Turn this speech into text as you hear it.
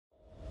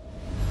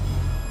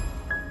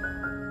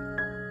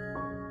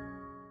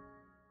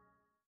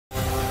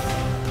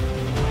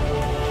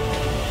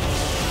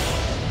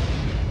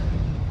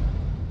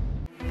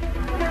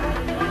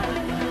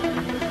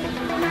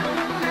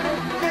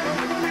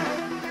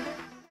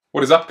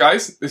What is up,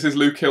 guys? This is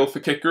Luke Hill for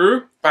Kit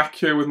Guru, back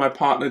here with my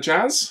partner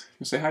Jazz.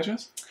 You say hi,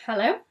 Jazz?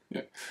 Hello.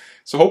 Yeah.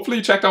 So hopefully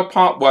you checked out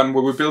part 1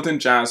 where we're building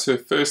Jazz her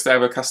first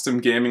ever custom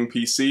gaming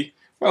PC.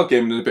 Well,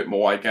 gaming a bit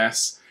more, I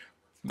guess.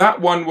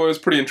 That one was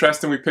pretty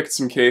interesting. We picked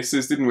some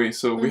cases, didn't we?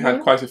 So we had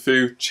quite a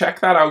few.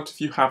 Check that out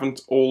if you haven't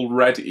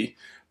already.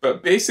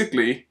 But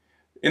basically,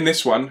 in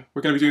this one,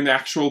 we're going to be doing the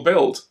actual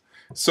build.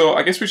 So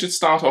I guess we should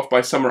start off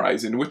by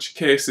summarising. Which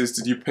cases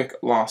did you pick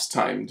last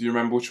time? Do you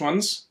remember which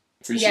ones?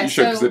 You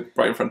should, because they're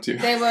right in front of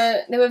you.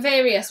 There were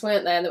various,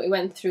 weren't there, that we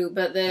went through,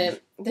 but the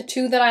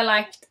two that I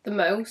liked the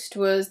most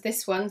was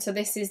this one. So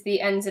this is the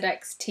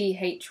NZXT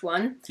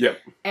H1.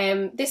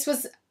 Yep. This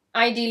was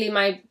ideally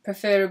my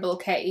preferable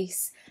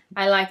case.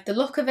 I like the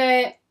look of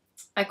it.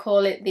 I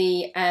call it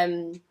the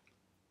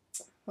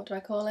what do I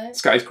call it?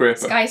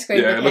 Skyscraper.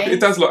 Skyscraper. Yeah, look, it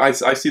does look.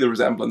 I see the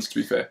resemblance, to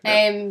be fair.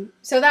 Yeah.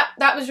 So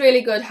that was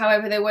really good.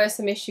 However, there were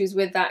some issues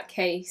with that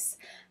case.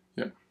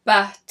 Yeah.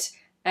 But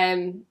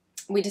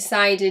we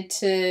decided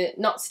to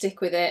not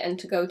stick with it and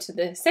to go to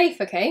the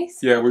safer case.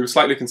 Yeah, we were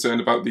slightly concerned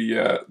about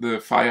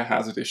the fire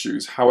hazard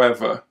issues.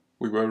 However,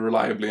 we were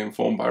reliably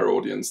informed by our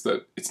audience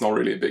that it's not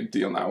really a big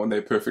deal now and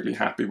they're perfectly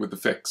happy with the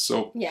fix.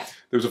 So yeah,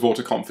 there was a vote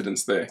of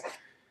confidence there.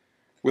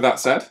 With that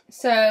said.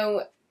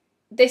 So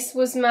this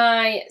was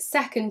my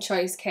second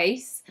choice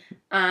case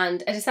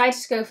and I decided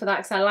to go for that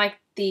because I like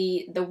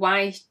the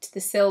white,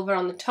 the silver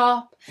on the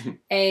top.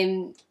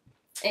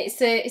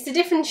 It's a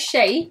different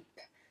shape.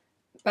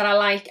 But I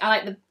like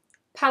the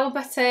power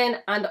button,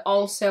 and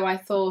also I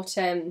thought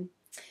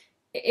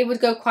it would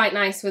go quite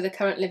nice with the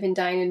current living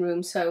dining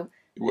room, so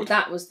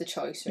that was the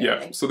choice, really.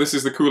 Yeah, so this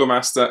is the Cooler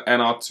Master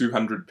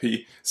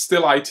NR200p,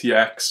 still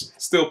ITX,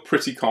 still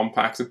pretty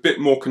compact, a bit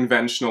more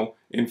conventional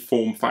in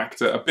form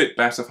factor, a bit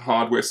better for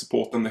hardware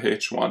support than the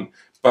H1,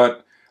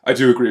 but I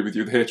do agree with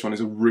you, the H1 is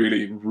a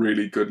really,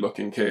 really good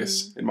looking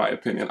case, in my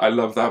opinion. I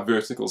love that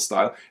vertical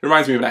style. It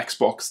reminds me of an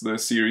Xbox, the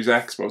Series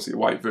X, obviously the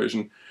white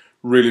version.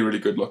 Really, really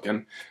good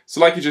looking.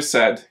 So like you just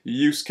said,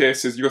 use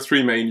cases, you've got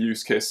 3 main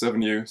use cases,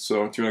 haven't you? So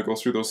do you want to go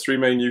through those 3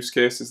 main use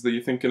cases that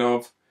you're thinking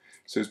of?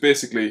 So it's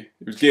basically,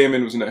 it was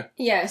gaming, wasn't it?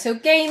 Yeah, so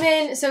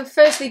gaming, so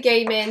firstly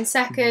gaming,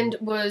 second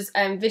was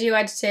video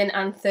editing,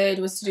 and third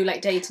was to do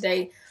like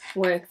day-to-day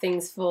work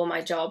things for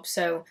my job.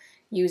 So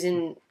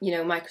using, you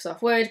know,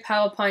 Microsoft Word,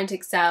 PowerPoint,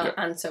 Excel,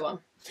 and so on.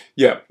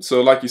 Yeah,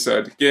 so like you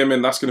said,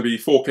 gaming, that's going to be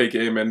 4K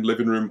gaming,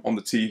 living room on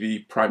the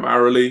TV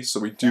primarily,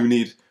 so we do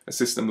need a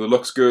system that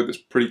looks good, that's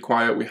pretty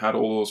quiet, we had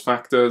all those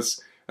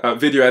factors.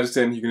 Video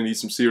editing, you're going to need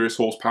some serious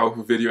horsepower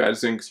for video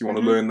editing because you want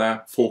to learn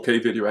that,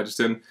 4K video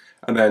editing.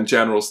 And then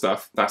general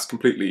stuff, that's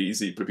completely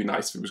easy, but it'd be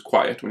nice if it was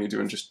quiet when you're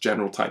doing just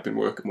general typing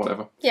work and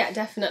whatever. Yeah,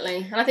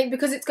 definitely. And I think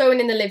because it's going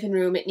in the living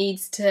room, it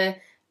needs to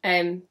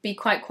be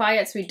quite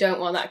quiet, so we don't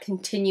want that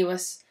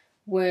continuous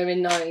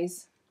whirring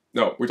noise.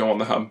 No, we don't want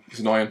the hum, it's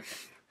annoying.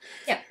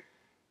 Yeah.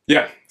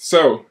 Yeah,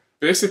 so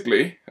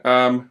basically,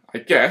 I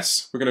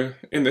guess we're going to,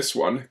 in this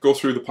one, go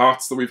through the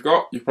parts that we've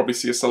got. You probably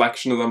see a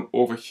selection of them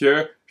over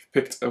here. We've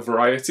picked a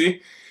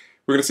variety.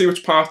 We're going to see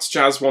which parts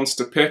Jazz wants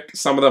to pick.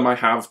 Some of them I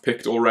have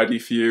picked already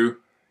for you.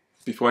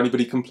 Before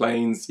anybody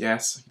complains,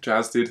 yes,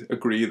 Jazz did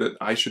agree that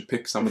I should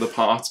pick some of the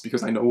parts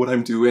because I know what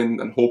I'm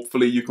doing, and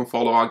hopefully you can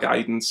follow our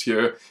guidance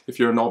here if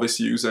you're a novice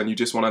user and you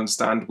just want to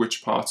understand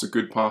which parts are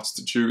good parts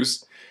to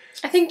choose.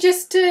 I think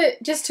just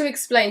to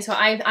explain, so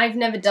I've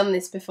never done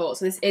this before,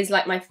 so this is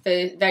like my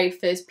very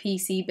first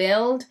PC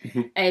build,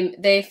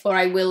 therefore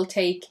I will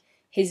take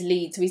his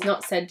lead. So he's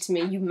not said to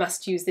me, you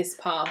must use this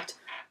part.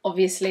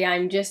 Obviously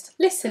I'm just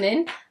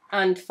listening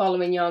and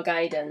following your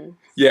guidance.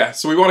 Yeah,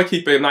 so we want to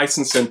keep it nice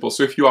and simple.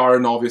 So if you are a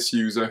novice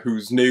user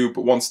who's new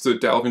but wants to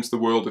delve into the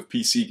world of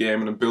PC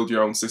gaming and build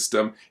your own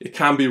system, it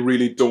can be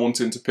really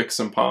daunting to pick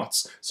some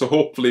parts. So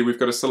hopefully we've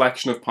got a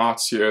selection of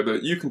parts here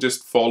that you can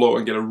just follow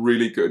and get a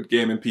really good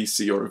gaming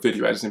PC or a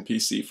video editing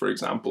PC, for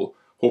example.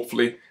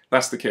 Hopefully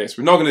that's the case.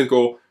 We're not going to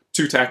go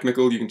too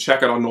technical. You can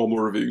check out our normal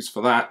reviews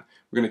for that.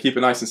 We're going to keep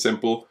it nice and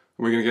simple,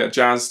 and we're going to get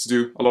Jazz to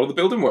do a lot of the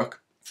building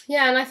work.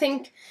 Yeah, and I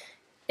think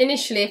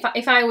initially,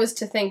 if I was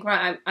to think,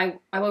 right,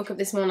 I woke up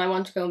this morning, I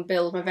want to go and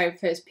build my very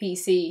first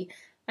PC,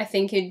 I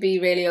think it'd be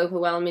really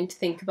overwhelming to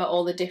think about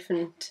all the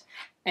different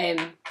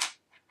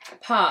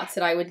parts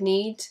that I would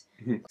need.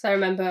 Because I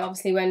remember,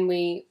 obviously, when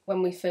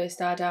we first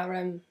had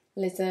our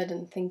lizard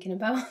and thinking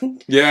about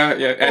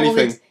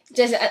anything,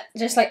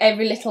 just like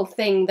every little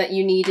thing that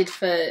you needed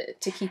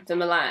to keep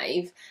them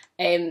alive,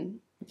 it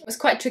was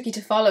quite tricky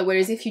to follow.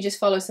 Whereas if you just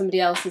follow somebody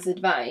else's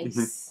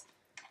advice.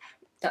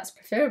 That's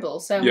preferable.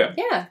 So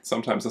yeah.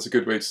 Sometimes that's a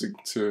good way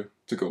to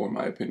go, in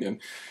my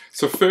opinion.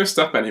 So first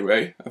up,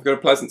 anyway, I've got a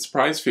pleasant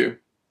surprise for you.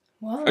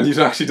 What? And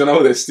you actually don't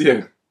know this, do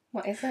you?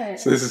 What is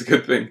it? So this is a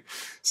good thing.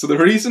 So the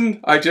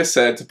reason I just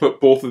said to put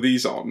both of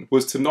these on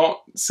was to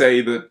not say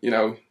that, you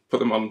know, put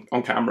them on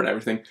camera and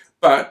everything.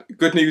 But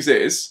good news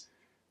is,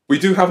 we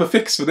do have a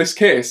fix for this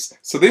case.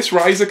 So this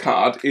riser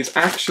card is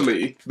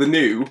actually the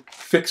new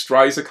fixed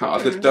riser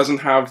card that doesn't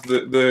have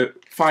the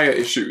fire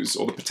issues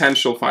or the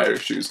potential fire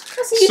issues.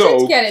 Oh, so you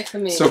did get it for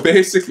me. So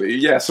basically,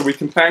 yeah. So we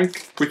can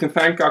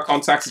thank our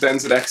contacts at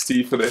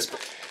NZXT for this.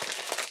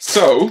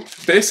 So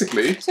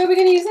basically, so we're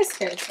going to use this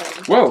case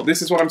then? Well,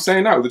 this is what I'm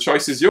saying now. The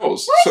choice is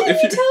yours. Why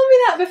didn't you tell me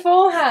that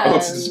beforehand? I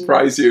wanted to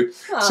surprise you.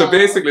 Aww. So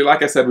basically,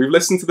 like I said, we've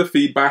listened to the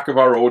feedback of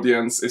our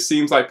audience. It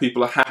seems like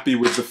people are happy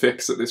with the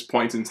fix at this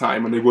point in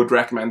time, and they would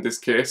recommend this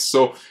case.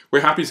 So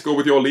we're happy to go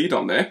with your lead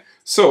on there.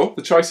 So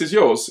the choice is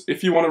yours.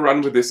 If you want to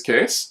run with this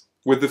case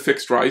with the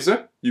fixed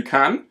riser, you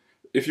can.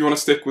 If you want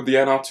to stick with the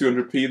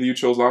NR200P that you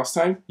chose last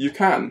time, you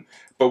can.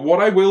 But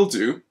what I will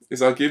do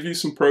is I'll give you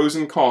some pros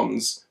and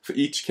cons for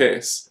each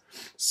case.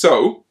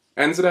 So,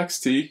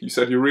 NZXT, you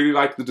said you really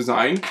like the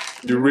design.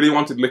 You really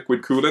wanted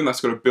liquid cooling.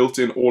 That's got a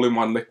built-in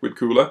all-in-one liquid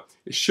cooler.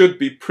 It should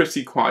be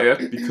pretty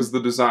quiet because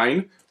the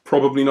design,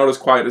 probably not as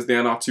quiet as the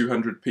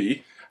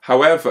NR200P.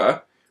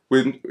 However,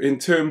 in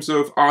terms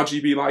of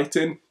RGB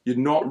lighting, you're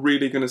not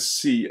really going to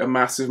see a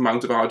massive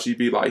amount of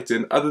RGB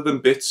lighting other than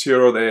bits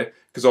here or there,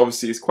 because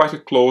obviously it's quite a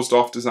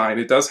closed-off design.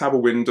 It does have a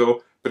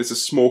window, but it's a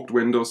smoked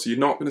window, so you're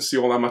not going to see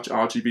all that much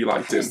RGB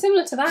lighting. It's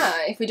similar to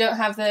that if we don't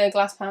have the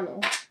glass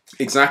panel.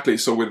 Exactly.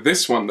 So with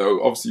this one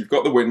though, obviously you've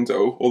got the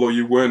window, although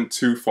you weren't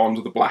too fond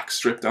of the black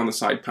strip down the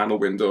side panel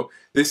window.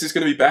 This is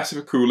going to be better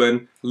for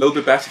cooling, a little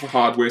bit better for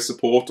hardware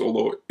support,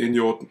 although in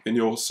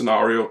your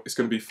scenario it's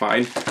going to be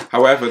fine.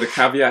 However, the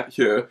caveat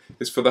here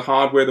is for the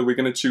hardware that we're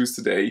going to choose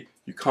today,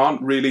 you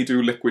can't really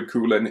do liquid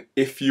cooling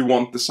if you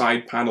want the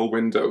side panel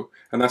window.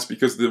 And that's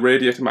because the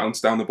radiator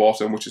mounts down the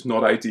bottom, which is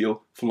not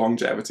ideal for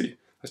longevity.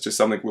 That's just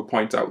something we'll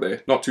point out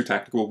there. Not too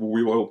technical, but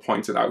we will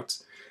point it out.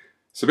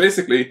 So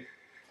basically,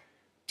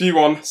 do you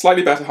want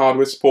slightly better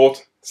hardware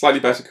support, slightly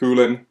better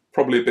cooling,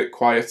 probably a bit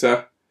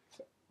quieter,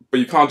 but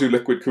you can't do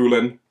liquid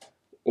cooling,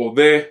 or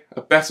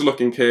a better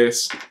looking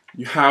case,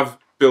 you have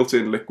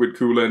built-in liquid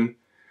cooling,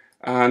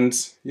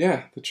 and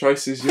yeah, the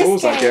choice is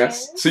yours, I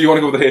guess. So you want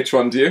to go with the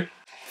H1, do you?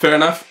 Fair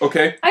enough,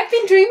 okay. I've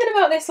been dreaming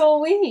about this all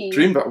week.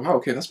 Dream about, wow,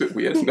 okay, that's a bit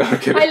weird. No,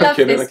 I love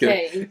this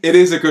case. It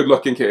is a good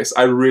looking case,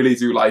 I really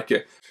do like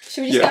it.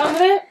 Should we just get on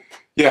with it?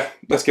 Yeah,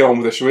 let's get on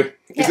with it, shall we?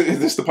 Yeah. Is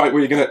this the point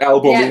where you're going to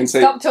elbow me and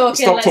say, stop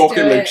talking,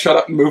 Luke, shut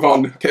up and move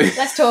on, okay?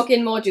 Less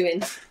talking, more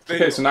doing.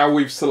 Okay, so now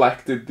we've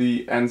selected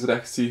the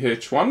NZXT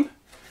H1.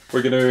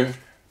 We're going to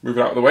move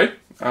it out of the way,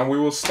 and we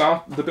will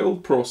start the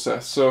build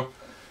process. So,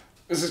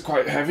 this is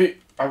quite heavy.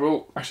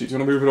 Actually, do you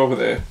want to move it over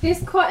there?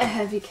 It's quite a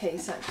heavy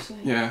case,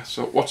 actually. Yeah,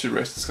 so watch your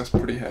wrists, that's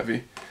pretty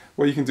heavy.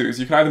 What you can do is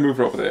you can either move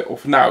it over there, or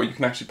for now, you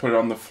can actually put it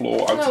on the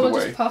floor out of the way.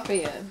 We'll just pop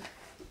it in.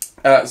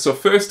 So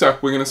first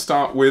up, we're going to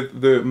start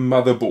with the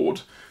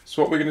motherboard.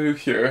 So what we're going to do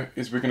here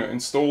is we're going to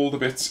install the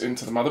bits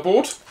into the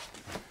motherboard.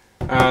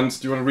 And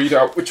do you want to read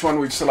out which one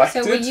we've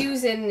selected? So we're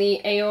using the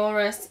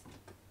Aorus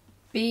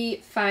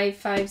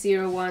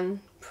B5501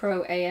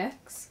 Pro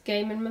AX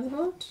gaming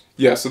motherboard.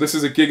 Yeah, so this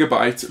is a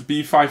Gigabyte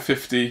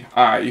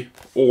B550i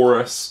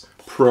Aorus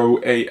Pro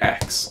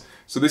AX.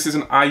 So this is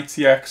an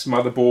ITX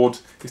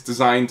motherboard. It's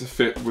designed to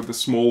fit with the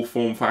small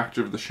form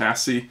factor of the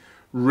chassis.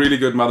 Really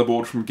good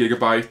motherboard from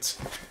Gigabyte.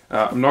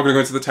 I'm not going to go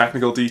into the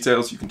technical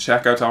details. You can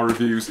check out our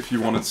reviews if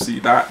you want to see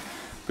that.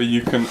 But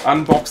you can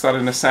unbox that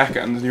in a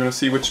second, and you want to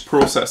see which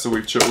processor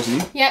we've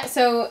chosen. Yeah,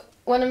 so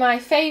one of my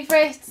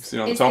favourites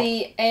is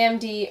the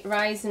AMD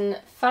Ryzen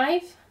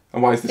 5.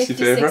 And why is this your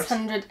favourite?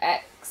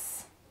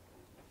 5600X.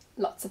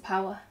 Lots of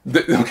power.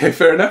 Okay,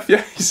 fair enough.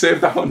 Yeah, you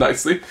saved that one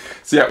nicely.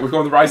 So yeah, we've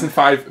got the Ryzen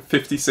 5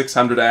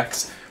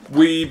 5600X.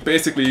 We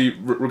basically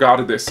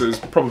regarded this as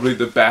probably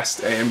the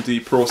best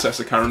AMD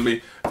processor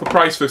currently for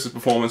price versus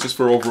performance, just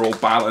for overall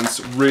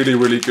balance. Really,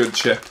 really good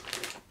chip.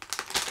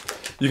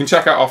 You can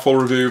check out our full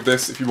review of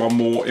this if you want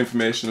more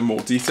information and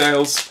more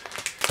details.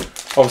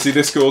 Obviously,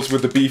 this goes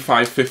with the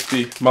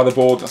B550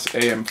 motherboard, that's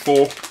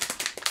AM4.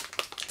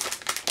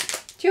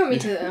 Do you want me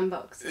to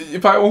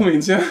unbox? By all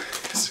means, yeah.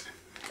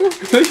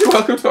 You're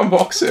welcome to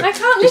unbox it. I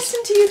can't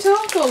listen to you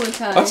talk all the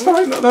time. That's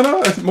fine.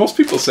 No. Most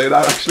people say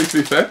that, actually, to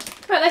be fair.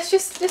 Right, let's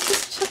just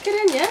chuck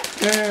it in, yeah?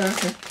 Yeah,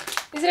 okay.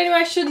 Is there any way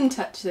I shouldn't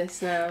touch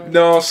this now?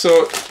 No,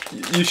 so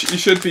you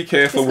should be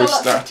careful with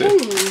static.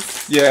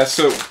 Yeah,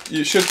 so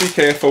you should be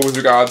careful with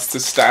regards to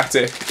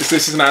static.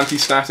 This is an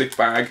anti-static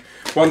bag.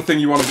 One thing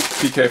you want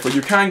to be careful,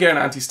 you can get an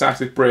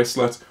anti-static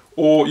bracelet,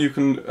 or you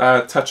can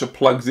touch a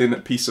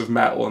plugged-in piece of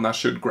metal, and that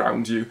should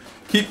ground you.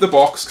 Keep the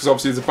box, because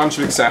obviously there's a bunch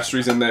of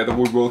accessories in there that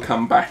we will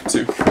come back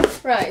to.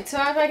 Right, so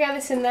how do I get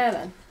this in there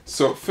then?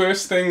 So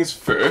first things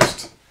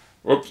first.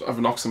 Oops, I've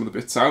knocked some of the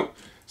bits out.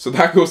 So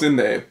that goes in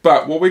there.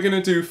 But what we're going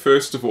to do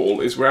first of all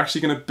is we're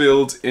actually going to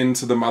build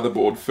into the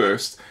motherboard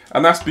first.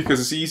 And that's because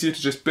it's easier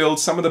to just build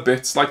some of the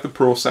bits like the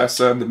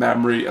processor and the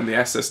memory and the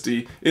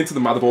SSD into the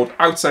motherboard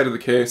outside of the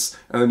case,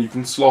 and then you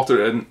can slot it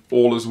in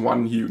all as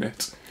one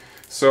unit.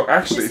 So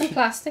actually... There's some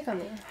plastic on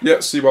there. Yeah,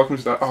 so you're welcome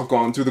to that. Oh, go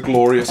on, do the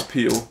glorious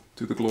peel.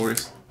 Do the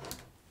glorious...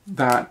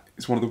 That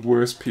is one of the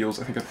worst peels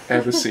I think I've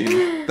ever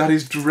seen. That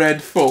is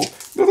dreadful.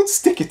 No, don't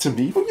stick it to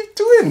me. What are you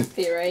doing?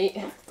 You're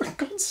right. For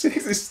God's sake,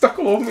 it's stuck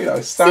all over me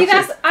now. See,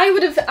 I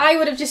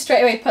would have just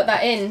straight away put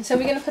that in. So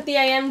we're going to put the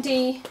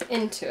AMD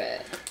into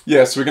it.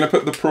 Yeah, so we're going to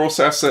put the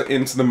processor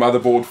into the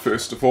motherboard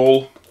first of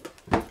all,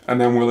 and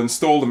then we'll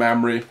install the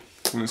memory,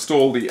 we'll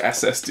install the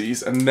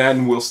SSDs, and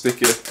then we'll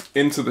stick it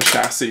into the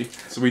chassis.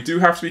 So we do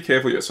have to be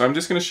careful here. So I'm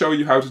just going to show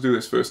you how to do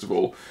this first of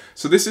all.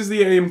 So this is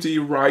the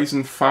AMD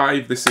Ryzen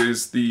 5. This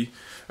is the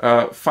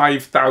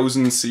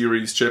 5000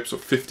 series chips, or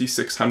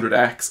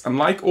 5600X. And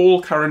like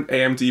all current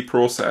AMD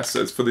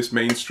processors for this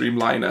mainstream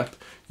lineup,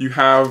 you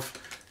have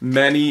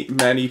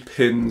many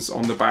pins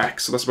on the back.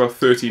 So that's about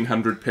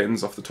 1300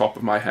 pins off the top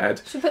of my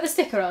head. Should we put the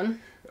sticker on?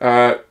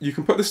 You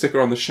can put the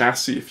sticker on the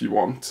chassis if you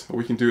want, or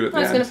we can do it at the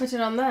end. I was going to put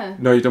it on there.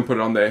 No, you don't put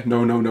it on there.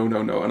 No.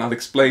 And I'll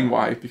explain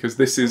why, because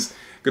this is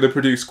going to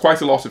produce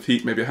quite a lot of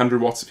heat, maybe 100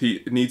 watts of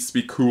heat. It needs to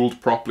be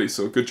cooled properly,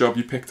 so good job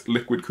you picked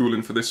liquid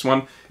cooling for this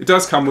one. It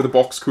does come with a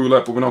box cooler,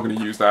 but we're not going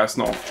to use that. It's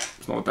not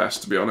the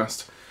best, to be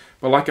honest.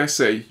 But like I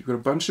say, you've got a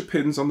bunch of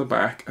pins on the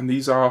back, and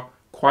these are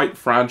quite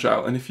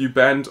fragile, and if you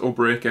bend or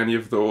break any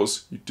of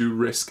those, you do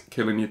risk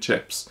killing your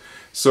chips.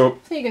 So I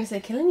thought you were going to say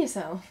killing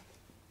yourself.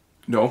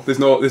 No, there's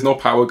no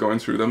power going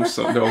through them,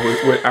 so no,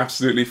 we're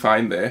absolutely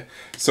fine there.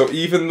 So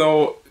even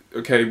though,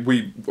 okay,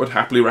 we would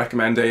happily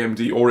recommend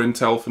AMD or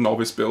Intel for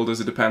novice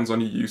builders, it depends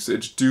on your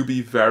usage, do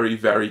be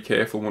very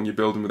careful when you're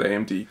building with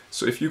AMD.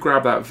 So if you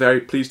grab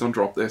that please don't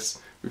drop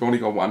this, we've only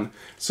got one.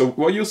 So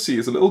what you'll see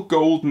is a little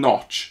gold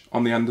notch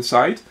on the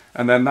underside,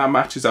 and then that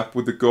matches up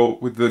with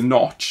the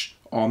notch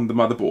on the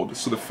motherboard.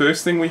 So the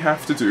first thing we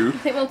have to do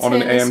on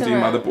an AMD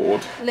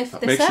motherboard,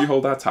 make sure you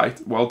hold that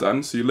tight, well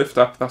done. So you lift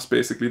up, that's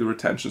basically the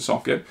retention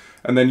socket,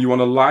 and then you want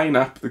to line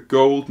up the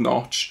gold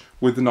notch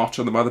with the notch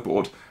on the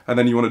motherboard, and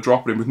then you want to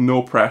drop it in with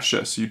no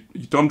pressure. So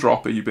you don't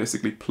drop it, you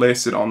basically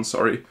place it on,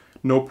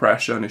 no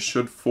pressure, and it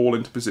should fall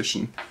into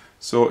position.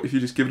 So if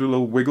you just give it a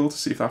little wiggle to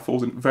see if that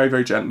falls in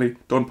very gently,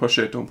 don't push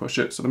it.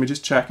 So let me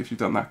just check if you've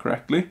done that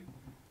correctly.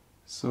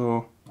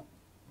 So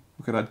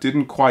okay, that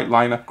didn't quite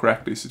line up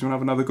correctly, so do you want to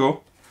have another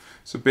go?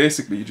 So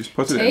basically, you just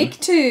put it in. Take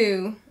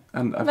two.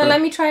 And well,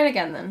 let me try it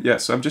again then. Yeah,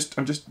 so I'm just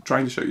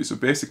trying to show you. So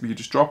basically, you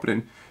just drop it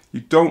in. You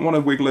don't want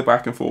to wiggle it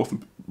back and forth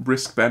and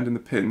risk bending the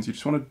pins. You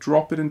just want to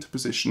drop it into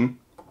position.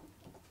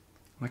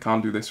 I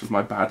can't do this with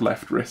my bad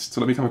left wrist,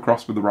 so let me come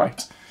across with the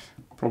right.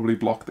 Probably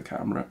block the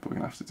camera, but we're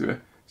going to have to do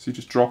it. So you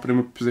just drop it in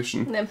with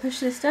position. And then push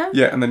this down?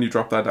 Yeah, and then you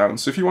drop that down.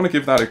 So if you want to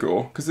give that a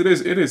go, because it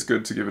is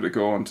good to give it a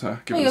go and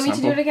to give it a sample. You want me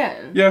to do it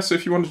again? Yeah, so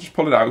if you want to just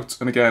pull it out,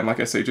 and again, like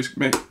I say, just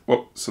make,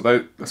 so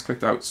that's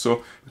clicked out.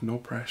 So with no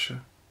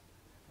pressure,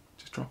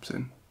 just drops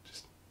in,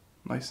 just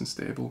nice and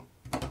stable.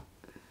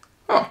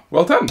 Oh,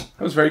 well done.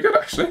 That was very good,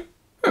 actually.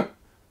 Yeah.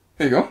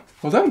 There you go.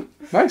 Well done.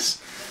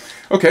 Nice.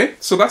 Okay,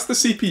 so that's the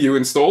CPU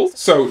installed.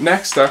 So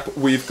next up,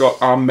 we've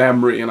got our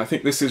memory, and I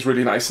think this is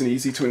really nice and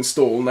easy to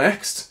install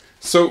next.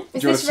 So,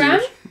 is this RAM?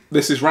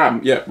 This is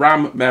RAM, yeah,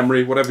 RAM,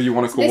 memory, whatever you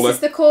want to call it. This is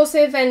the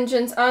Corsair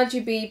Vengeance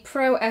RGB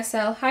Pro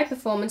SL High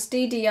Performance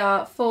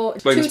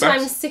DDR4 2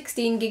 times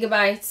 16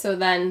 gigabytes, so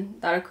then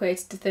that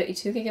equates to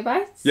 32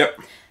 gigabytes. Yep.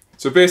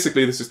 So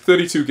basically this is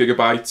 32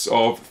 gigabytes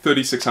of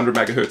 3600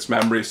 megahertz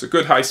memory, so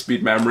good high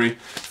speed memory.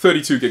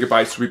 32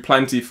 gigabytes will be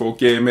plenty for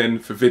gaming,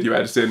 for video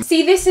editing.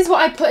 See, this is what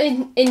I put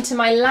into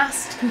my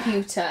last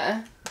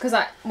computer. Because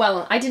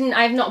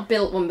I've not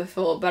built one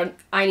before, but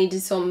I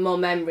needed some more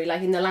memory,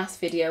 like in the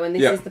last video, and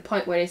this is the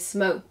point where it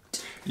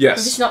smoked. Yes.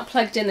 If it's not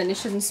plugged in, then it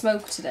shouldn't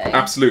smoke today.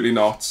 Absolutely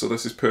not, so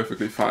this is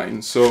perfectly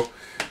fine. So,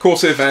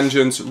 Corsair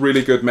Vengeance,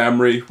 really good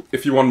memory.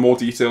 If you want more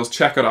details,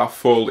 check out our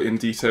full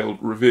in-detailed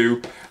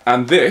review.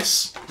 And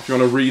this, if you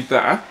want to read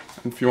that,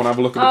 if you want to have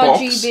a look at the box.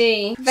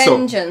 RGB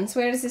Vengeance,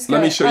 where does this go?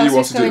 Let me show you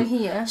what to do.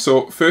 Here.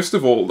 So first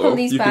of all though,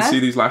 you back. can see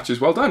these latches,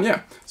 well done,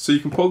 yeah. So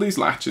you can pull these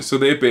latches, so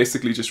they're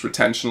basically just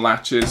retention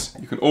latches.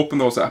 You can open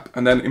those up,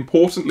 and then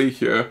importantly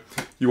here,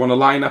 you want to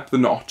line up the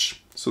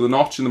notch. So the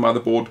notch in the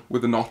motherboard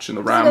with the notch in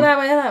the RAM. Go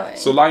that way.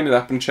 So line it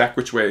up and check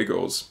which way it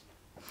goes.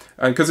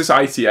 And because it's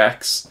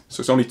ITX,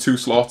 so it's only 2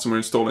 slots and we're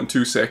installing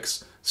 2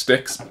 sticks,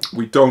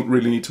 we don't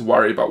really need to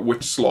worry about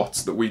which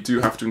slots that we do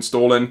have to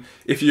install in.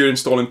 If you're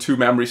installing 2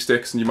 memory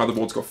sticks and your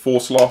motherboard's got 4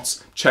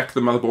 slots, check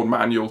the motherboard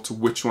manual to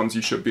which ones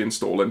you should be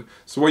installing.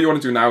 So what you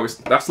want to do now is,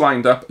 that's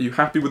lined up. Are you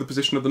happy with the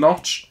position of the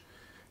notch?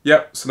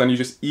 Yep, so then you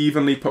just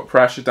evenly put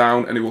pressure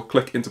down and it will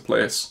click into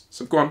place.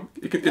 So go on,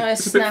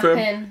 it's a bit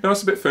firm. No,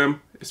 it's a bit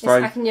firm. It's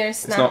fine. I can hear it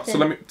snapping. It's not. So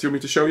do you want me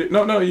to show you?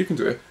 No, you can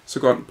do it. So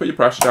go on, put your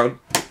pressure down.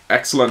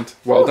 Excellent.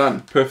 Well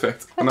done.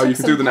 Perfect. And now you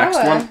can do the next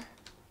one.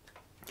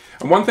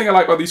 And one thing I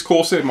like about these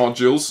Corsair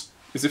modules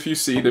is if you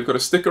see, they've got a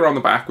sticker on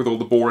the back with all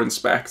the boring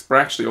specs, but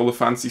actually all the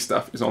fancy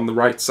stuff is on the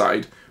right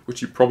side,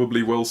 which you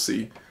probably will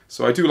see.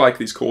 So I do like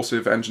these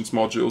Corsair Vengeance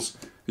modules.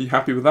 Are you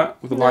happy with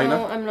that, with the lineup?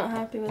 No, I'm not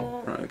happy with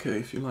that. Right, okay,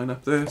 if you line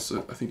up there,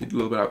 so I think you'd a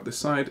little bit out this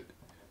side.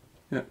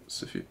 Yeah,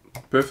 so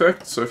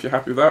perfect. So if you're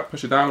happy with that,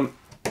 push it down.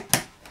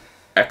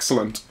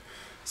 Excellent.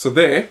 So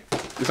there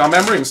is our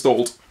memory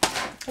installed.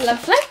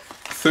 Lovely.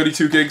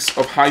 32 gigs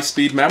of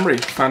high-speed memory.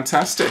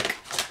 Fantastic.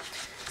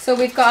 So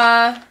we've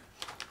got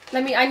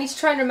I need to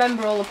try and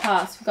remember all the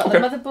parts. We've got the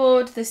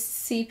motherboard, the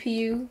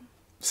CPU,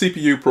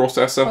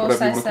 processor,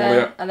 whatever you want to call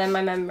it. And then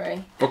my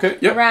memory. Okay,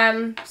 yeah.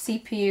 RAM,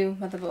 CPU,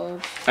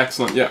 motherboard.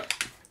 Excellent, yeah.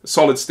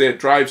 solid state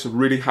drive, so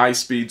really high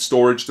speed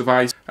storage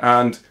device.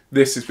 And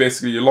this is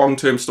basically your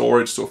long-term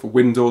storage, so for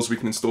Windows we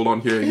can install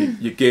on here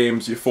your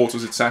games, your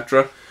photos,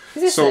 etc.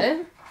 Is this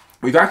it?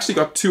 We've actually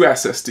got 2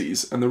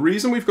 SSDs, and the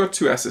reason we've got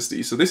 2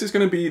 SSDs, so this is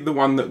going to be the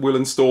one that we'll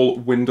install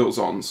Windows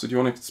on. So do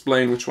you want to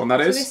explain which one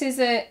that is? So this is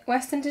a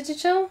Western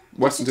Digital?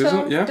 Western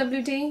Digital, yeah.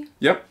 WD?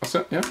 Yep, that's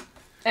it, yeah.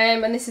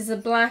 And this is a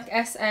black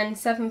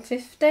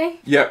SN750?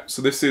 Yep,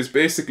 so this is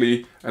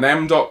basically an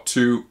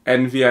M.2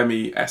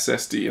 NVMe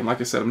SSD, and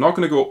like I said, I'm not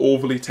going to go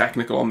overly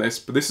technical on this,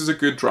 but this is a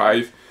good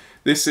drive.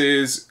 This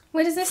is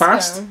Where does this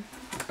fast, go?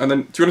 And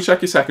then do you want to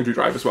check your secondary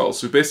drive as well?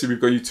 So basically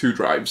we've got you 2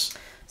 drives.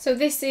 So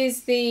this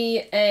is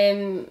the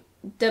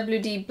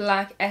WD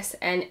Black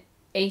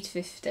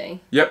SN850.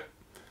 Yep.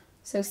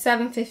 So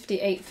 750,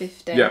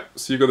 850. Yeah,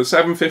 so you've got the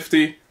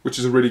 750, which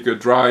is a really good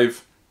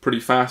drive, pretty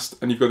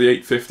fast, and you've got the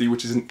 850,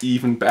 which is an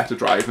even better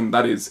drive, and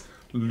that is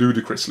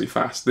ludicrously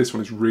fast. This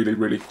one is really,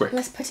 really quick.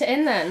 Let's put it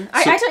in then.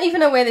 I don't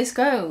even know where this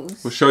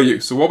goes. We'll show you.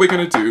 So what we're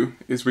going to do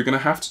is we're going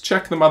to have to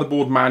check the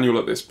motherboard manual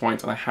at this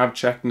point, and I have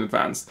checked in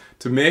advance,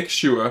 to make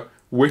sure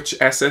which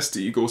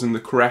SSD goes in the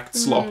correct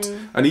slot.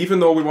 And even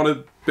though we want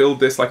to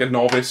build this like a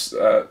novice,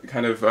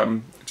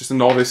 just a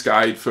novice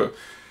guide for,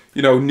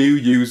 you know, new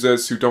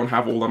users who don't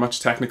have all that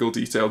much technical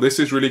detail, this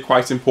is really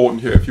quite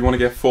important here if you want to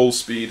get full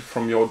speed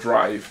from your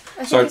drive.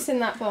 I think it's in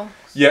that box.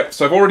 Yep,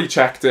 so I've already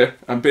checked it,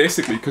 and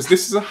basically, because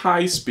this is a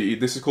high speed,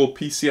 this is called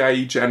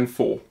PCIe Gen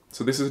 4.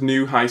 So this is a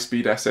new high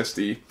speed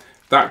SSD.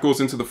 That goes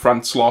into the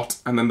front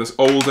slot, and then this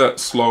older,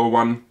 slower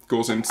one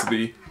goes into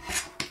the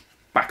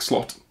back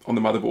slot on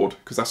the motherboard,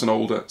 because that's an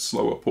older,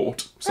 slower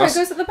port. So it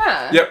goes at the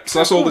back? Yep, so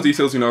that's all the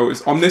details you know.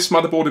 Is on this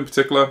motherboard in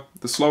particular,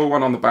 the slower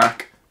one on the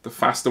back, the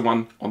faster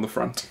one on the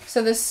front.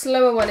 So the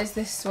slower one is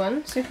this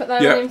one. So we put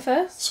that one in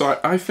first? So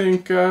I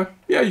think, yeah,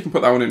 you can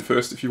put that one in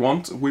first if you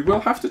want. We will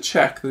have to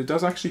check that it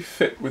does actually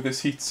fit with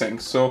this heatsink.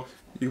 So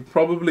you'll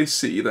probably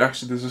see that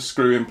actually there's a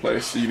screw in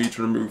place that you need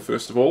to remove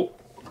first of all.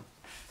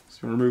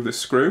 So you remove this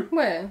screw.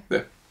 Where?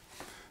 There.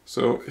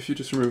 So if you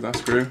just remove that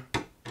screw.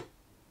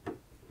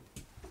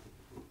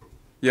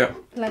 Yeah.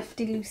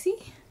 Lefty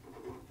loosey.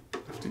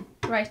 Lefty.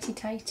 Righty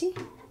tighty.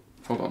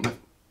 Hold on.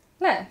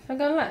 Left. I'm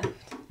going left.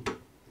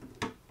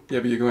 Yeah,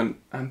 but you're going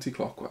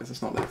anti-clockwise.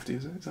 That's not lefty,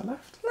 is it? Is that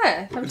left?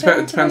 Left.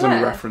 It depends on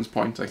your reference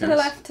point, I guess. To the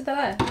left, to the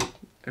left.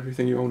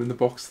 Everything you own in the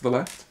box to the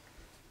left.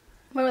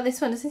 What about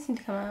this one? Does this need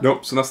to come out?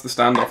 Nope, so that's the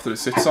standoff that it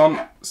sits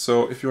on.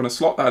 So if you want to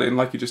slot that in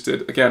like you just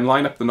did, again,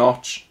 line up the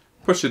notch,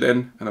 push it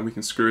in, and then we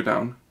can screw it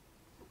down.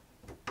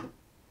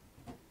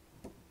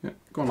 Yeah,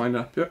 go on, line it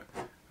up, yeah.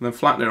 And then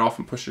flatten it off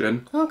and push it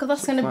in. Oh, God,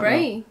 that's going to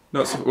break.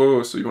 No,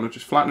 so you want to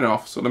just flatten it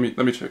off. So let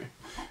me show you.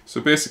 So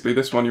basically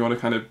this one you want to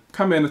kind of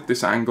come in at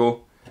this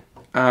angle,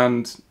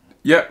 and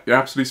yeah, you're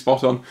absolutely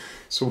spot on.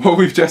 So what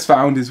we've just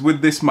found is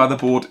with this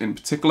motherboard in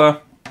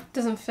particular, it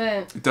doesn't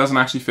fit. It doesn't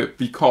actually fit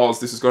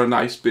because this has got a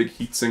nice big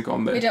heatsink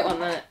on there. We don't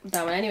want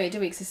that one anyway, do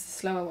we? Because it's the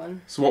slower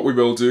one. So what we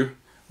will do,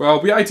 well,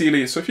 we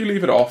ideally, so if you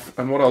leave it off,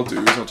 and what I'll do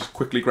is I'll just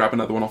quickly grab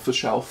another one off the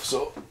shelf.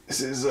 So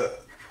this is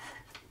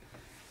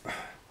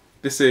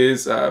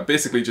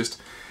basically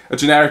just a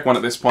generic one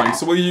at this point.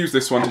 So we'll use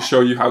this one to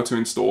show you how to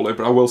install it,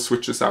 but I will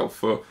switch this out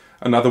for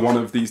another one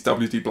of these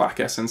WD Black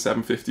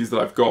SN750s that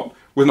I've got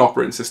with an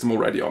operating system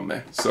already on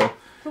there. So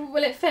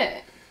will it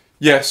fit?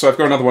 Yeah, so I've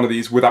got another one of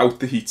these without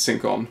the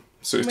heatsink on.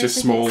 So it's Where's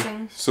just small.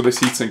 So this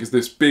heatsink is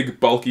this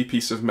big bulky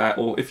piece of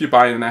metal. If you're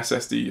buying an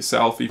SSD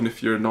yourself, even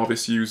if you're a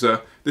novice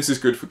user, this is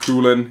good for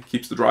cooling,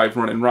 keeps the drive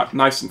running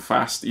nice and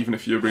fast, even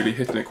if you're really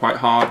hitting it quite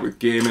hard with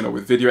gaming or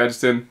with video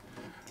editing.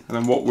 And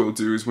then what we'll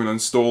do is we'll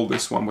install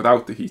this one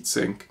without the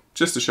heatsink,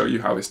 just to show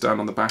you how it's done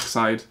on the back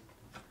side.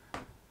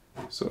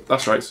 So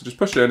that's right, so just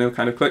push it in, it'll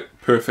kind of click,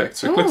 perfect.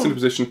 So it clicks into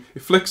position,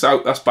 it flicks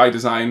out, that's by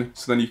design,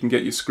 so then you can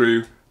get your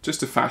screw just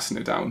to fasten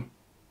it down.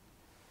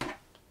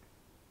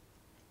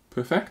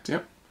 Perfect,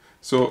 yep.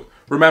 So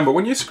remember,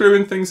 when you're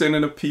screwing things in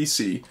a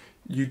PC,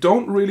 you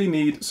don't really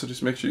need, so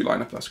just make sure you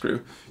line up that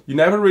screw, you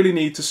never really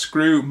need to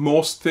screw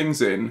most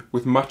things in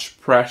with much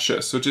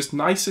pressure, so just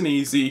nice and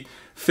easy,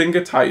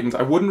 finger tightened.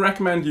 I wouldn't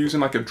recommend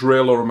using like a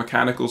drill or a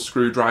mechanical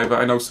screwdriver.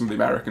 I know some of the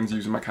Americans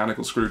use a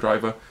mechanical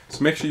screwdriver,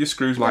 so make sure your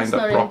screw's lined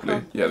up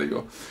properly. Yeah, there you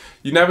go.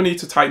 You never need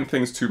to tighten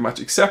things too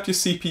much, except your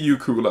CPU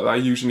cooler.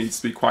 That usually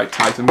needs to be quite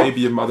tight, and maybe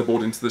your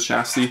motherboard into the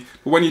chassis.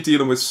 But when you're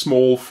dealing with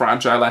small,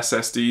 fragile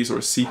SSDs or a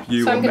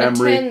CPU or memory... So I'm going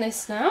to turn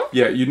this now?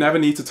 Yeah, you never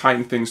need to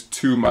tighten things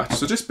too much,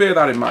 so just bear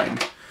that in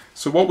mind.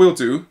 So what we'll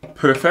do,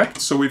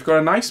 perfect, so we've got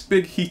a nice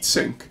big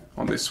heatsink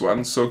on this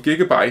one, so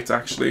Gigabyte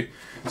actually.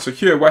 So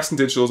here, Western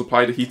Digital's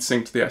applied a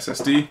heatsink to the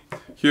SSD.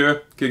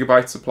 Here,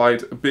 Gigabyte's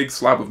applied a big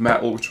slab of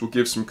metal, which will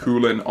give some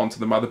cooling onto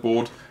the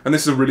motherboard. And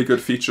this is a really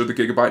good feature of the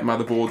Gigabyte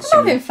motherboards.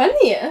 I'm having fun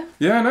here.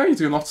 Yeah, I know, you're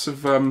doing lots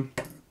of,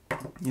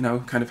 you know,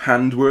 kind of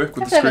handwork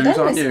with the screws,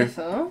 aren't you?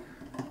 Before.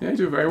 Yeah, you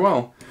do very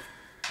well.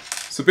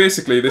 So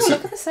basically, this is...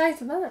 look at the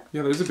size of that.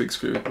 Yeah, there's a big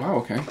screw. Wow,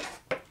 okay.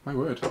 My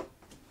word.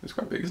 It's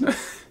quite big, isn't it?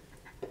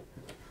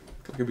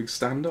 like a big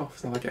standoff.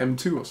 Is that like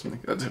M2 or something?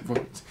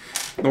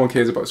 No one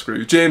cares about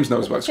screws. James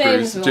knows about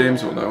screws.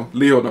 James will know.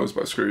 Leo knows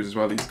about screws as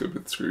well. He's good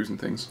with screws and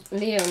things.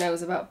 Leo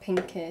knows about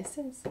pin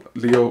cases.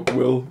 Leo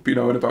will be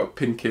knowing about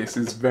pin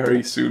cases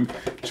very soon.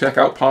 Check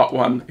out part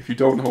 1 if you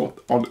don't know what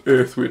on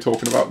earth we're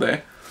talking about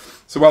there.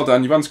 So well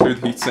done, you've unscrewed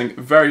the heatsink.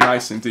 Very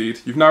nice indeed.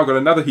 You've now got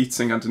another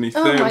heatsink underneath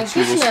there, which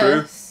you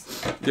will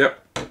screw. Yep.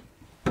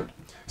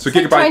 So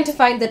Gigabyte, trying to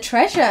find the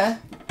treasure.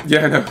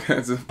 Yeah, no,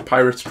 it's a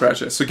pirate's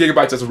treasure. So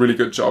Gigabyte does a really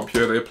good job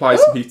here. They apply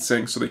some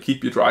heatsink so they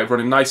keep your drive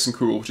running nice and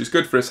cool, which is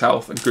good for its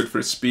health and good for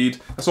its speed.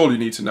 That's all you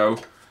need to know.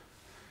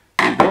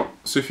 There you go.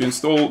 So if you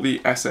install the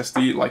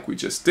SSD like we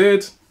just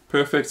did,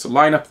 perfect. So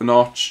line up the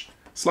notch,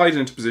 slide it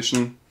into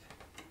position.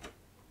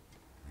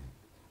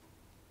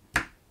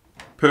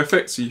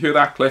 Perfect, so you hear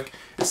that click,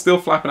 it's still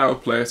flapping out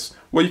of place.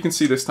 What you can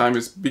see this time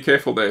is, be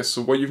careful there,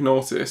 so what you've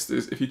noticed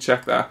is, if you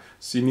check that,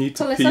 so you need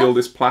to peel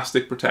this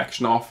plastic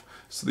protection off,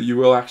 so that you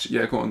will actually,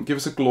 yeah, go on, give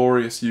us a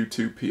glorious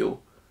U2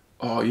 peel.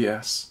 Oh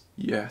yes,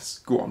 yes,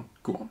 go on,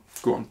 go on,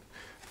 go on.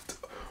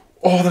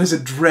 Oh, that is a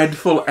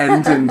dreadful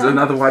ending to an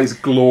otherwise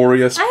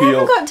glorious peel. I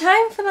haven't got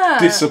time for that.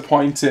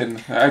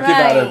 Disappointing. I'll give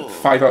that a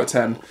 5 out of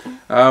 10.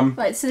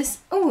 Right, so this,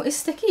 oh, it's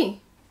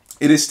sticky.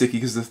 It is sticky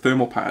because of the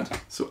thermal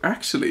pad. So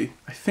actually,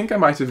 I think I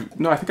might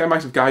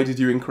have guided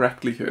you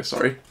incorrectly here,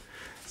 sorry.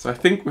 So I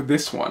think with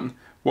this one,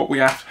 what we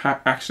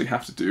actually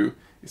have to do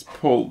is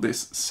pull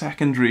this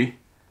secondary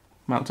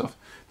mount off.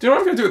 Do you know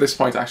what I'm going to do at this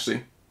point,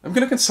 actually? I'm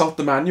going to consult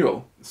the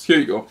manual. So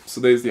here you go. So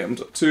there's the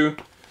M.2.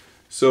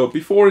 So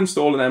before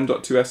installing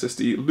M.2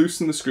 SSD,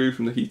 loosen the screw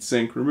from the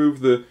heatsink, remove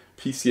the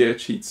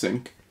PCH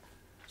heatsink.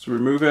 So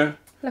remove it.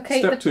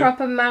 Locate the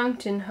proper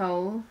mounting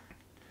hole.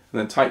 And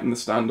then tighten the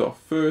standoff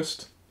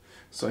first.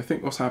 So I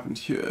think what's happened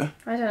here...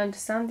 I don't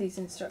understand these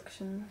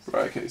instructions.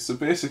 Right, okay, so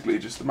basically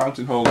just the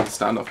mounting hole and the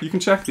standoff. You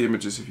can check the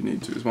images if you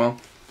need to as well.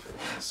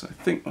 So I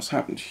think what's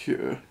happened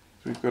here,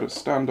 we've got a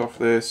standoff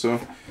there, so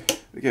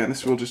again,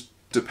 this will just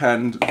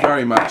depend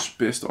very much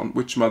based on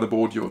which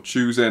motherboard you're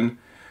choosing.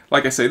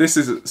 Like I say, this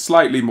is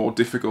slightly more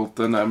difficult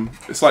than...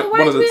 it's like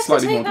one of the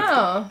slightly more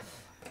difficult.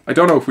 I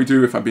don't know if we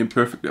do, if I'm being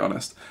perfectly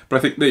honest. But I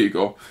think, there you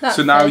go.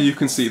 So now you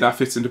can see that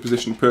fits into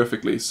position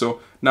perfectly. So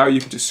now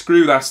you can just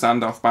screw that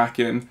standoff back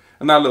in.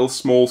 And that little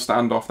small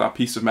standoff, that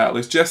piece of metal,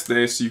 is just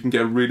there so you can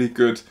get really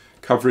good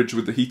coverage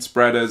with the heat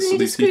spreaders. So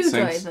these heat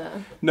sinks.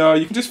 No,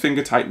 you can just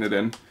finger tighten it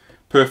in.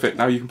 Perfect.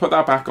 Now you can put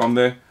that back on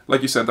there.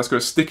 Like you said, that's got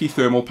a sticky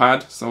thermal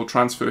pad, so it'll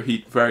transfer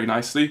heat very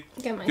nicely.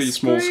 Get your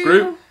small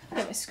screw.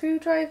 Get my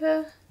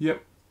screwdriver.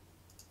 Yep.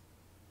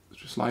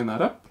 Just line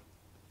that up.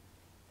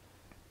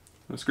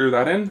 Screw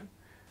that in.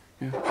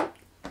 Yeah.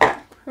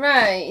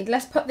 Right,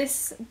 let's put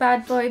this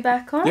bad boy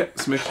back on. Yep,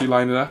 so make sure you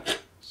line it up.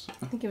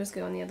 I think it was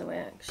going the other way,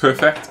 actually.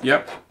 Perfect,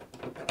 yep.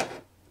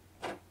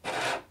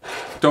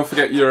 Don't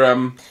forget your,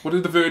 what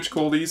did The Verge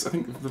call these? I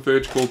think The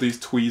Verge called these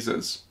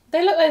tweezers.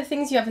 They look like the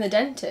things you have in the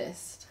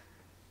dentist.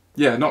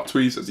 Yeah, not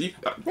tweezers.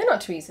 They're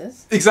not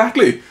tweezers.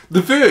 Exactly!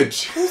 The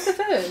Verge! Who's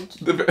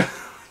The Verge?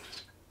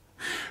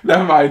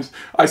 Never mind.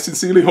 I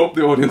sincerely hope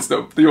the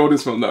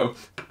audience will know.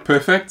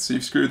 Perfect, so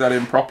you've screwed that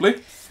in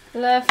properly.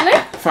 Lovely.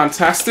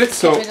 Fantastic.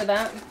 Get rid of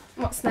that.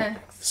 What's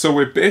next? So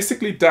we're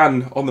basically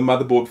done on the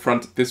motherboard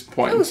front at this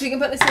point. Oh, so we can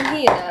put this in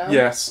here now?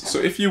 Yes. So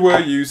if you were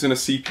using a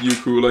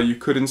CPU cooler, you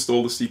could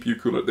install the CPU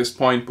cooler at this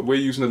point, but we're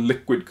using a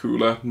liquid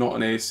cooler, not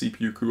an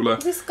CPU cooler.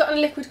 Has this got a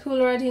liquid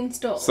cooler already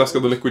installed? So that's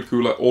got the liquid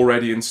cooler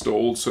already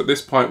installed. So at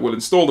this point, we'll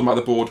install the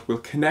motherboard, we'll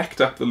connect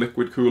up the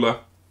liquid cooler,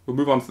 we'll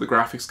move on to the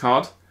graphics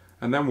card,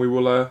 and then we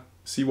will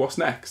see what's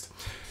next.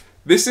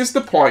 This is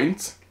the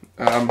point.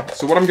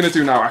 So what I'm going to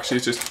do now actually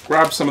is just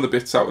grab some of the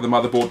bits out of the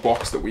motherboard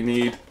box that we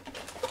need.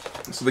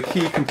 So the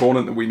key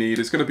component that we need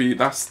is going to be,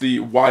 that's the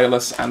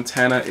wireless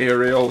antenna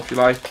aerial, if you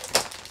like.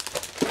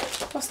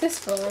 What's this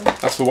for?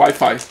 That's for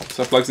Wi-Fi.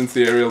 So that plugs into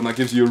the aerial and that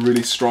gives you a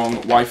really strong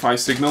Wi-Fi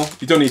signal.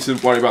 You don't need to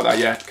worry about that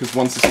yet, because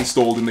once it's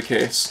installed in the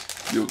case,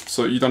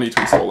 so you don't need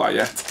to install that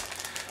yet.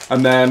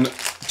 And then,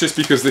 just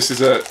because this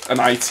is an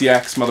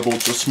ITX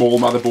motherboard, so a small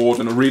motherboard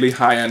and a really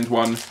high-end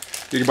one,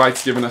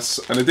 Gigabyte's given us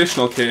an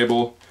additional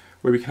cable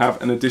where we can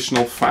have an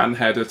additional fan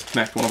header to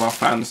connect one of our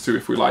fans to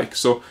if we like.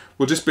 So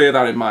we'll just bear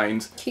that in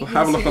mind. We'll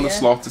have a look on the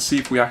slot to see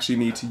if we actually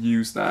need to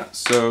use that.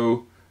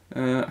 So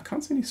I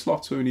can't see any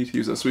slots where we need to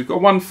use that. So we've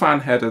got one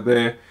fan header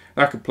there.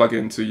 That could plug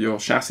into your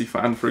chassis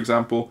fan, for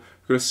example.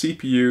 We've got a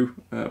CPU,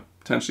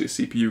 potentially a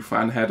CPU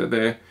fan header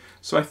there.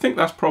 So I think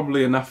that's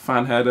probably enough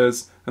fan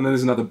headers. And then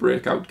there's another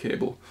breakout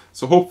cable.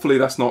 So hopefully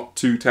that's not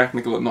too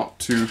technical and not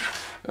too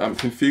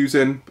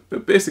confusing.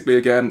 But basically,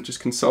 again,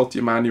 just consult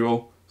your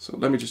manual. So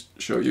let me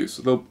just show you.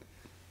 So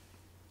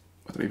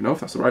I don't even know if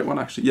that's the right one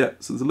actually. Yeah,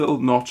 so there's a little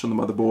notch on the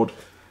motherboard.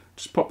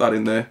 Just pop that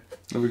in there.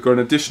 And we've got an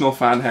additional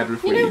fan header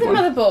if we need one. You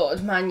know the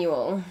motherboard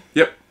manual?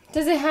 Yep.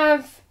 Does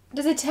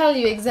it tell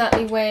you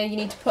exactly where you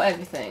need to put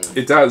everything?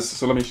 It does,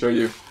 so let me show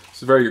you.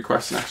 It's a very good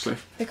question actually.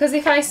 Because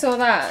if I saw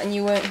that and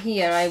you weren't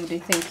here, I would be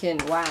thinking,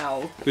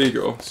 wow. There you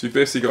go. So you've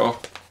basically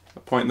got a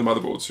point in the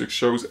motherboard, so it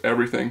shows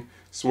everything.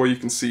 So what you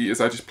can see is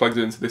I just plugged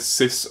it into this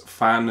Sys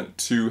Fan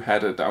 2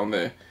 header down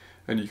there.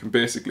 and you can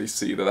basically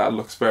see that that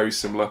looks very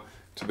similar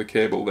to the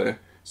cable there.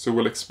 So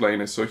we'll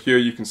explain it. So here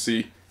you can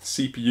see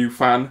CPU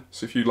fan.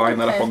 So if you line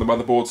that up on the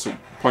motherboard, so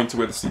point to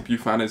where the CPU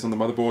fan is on the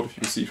motherboard, if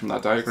you can see from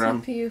that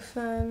diagram. CPU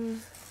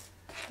fan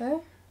there.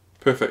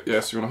 Perfect, yeah,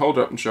 so you want to hold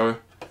it up and show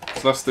it.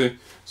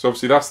 So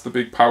obviously that's the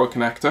big power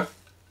connector.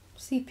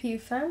 CPU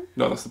fan?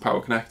 No, that's the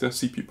power connector,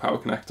 CPU power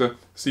connector.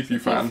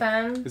 CPU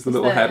fan is the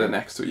little header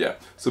next to it, yeah.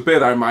 So bear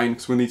that in mind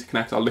because we'll need to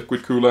connect our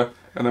liquid cooler.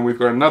 And then we've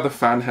got another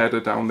fan header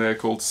down there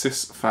called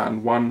sys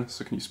fan 1.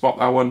 So can you spot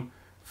that one?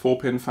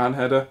 4-pin fan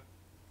header.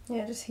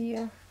 Yeah, just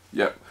here.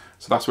 Yep.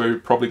 So that's where we're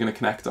probably going to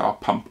connect our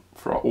pump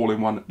for our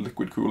all-in-one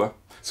liquid cooler.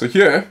 So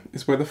here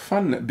is where the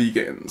fun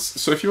begins.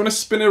 So if you want to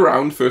spin it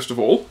around, first of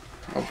all,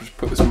 I'll just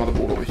put this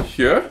motherboard over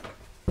here.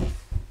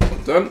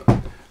 Done.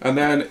 And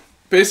then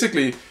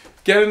basically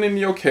get it in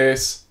your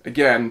case.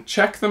 Again,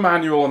 check the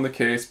manual on the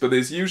case, but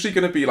there's usually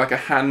going to be like a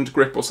hand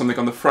grip or something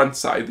on the front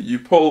side that you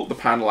pull the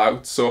panel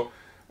out. So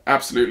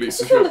absolutely.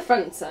 It's on the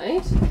front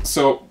side.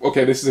 So,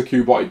 okay, this is a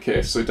cuboid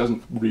case, so it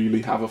doesn't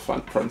really have a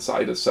front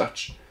side as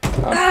such.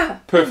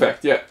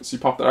 Perfect, yeah, so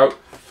you pop that out.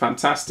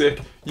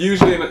 Fantastic.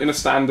 Usually in a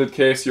standard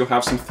case, you'll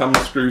have some thumb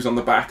screws on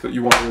the back that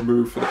you want to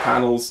remove for the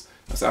panels.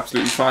 That's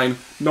absolutely fine.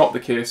 Not the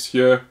case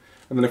here.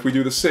 And then if we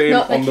do the same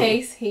Not the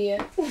case here.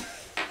 Oh,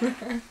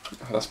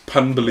 that's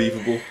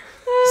pun-believable.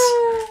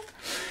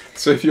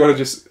 So if you want to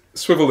just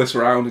swivel this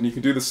around, and you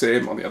can do the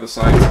same on the other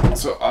side.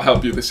 So I'll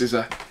help you. This is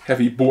a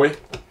heavy boy.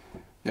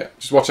 Yeah,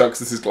 just watch out because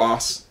this is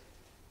glass.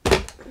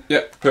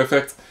 Yeah,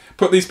 perfect.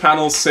 Put these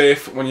panels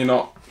safe when you're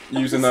not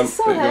using them. This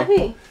is so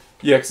heavy.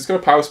 Yeah, because it's got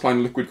a power supply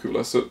and a liquid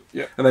cooler. So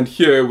yeah, and then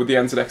here with the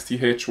NZXT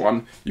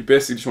H1, you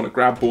basically just want to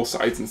grab both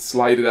sides and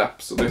slide it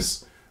up. So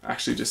this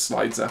actually just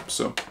slides up.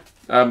 So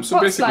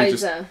what basically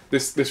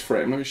just this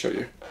frame. Let me show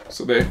you.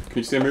 So there, can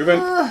you see it moving?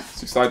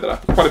 So you slide that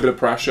up. Quite a bit of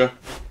pressure.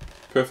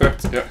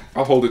 Perfect. Yeah,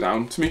 I'll hold it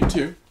down to meet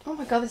you. Oh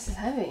my god, this is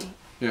heavy.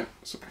 Yeah.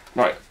 So,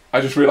 right. I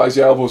just realised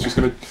your elbow's just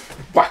going to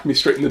whack me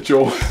straight in the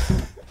jaw.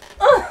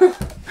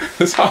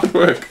 It's hard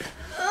work.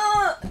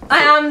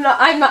 I'm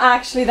not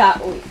actually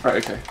that weak.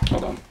 Right, okay,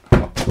 hold on.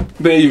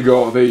 There you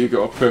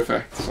go,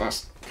 perfect. So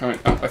that's coming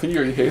up. I think you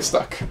got your hair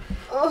stuck.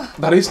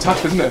 That is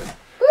tough, isn't it?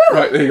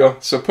 Right, there you go.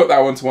 So put that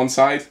one to one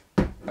side.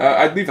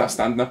 I'd leave that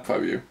standing up if I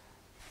were you.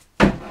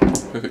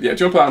 Perfect. Yeah,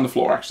 do you want to put that on the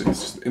floor actually?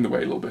 It's just in the way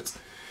a little bit.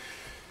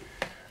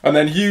 And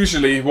then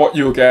usually what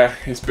you'll get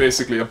is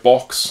basically a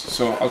box.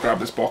 So I'll grab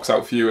this box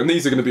out for you. And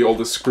these are going to be all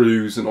the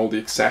screws and all the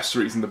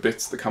accessories and the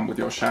bits that come with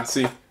your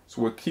chassis.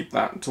 So we'll keep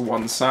that to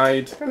one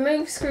side.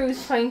 Remove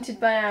screws pointed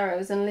by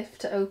arrows and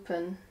lift to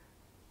open.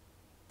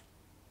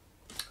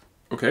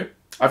 Okay.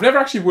 I've never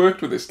actually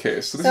worked with this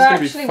case, so this is going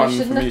to be fun for me. We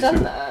shouldn't have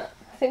done that.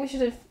 I think we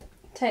should have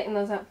taken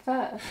those out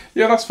first.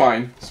 Yeah, that's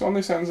fine. So on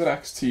this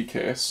NZXT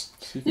case...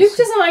 Luke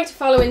doesn't like to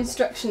follow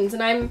instructions,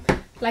 and I'm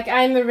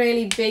a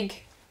really big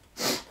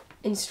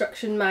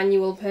instruction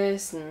manual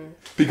person.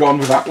 Be gone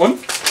with that one.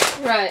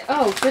 Right.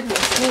 Oh,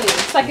 goodness me.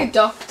 It's like a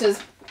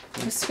doctor's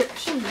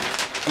prescription.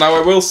 Now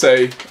I will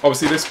say,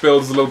 obviously this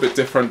build is a little bit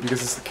different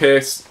because it's the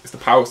case, it's the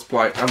power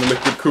supply and the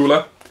liquid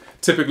cooler.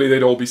 Typically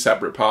they'd all be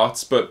separate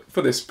parts, but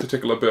for this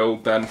particular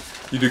build then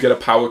you do get a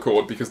power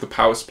cord because the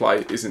power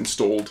supply is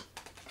installed.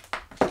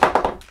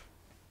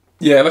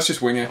 Yeah, let's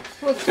just wing it.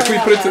 If we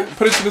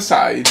put it to the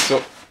side,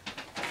 so...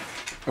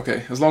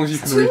 Okay, as long as you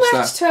can reach that. Too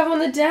much to have on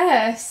the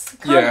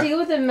desk. Can't deal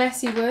with a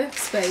messy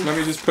workspace. So let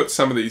me just put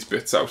some of these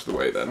bits out of the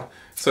way then.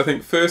 So I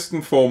think first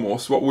and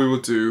foremost, what we will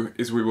do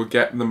is we will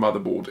get the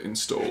motherboard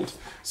installed.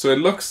 So it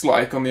looks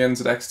like on the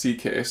NZXT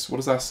case, what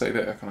does that say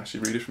there? I can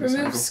actually read it from this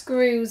angle. Remove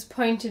screws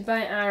pointed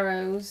by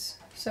arrows.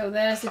 So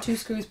there's the two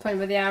screws pointed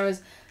by the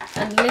arrows.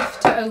 And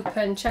lift to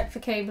open. Check for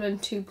cable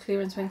and tube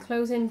clearance when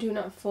closing. Do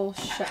not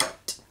force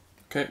shut.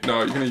 Okay, no,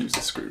 you're going to use the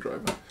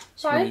screwdriver.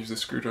 So I'm going to use the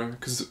screwdriver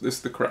because this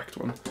is the correct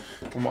one.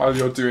 And while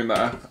you're doing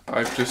that,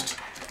 I've just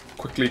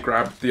quickly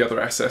grabbed the other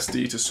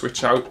SSD to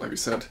switch out, like we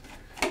said,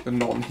 the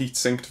non-heat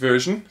sinked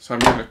version. So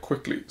I'm going to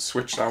quickly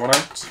switch that one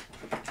out.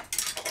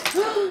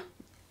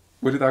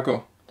 Where did that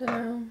go? Don't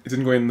know. It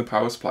didn't go in the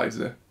power supply,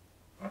 did it?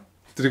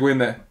 Did it go in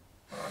there?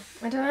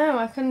 I don't know,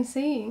 I couldn't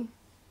see.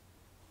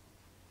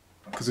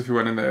 Because if you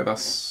went in there,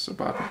 that's a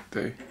bad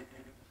day.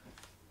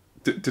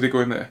 Did it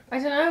go in there? I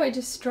don't know, it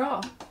just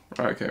dropped.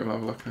 Right, okay, we'll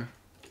have a look now.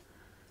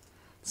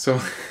 So,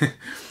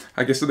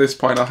 I guess at this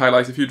point I'll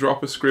highlight if you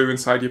drop a screw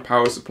inside your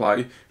power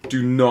supply,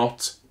 do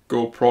not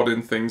go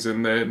prodding things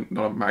in there,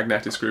 not a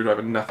magnetic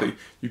screwdriver, nothing.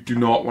 You do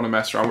not want to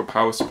mess around with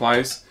power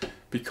supplies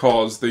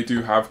because they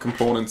do have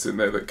components in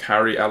there that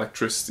carry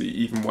electricity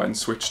even when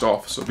switched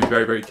off, so be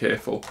very, very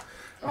careful.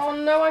 Oh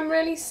no, I'm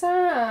really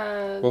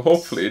sad. Well,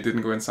 hopefully it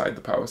didn't go inside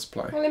the power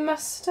supply. Well, it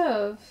must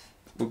have.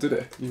 Well, did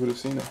it? You would have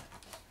seen it.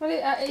 Well,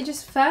 it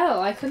just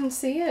fell. I couldn't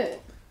see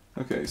it.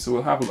 Okay, so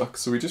we'll have a look.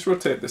 So we just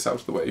rotate this out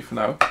of the way for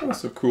now.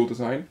 That's a cool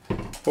design.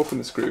 Hoping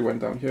the screw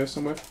went down here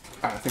somewhere.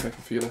 I think I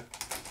can feel it.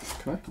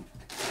 Can I?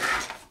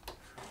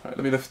 Right,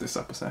 let me lift this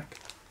up a sec.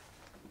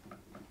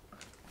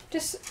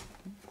 Just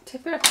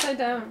tip it upside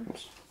down.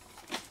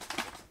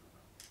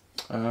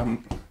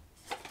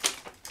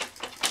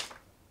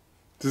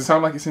 Does it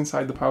sound like it's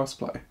inside the power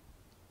supply?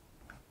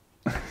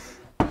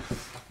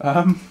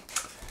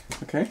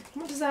 Okay.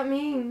 What does that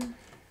mean?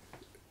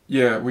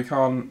 Yeah, we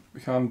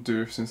can't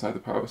do it inside the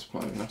power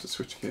supply. We have to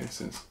switch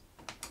cases.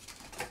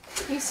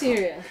 Are you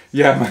serious?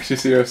 Yeah, I'm actually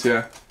serious.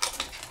 Yeah.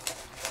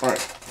 All right.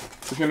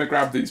 So if you're gonna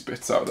grab these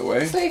bits out of the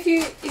way. So if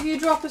you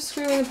drop a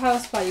screw in the power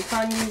supply, you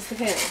can't use the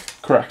pin.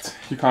 Correct.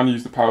 You can't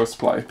use the power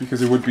supply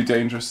because it would be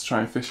dangerous to try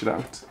and fish it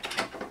out.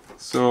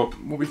 So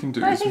what we can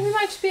do I is... think we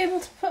might just be able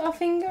to put our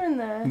finger in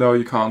there. No,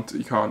 you can't.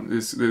 You can't.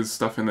 There's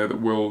stuff in there that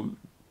will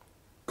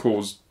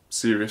cause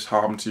serious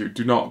harm to you.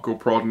 Do not go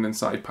prodding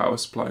inside power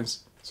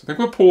supplies. So I think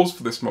we'll pause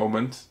for this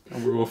moment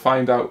and we will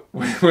find out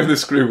where the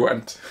screw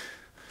went.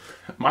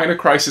 Minor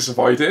crisis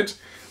avoided.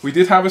 We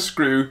did have a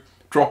screw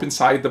drop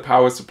inside the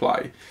power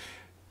supply.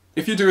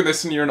 If you're doing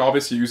this and you're a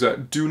novice user,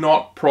 do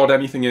not prod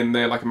anything in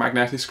there like a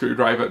magnetic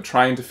screwdriver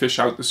trying to fish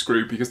out the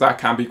screw, because that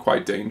can be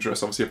quite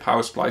dangerous. Obviously a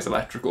power supply is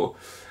electrical.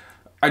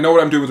 I know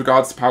what I'm doing with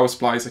regards to power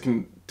supplies. I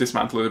can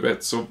dismantle it a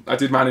bit, so I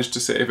did manage to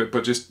save it,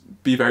 but just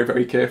be very,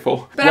 very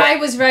careful. But I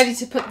was ready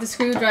to put the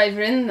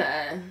screwdriver in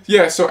there.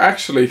 Yeah, so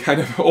actually, kind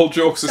of all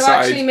jokes aside... So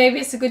actually maybe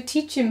it's a good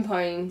teaching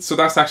point. So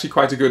that's actually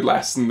quite a good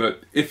lesson, that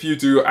if you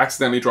do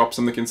accidentally drop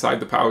something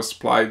inside the power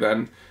supply,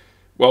 then,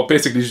 well,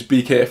 basically just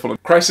be careful.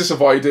 Crisis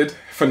avoided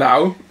for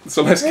now,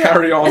 so let's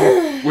carry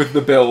on with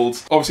the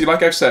build. Obviously,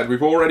 like I've said,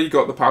 we've already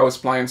got the power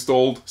supply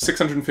installed,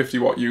 650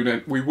 watt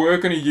unit. We were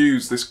going to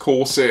use this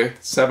Corsair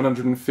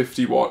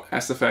 750 watt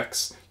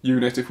SFX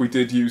unit if we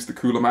did use the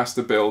Cooler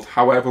Master build.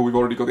 However, we've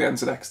already got the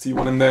NZXT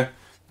one in there.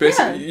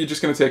 Basically, You're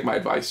just going to take my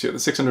advice here. The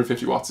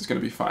 650 watts is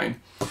going to be fine.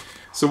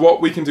 So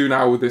what we can do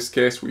now with this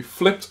case, we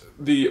flipped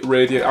the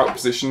radiator out of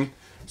position.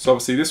 So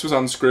obviously this was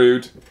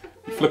unscrewed.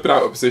 You flip it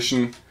out of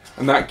position,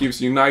 and that gives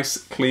you nice,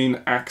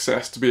 clean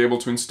access to be able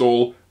to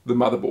install the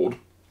motherboard.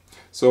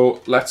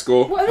 So let's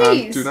go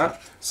and do that.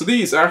 So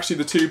these are actually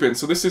the tubing.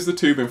 So this is the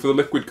tubing for the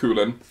liquid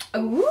coolant.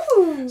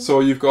 Ooh.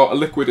 So you've got a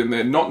liquid in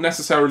there, not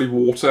necessarily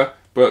water,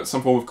 but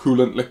some form of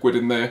coolant liquid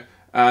in there.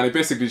 And it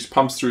basically just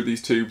pumps through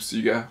these tubes, so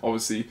you get,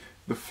 obviously,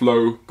 the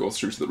flow goes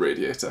through to the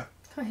radiator.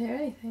 Can't hear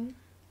anything.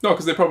 No,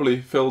 because they're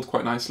probably filled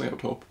quite nicely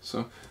up top,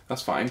 so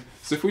that's fine.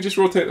 So if we just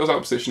rotate those out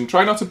of position,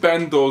 try not to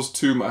bend those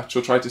too much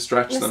or try to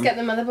stretch them. Let's get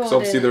the motherboard So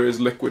obviously in. there is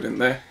liquid in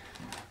there.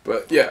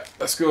 But yeah,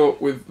 let's go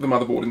with the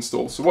motherboard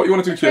install. So what you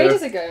want to do here,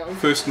 does it go on?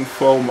 first and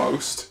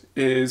foremost,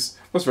 is...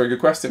 That's a very good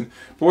question.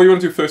 But what you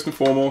want to do first and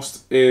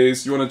foremost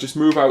is you want to just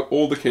move out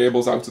all the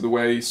cables out of the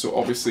way, so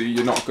obviously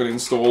you're not going to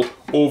install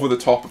over the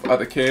top of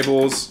other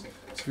cables. So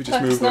if we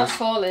just move it's not those...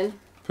 falling.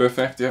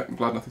 Perfect, yeah, I'm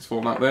glad nothing's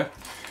fallen out there.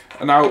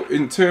 And now,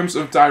 in terms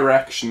of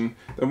direction,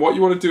 then what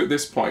you want to do at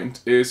this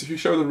point is, if you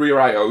show the rear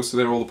I/O, so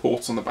there are all the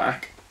ports on the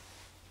back,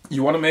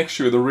 you want to make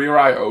sure the rear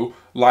I/O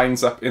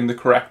lines up in the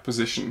correct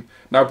position.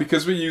 Now,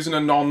 because we're using a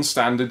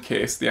non-standard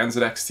case, the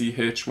NZXT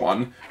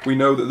H1, we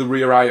know that the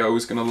rear I/O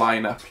is going to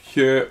line up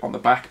here on the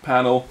back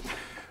panel.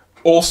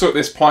 Also at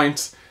this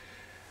point,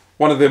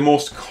 one of the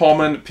most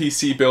common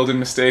PC building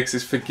mistakes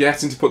is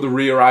forgetting to put the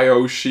rear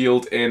I/O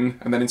shield in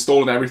and then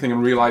installing everything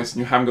and realising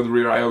you haven't got the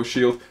rear I/O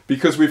shield.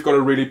 Because we've got a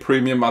really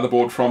premium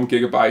motherboard from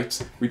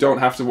Gigabyte, we don't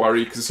have to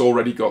worry because it's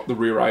already got the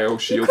rear I/O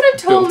shield built in. You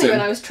could have told me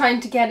when I was trying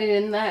to get it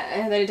in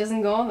there that it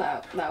doesn't go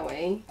that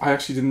way. I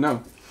actually didn't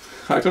know.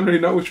 I don't really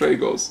know which way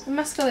it goes. It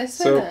must go this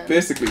way So then.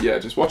 basically, yeah,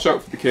 just watch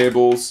out for the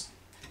cables.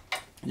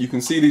 You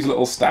can see these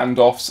little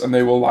standoffs and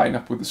they will line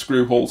up with the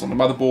screw holes on the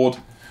motherboard.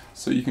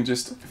 So you can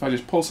just, if I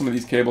just pull some of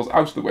these cables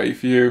out of the way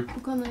for you,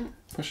 Go on then.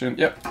 push in,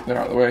 yep, they're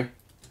out of the way.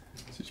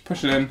 So just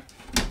push it in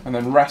and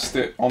then rest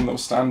it on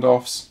those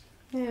standoffs.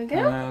 There we go.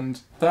 And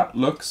that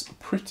looks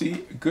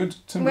pretty good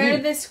to me. Where are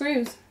the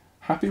screws?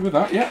 Happy with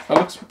that? Yeah, that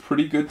looks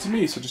pretty good to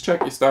me. So just check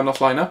your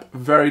standoff line up.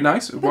 Very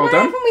nice, But well why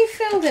done. haven't we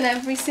filled in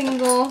every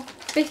single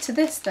bit of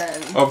this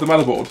then? Of the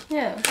motherboard.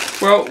 Yeah.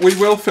 Well, we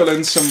will fill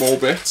in some more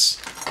bits,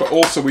 but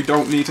also we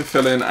don't need to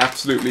fill in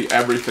absolutely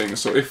everything.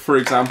 So if, for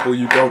example,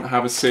 you don't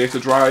have a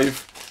SATA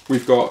drive,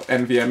 we've got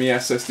NVMe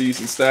SSDs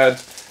instead,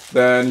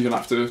 then you'll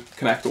have to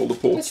connect all the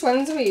ports. Which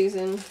ones are we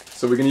using?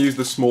 So we're going to use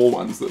the small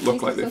ones that look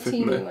These like they little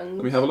fit in there. teeny ones.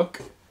 Let me have a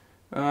look.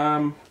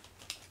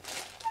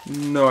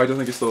 No, I don't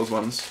think it's those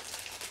ones.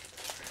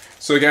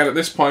 So again, at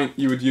this point,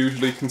 you would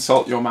usually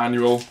consult your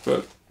manual,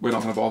 but we're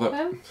not going to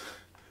bother.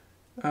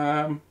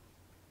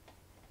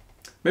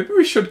 Maybe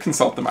we should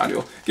consult the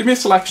manual. Give me a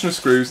selection of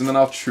screws and then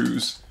I'll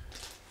choose.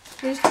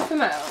 Can you just put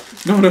them out?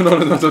 No,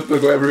 don't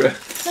go everywhere.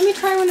 Let me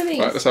try one of these.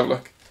 Right, let's have a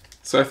look.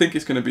 So I think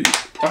it's going to be...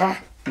 I'm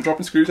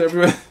dropping screws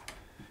everywhere.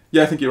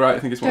 Yeah, I think you're right. I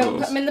think it's one of Don't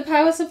those. put them in the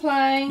power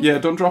supply. Yeah,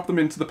 don't drop them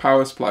into the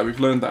power supply.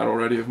 We've learned that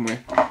already, haven't we?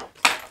 Let's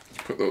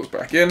put those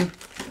back in. How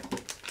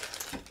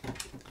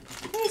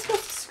are you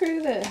supposed to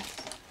screw this?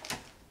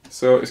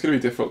 So it's going to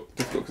be difficult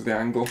because of the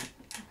angle.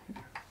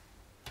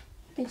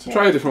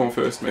 Try a different one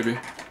first, maybe.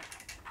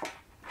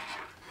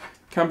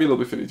 Can be a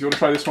little bit fiddly. Do you want to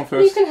try this one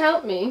first? You can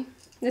help me.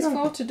 There's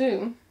 4 to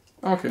do.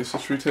 Okay, so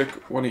should we take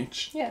one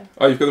each? Yeah.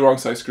 Oh, you've got the wrong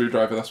size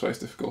screwdriver, that's why it's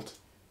difficult.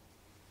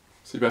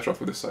 So you better off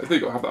with this side. There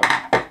you go, have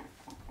that one.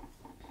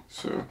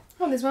 So...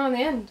 Oh, there's one on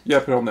the end. Yeah,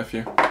 put it on there for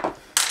you.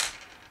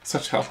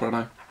 Such help, aren't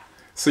I?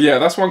 So yeah,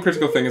 that's one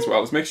critical thing as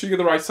well, is make sure you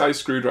get the right size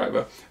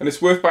screwdriver. And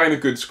it's worth buying a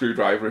good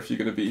screwdriver if you're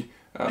going to be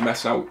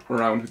messing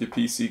around with your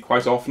PC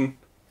quite often.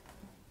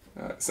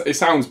 It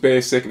sounds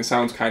basic and it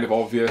sounds kind of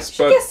obvious,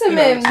 but get some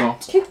it's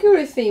not.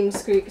 Kikuru themed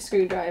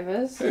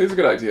screwdrivers. It is a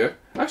good idea.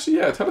 Actually,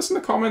 yeah, tell us in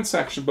the comments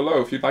section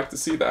below if you'd like to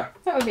see that.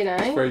 That would be nice.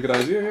 It's a very good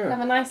idea, yeah.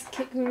 Have a nice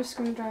Kikuru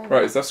screwdriver.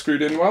 Right, is that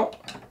screwed in well?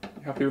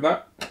 You happy with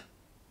that?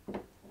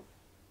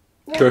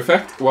 Yep.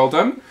 Perfect, well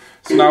done.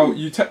 So now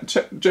you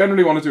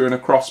generally want to do it in a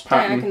cross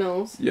pattern.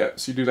 Diagonals. Yeah,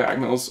 so you do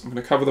diagonals. I'm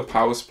going to cover the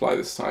power supply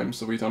this time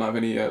so we don't have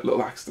any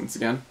little accidents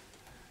again.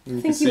 I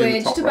think you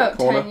aged about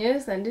 10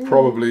 years then, didn't you?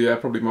 Probably, yeah,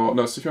 probably more.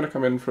 No, so if you want to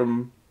come in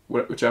from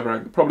whichever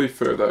angle, probably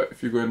further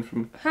if you go in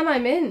from... And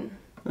I'm in.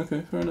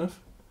 Okay, fair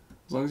enough.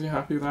 As long as you're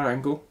happy with that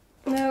angle.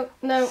 No,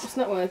 it's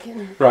not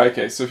working. Right,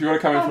 okay, so if you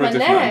want to come in from a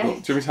different angle, do you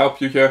want me to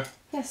help you here?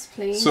 Yes,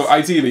 please. So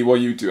ideally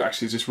what you do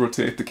actually is just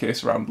rotate the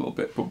case around a little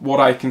bit, but what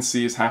I can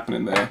see is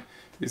happening there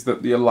is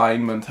that the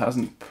alignment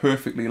hasn't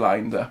perfectly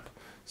lined up.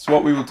 So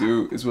what we will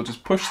do is we'll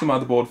just push the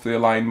motherboard for the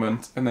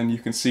alignment, and then you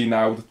can see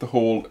now that the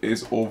hole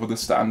is over the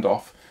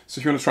standoff. So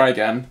if you want to try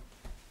again...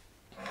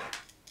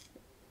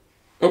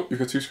 Oh, you've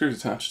got 2 screws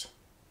attached.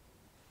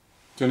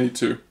 Do you need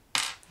 2?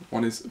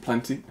 One is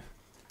plenty.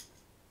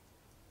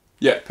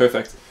 Yeah,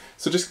 perfect.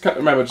 So just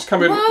remember, just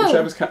come in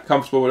whichever's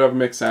comfortable, whatever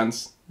makes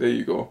sense. There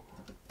you go.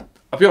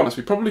 I'll be honest,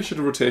 we probably should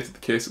have rotated the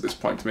case at this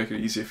point to make it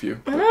easier for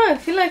you. I know, I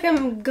feel like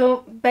I'm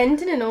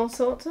bending in all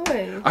sorts of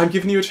ways. I'm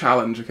giving you a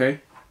challenge,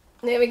 okay?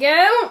 There we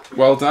go.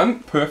 Well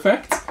done,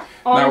 perfect.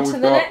 On to the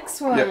next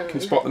one. Yeah,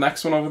 can you spot the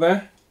next one over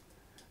there?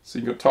 So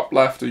you can go top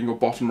left or you can go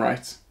bottom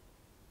right.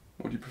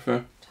 What do you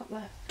prefer? Top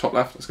left. Top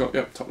left, let's go.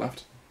 Yep, top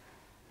left.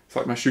 It's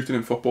like my shooting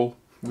in football.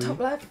 Top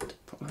left.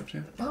 Top left,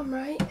 yeah. Bottom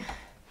right.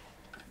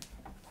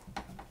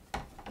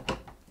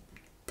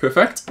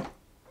 Perfect.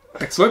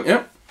 Excellent,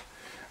 yep.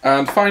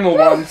 And final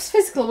one. It's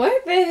physical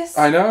work, this.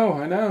 I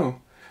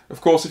know.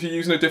 Of course, if you're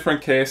using a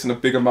different case and a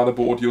bigger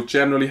motherboard, you'll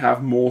generally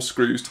have more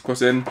screws to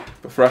put in.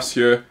 But for us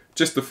here,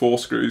 just the 4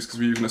 screws because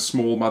we're using a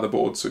small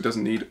motherboard, so it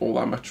doesn't need all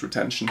that much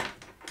retention.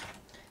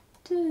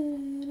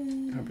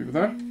 Happy with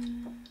that?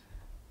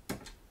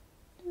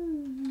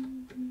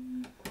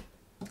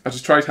 I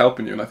just tried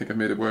helping you and I think I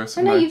made it worse.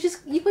 I know, you've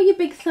got your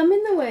big thumb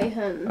in the way,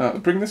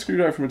 hun. Bring the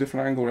screwdriver from a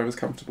different angle wherever's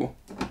comfortable.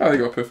 Oh, there you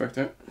go, perfect,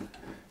 yeah.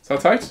 Is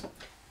that tight?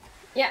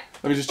 Yeah.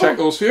 Let me just check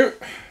those for you,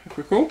 if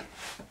we're cool.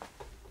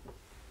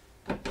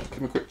 Give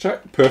them a quick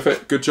check.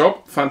 Perfect, good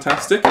job,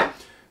 fantastic.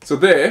 So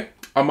there,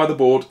 our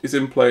motherboard is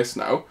in place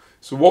now.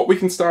 So what we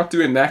can start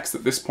doing next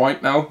at this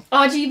point now...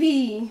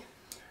 RGB.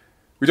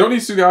 We don't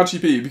need to do the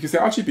RGB because the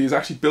RGB is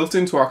actually built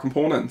into our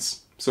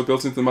components. So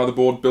built into the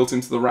motherboard, built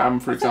into the RAM,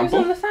 for example.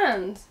 It was on the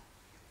fans.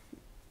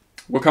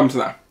 We'll come to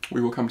that.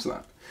 We will come to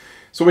that.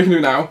 So what we can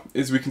do now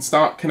is we can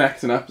start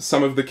connecting up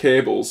some of the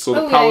cables. So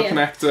the power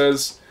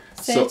connectors.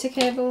 SATA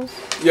cables.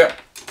 Yeah,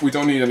 we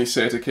don't need any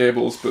SATA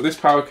cables, but this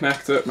power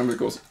connector, remember it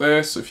goes up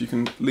there, so if you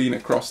can lean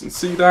across and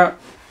see that.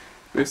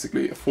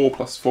 Basically a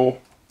 4+4.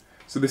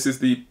 So this is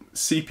the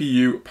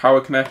CPU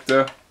power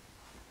connector.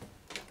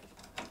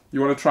 You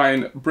want to try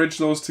and bridge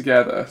those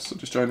together, so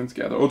just join them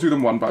together, or do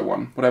them one by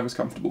one, whatever's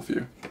comfortable for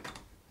you.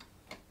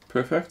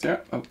 Perfect,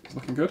 yeah, that's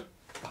looking good.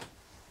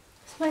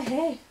 It's my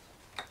hair.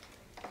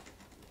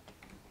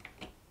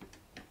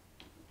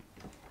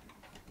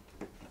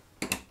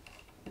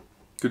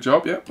 Good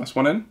job, yeah, that's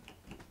one in.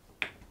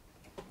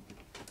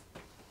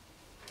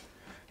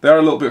 They're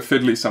a little bit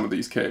fiddly, some of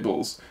these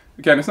cables.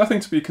 Again, it's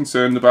nothing to be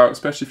concerned about,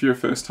 especially if you're a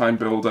first-time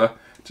builder.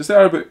 Just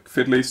they're a bit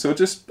fiddly, so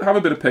just have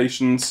a bit of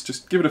patience.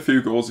 Just give it a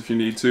few goes if you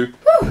need to.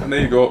 And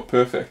there you go,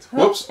 perfect.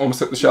 Whoops, almost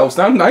set the shelves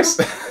down, nice.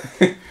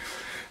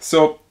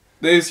 So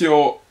there's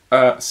your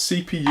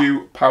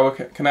CPU power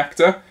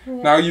connector. Yeah.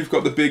 Now you've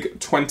got the big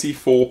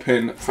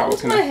 24-pin power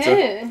connector. My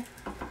hair.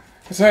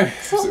 Was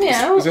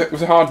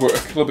it hard work?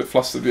 A little bit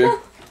flustered, you.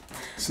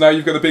 So now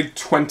you've got the big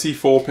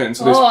 24-pin,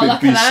 so this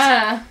big beast.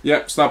 That.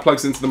 Yep, so that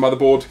plugs into the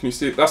motherboard. Can you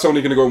see it? That's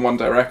only going to go in one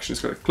direction.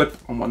 It's got a clip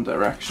on one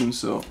direction,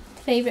 so...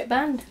 Favourite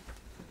band?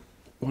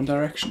 One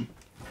Direction.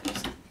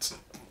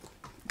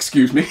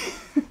 Excuse me.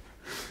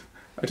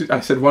 I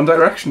said One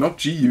Direction, not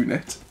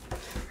G-Unit.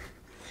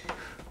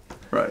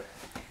 Right.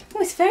 Oh,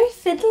 it's very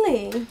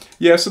fiddly.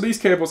 Yeah, so these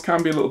cables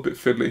can be a little bit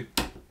fiddly.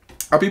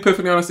 I'll be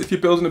perfectly honest, if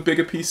you're building a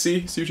bigger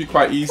PC, it's usually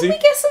quite easy. Can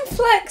we get some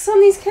flex on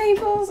these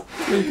cables?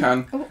 Yeah, you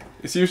can. Oh.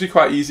 It's usually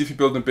quite easy if you're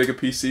building a bigger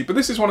PC, but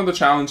this is one of the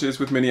challenges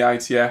with Mini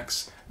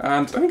ITX,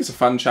 and I think it's a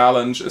fun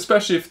challenge,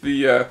 especially if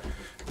the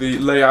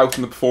layout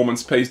and the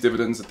performance pays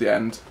dividends at the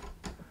end.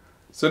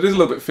 So it is a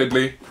little bit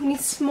fiddly. You need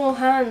small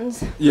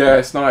hands. Yeah,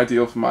 it's not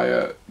ideal for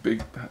my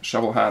big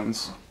shovel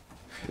hands.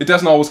 It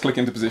doesn't always click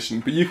into position,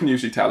 but you can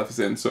usually tell if it's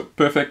in. So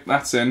perfect,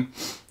 that's in.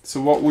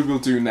 So what we will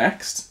do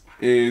next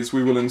is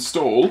we will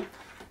install,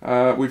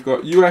 we've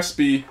got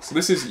USB, so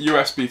this is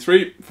USB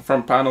 3 for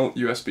front panel,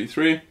 USB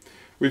 3.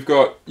 We've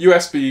got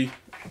USB,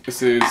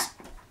 this is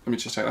let me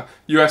just check that.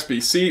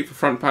 USB-C for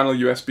front panel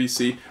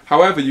USB-C.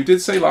 However, you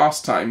did say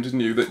last time,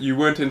 didn't you, that you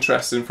weren't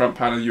interested in front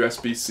panel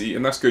USB-C,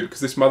 and that's good because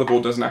this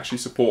motherboard doesn't actually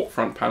support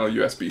front panel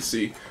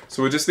USB-C.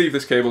 So we'll just leave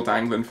this cable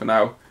dangling for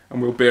now,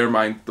 and we'll bear in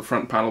mind the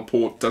front panel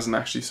port doesn't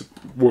actually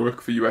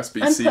work for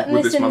USB-C with this motherboard. I'm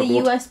putting this in the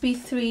USB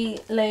 3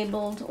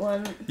 labelled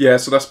one. Yeah,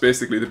 so that's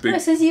basically the big... Oh,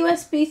 it says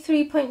USB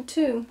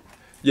 3.2.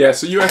 Yeah,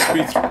 so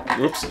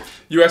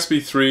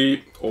USB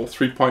 3 or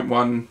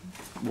 3.1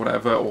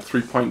 whatever, or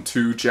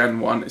 3.2 Gen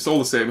 1, it's all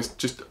the same. It's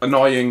just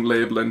annoying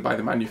labelling by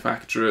the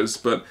manufacturers,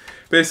 but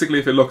basically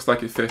if it looks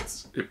like it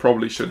fits, it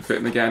probably should fit.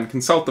 And again,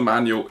 consult the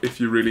manual if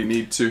you really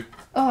need to.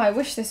 Oh, I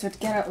wish this would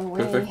get out of the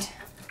way. Perfect.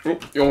 Oh,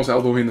 you almost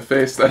elbowed me in the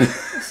face then.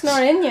 It's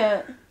not in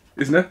yet.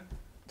 Isn't it?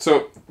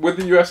 So with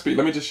the USB,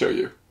 let me just show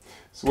you.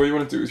 So what you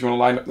want to do is you want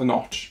to line up the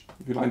notch.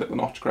 If you lined up the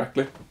notch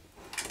correctly.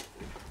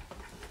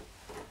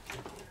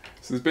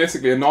 So there's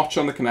basically a notch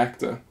on the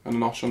connector and a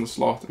notch on the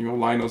slot, and you want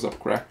to line those up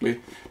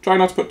correctly. Try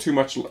not to put too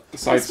much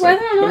side. It's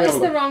whether or not it's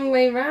the wrong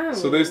way round.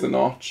 So there's the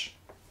notch.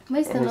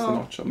 Where's the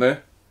notch on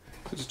there?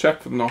 So just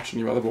check for the notch on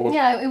your motherboard.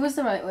 Yeah, it was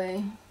the right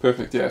way.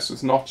 Perfect, yeah, so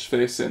it's notch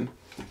facing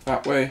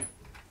that way.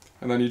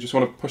 And then you just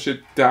want to push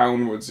it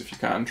downwards if you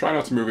can. Try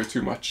not to move it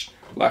too much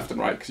left and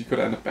right because you could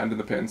end up bending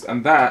the pins.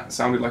 And that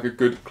sounded like a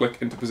good click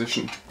into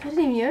position. I didn't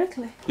even hear a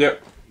click.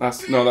 Yep,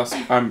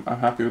 I'm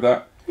happy with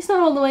that. It's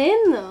not all the way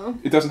in though.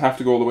 It doesn't have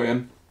to go all the way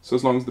in. So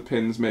as long as the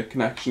pins make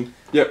connection.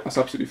 Yep, that's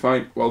absolutely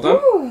fine. Well done.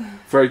 Ooh.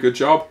 Very good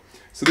job.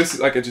 So this is,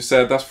 like I just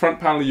said, that's front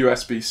panel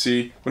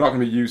USB-C. We're not going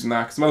to be using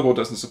that because the motherboard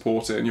doesn't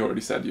support it, and you already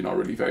said you're not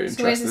really very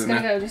interested in it. So where's this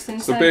going to go? Just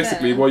inside So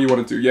basically there? what you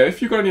want to do, yeah,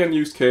 if you've got any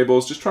unused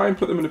cables, just try and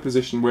put them in a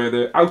position where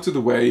they're out of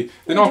the way.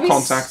 They're not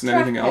contacting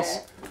anything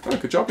else. Oh,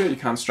 good job, yeah, you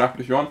can strap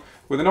it if you want.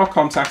 Where they're not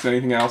contacting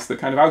anything else, they're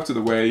kind of out of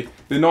the way.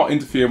 They're not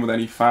interfering with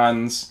any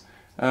fans,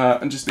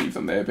 and just leave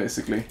them there,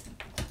 basically.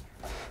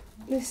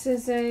 This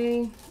is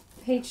a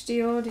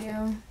HD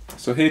audio.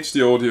 So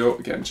HD audio,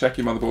 again, check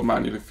your motherboard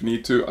manual if you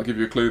need to. I'll give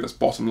you a clue, that's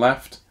bottom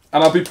left.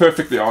 And I'll be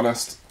perfectly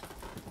honest,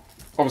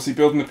 obviously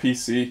building a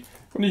PC,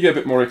 when you get a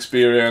bit more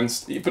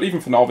experienced, but even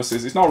for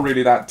novices, it's not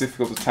really that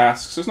difficult a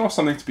task, so it's not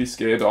something to be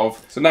scared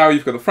of. So now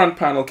you've got the front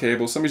panel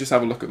cables, let me just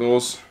have a look at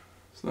those.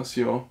 So that's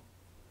your...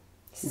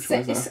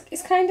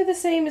 It's kind of the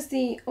same as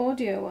the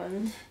audio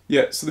one.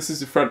 Yeah, so this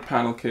is the front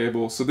panel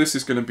cable. So this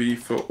is going to be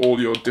for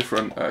all your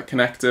different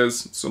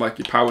connectors, so like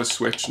your power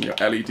switch and your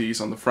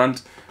LEDs on the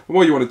front. And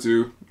what you want to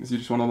do is you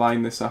just want to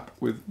line this up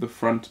with the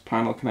front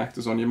panel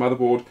connectors on your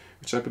motherboard,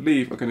 which I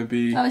believe are going to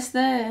be... Oh, it's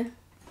there.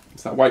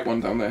 It's that white one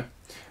down there.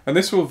 And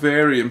this will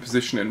vary in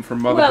positioning from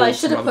motherboard to motherboard. Well, I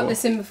should have put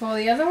this in before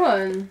the other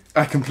one.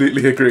 I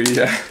completely agree,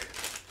 yeah.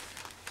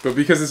 But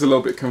because it's a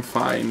little bit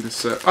confined,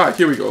 it's...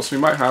 here we go. So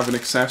we might have an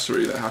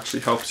accessory that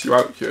actually helps you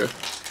out here.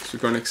 So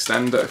we've got an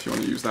extender if you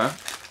want to use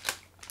that.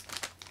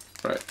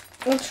 Right.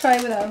 We'll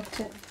try without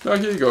it. Oh,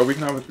 here you go. We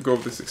can have a go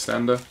with this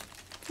extender.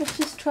 Let's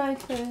just try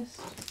first.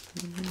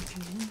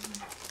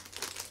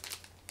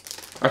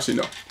 Actually,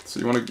 no. So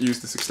you want to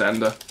use this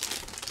extender.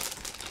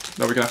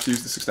 No, we're going to have to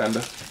use this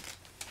extender.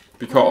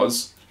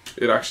 Because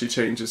it actually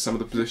changes some of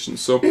the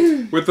positions. So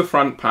with the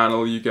front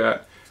panel, you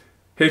get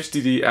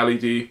HDD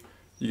LED,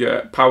 you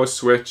get power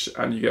switch,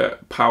 and you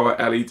get power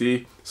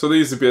LED. So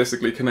these are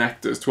basically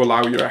connectors to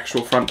allow your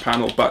actual front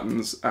panel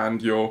buttons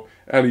and your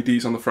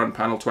LEDs on the front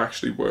panel to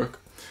actually work.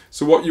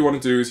 So what you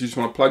want to do is you just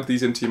want to plug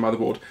these into your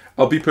motherboard.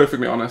 I'll be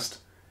perfectly honest.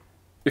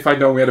 If I'd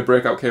known we had a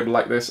breakout cable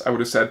like this, I would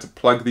have said to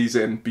plug these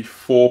in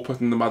before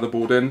putting the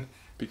motherboard in.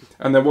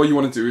 And then what you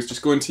want to do is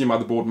just go into your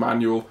motherboard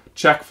manual,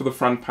 check for the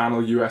front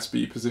panel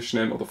USB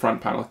positioning or the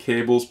front panel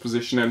cables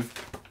positioning,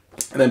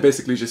 and then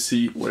basically just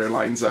see where it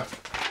lines up.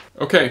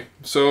 Okay,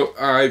 so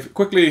I've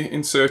quickly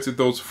inserted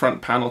those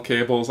front panel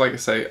cables. Like I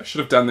say, I should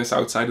have done this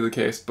outside of the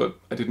case, but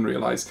I didn't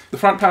realise. The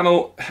front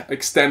panel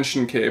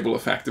extension cable,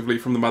 effectively,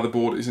 from the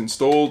motherboard is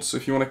installed. So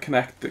if you want to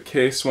connect the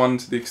case one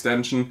to the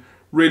extension,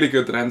 really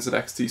good that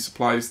NZXT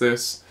supplies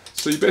this.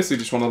 So you basically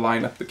just want to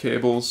line up the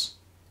cables.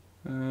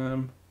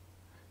 You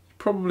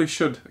probably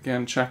should,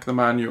 again, check the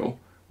manual,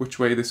 which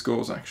way this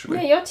goes, actually.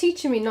 Yeah, you're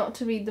teaching me not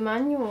to read the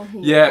manual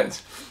here. Yeah,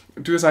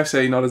 do as I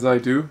say, not as I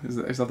do. Is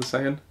that the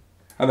saying?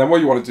 And then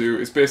what you want to do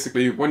is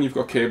basically, when you've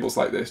got cables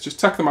like this, just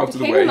tuck them out of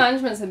the way. Cable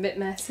management's a bit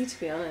messy, to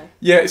be honest.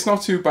 Yeah, it's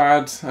not too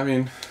bad. I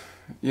mean,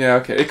 yeah,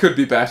 okay, it could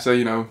be better,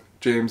 you know,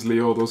 James,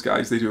 Leo, those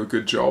guys, they do a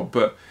good job,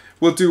 but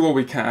we'll do what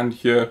we can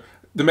here.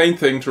 The main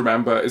thing to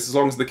remember is as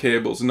long as the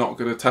cables are not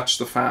going to touch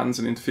the fans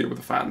and interfere with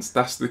the fans,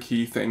 that's the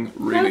key thing,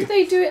 really. How do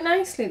they do it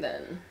nicely,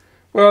 then?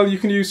 Well, you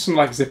can use some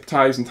like zip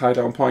ties and tie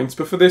down points,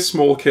 but for this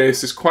small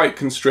case, it's quite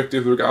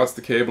constrictive with regards to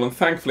the cable, and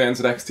thankfully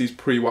NZXT's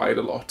pre-wired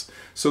a lot.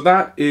 So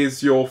that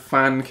is your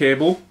fan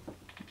cable.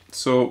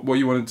 So what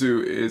you want to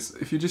do is,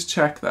 if you just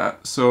check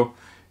that, so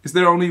is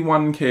there only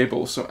one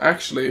cable? So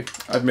actually,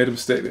 I've made a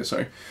mistake there,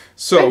 sorry.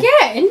 So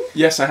again?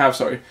 Yes, I have,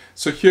 sorry.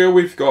 So here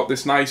we've got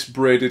this nice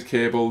braided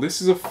cable.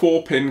 This is a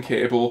 4-pin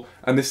cable,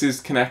 and this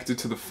is connected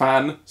to the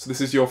fan. So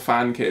this is your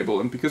fan cable,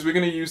 and because we're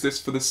going to use this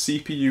for the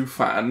CPU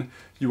fan,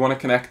 you want to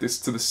connect this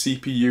to the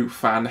CPU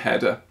fan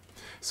header.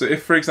 So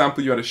if, for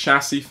example, you had a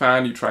chassis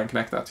fan, you try and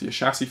connect that to your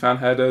chassis fan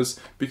headers,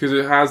 because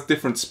it has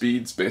different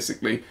speeds,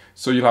 basically.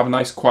 So you'll have a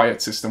nice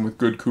quiet system with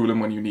good cooling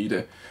when you need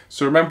it.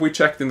 So remember we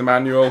checked in the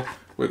manual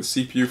where the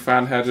CPU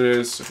fan header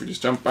is. So if we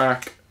just jump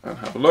back and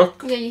have a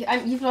look.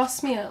 Yeah, you've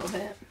lost me a little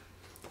bit.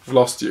 I've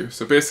lost you.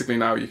 So basically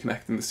now you're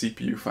connecting the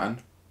CPU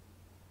fan.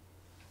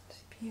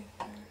 CPU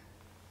fan.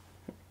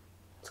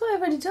 So I've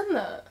already done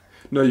that.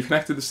 No, you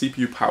connected the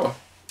CPU power.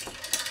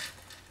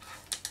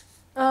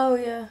 Oh,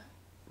 yeah.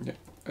 Yeah,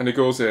 and it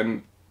goes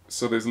in,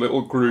 so there's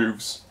little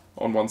grooves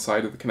on one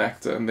side of the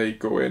connector, and they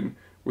go in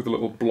with a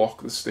little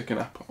block that's sticking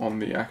up on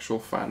the actual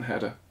fan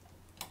header.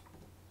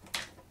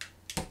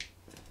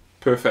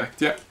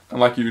 Perfect, yeah. And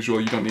like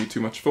usual, you don't need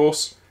too much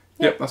force.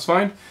 Yep, that's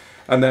fine.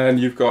 And then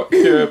you've got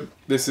here,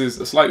 this is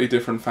a slightly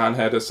different fan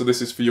header, so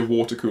this is for your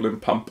water cooling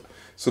pump.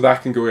 So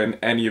that can go in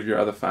any of your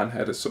other fan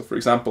headers. So for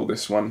example,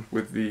 this one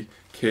with the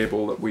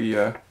cable that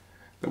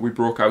we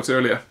broke out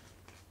earlier.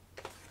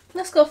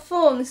 That's got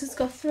 4 and this has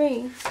got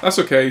 3. That's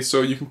okay,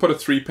 so you can put a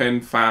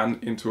 3-pin fan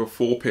into a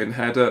 4-pin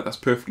header, that's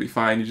perfectly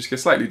fine. You just get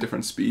slightly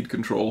different speed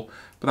control,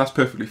 but that's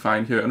perfectly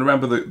fine here. And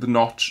remember the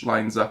notch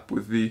lines up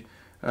with the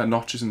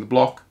notches in the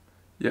block.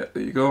 Yeah,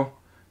 there you go.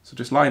 So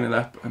just line it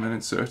up and then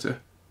insert it.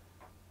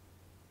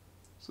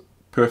 So,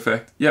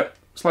 perfect. Yep,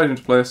 slide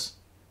into place.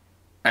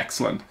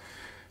 Excellent.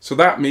 So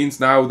that means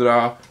now that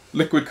our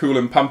liquid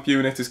cooling pump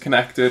unit is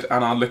connected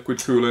and our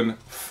liquid cooling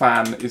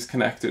fan is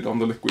connected on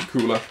the liquid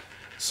cooler.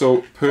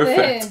 So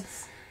perfect.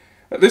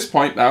 At this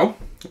point now,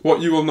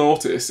 what you will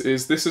notice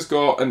is this has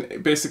got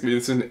basically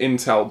this is an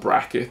Intel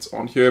bracket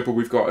on here, but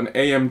we've got an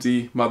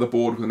AMD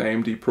motherboard with an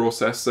AMD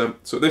processor.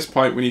 So at this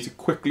point we need to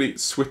quickly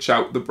switch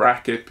out the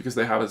bracket because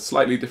they have a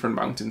slightly different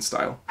mounting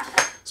style.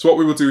 So what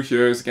we will do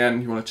here is,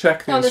 again, you want to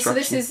check the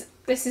instructions. So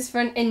this is for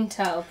an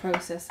Intel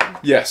processor.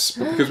 Yes,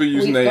 but because we're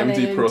using an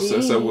AMD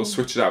processor, we'll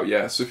switch it out,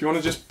 yeah. So if you want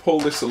to just pull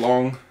this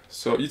along,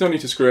 so you don't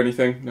need to screw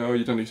anything. No,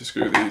 you don't need to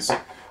screw these.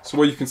 So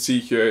what you can see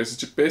here is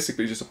just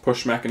basically just a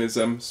push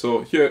mechanism.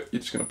 So here, you're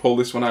just going to pull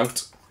this one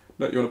out.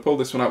 No, you want to pull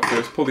this one out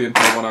first, pull the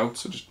Intel one out,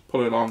 so just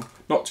pull it along.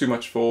 Not too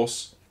much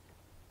force.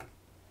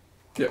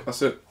 Yep,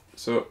 that's it.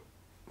 So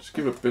just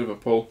give it a bit of a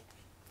pull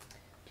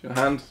to your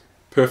hand.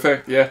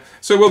 Perfect, yeah.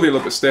 So it will be a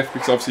little bit stiff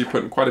because obviously you're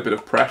putting quite a bit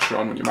of pressure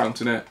on when you're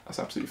mounting it. That's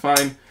absolutely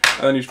fine.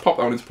 And then you just pop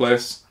that one into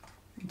place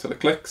until it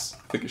clicks.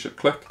 I think it should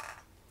click.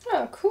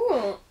 Oh,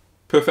 cool.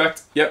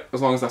 Perfect, yep,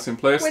 as long as that's in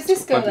place. Where's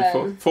this go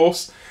then?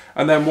 Force.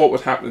 And then what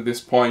would happen at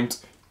this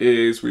point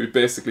is we would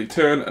basically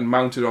turn and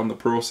mount it on the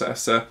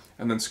processor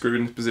and then screw it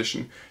into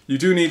position. You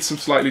do need some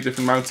slightly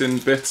different mounting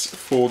bits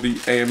for the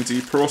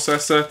AMD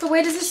processor. But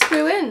where does it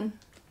screw in?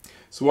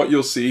 So what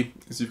you'll see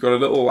is you've got a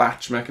little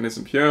latch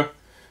mechanism here.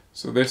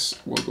 So this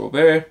will go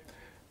there.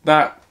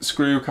 That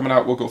screw coming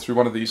out will go through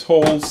one of these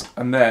holes,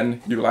 and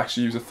then you will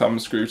actually use a thumb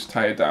screw to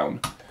tie it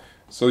down.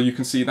 So you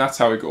can see that's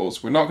how it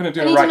goes. We're not going to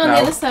do it right now. I need one on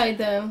the other side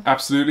though.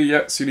 Absolutely,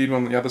 yeah. So you need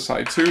one on the other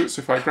side too.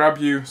 So if I grab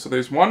you, so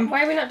there's one.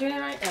 Why are we not doing it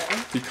right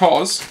now?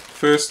 Because,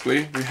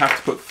 firstly, we have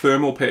to put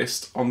thermal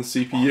paste on the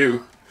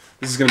CPU.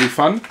 This is going to be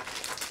fun.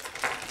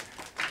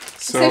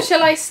 So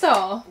shall I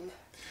stop?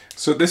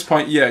 So at this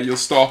point, yeah, you'll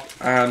stop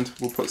and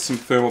we'll put some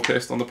thermal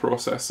paste on the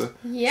processor.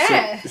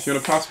 Yes. So if you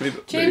want to pass me,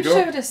 there James you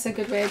go. showed us a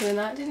good way of doing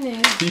that, didn't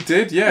he? He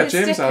did, yeah. With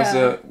James sticker.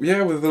 has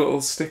with a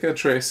little sticker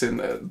trace in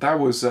there.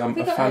 That was a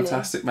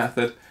fantastic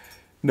method.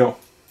 No,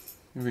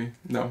 we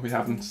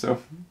haven't.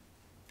 So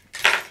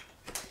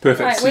perfect.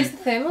 Right, so where's the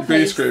thermal paste?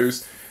 Your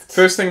screws.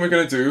 First thing we're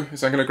going to do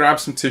is I'm going to grab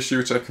some tissue,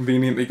 which I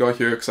conveniently got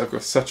here because I've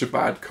got such a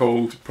bad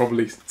cold.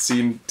 Probably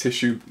seen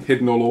tissue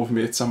hidden all over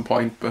me at some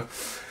point, but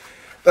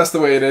that's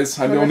the way it is.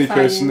 I'm the only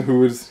person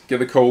who would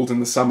get a cold in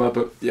the summer,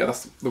 but yeah,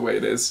 that's the way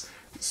it is.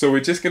 So we're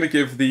just going to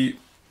give the,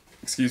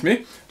 just going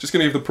to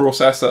give the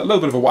processor a little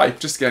bit of a wipe,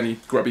 just to get any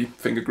grubby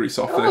finger grease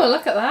off there. Oh,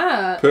 look at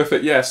that.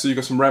 Perfect, yeah, so you've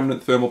got some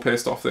remnant thermal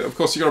paste off there. Of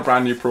course, you've got a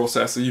brand new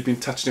processor, you've been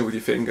touching it with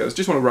your fingers.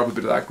 Just want to rub a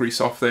bit of that grease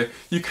off there.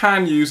 You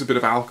can use a bit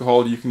of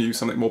alcohol, you can use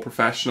something more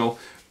professional.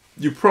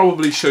 You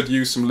probably should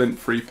use some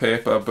lint-free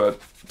paper,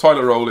 but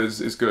toilet roll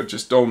is good.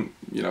 Just don't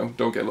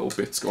get little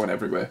bits going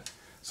everywhere.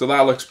 So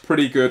that looks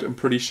pretty good and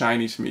pretty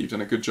shiny to me. You've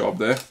done a good job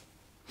there.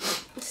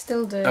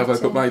 Still dirty. Have I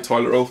put my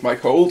toilet roll for my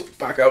cold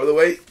back out of the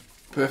way?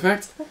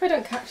 Perfect. Hope I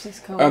don't catch this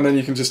cold. And then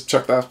you can just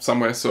chuck that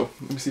somewhere. So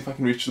let me see if I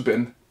can reach the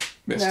bin.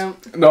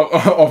 Missed. No,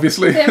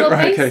 obviously.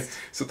 Right, okay.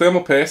 So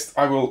thermal paste,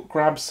 I will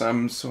grab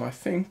some. So I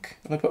think,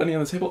 have I put any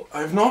on the table?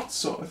 I have not.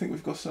 So I think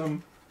we've got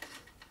some.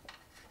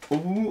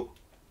 Ooh.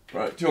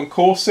 Right. Do you want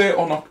Corsair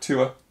or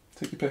Noctua?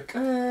 Take your pick.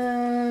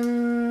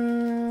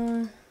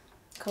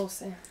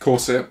 Corsair.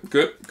 Corsair.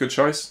 Good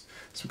choice.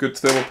 Some good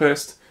thermal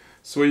paste.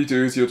 So what you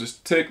do is you'll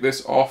just take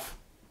this off.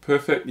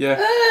 Perfect,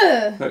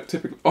 yeah. No,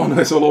 typically. Oh no,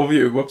 it's all over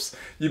you. Whoops.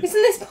 Isn't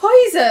this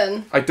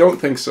poison? I don't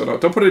think so. No,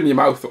 don't put it in your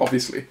mouth,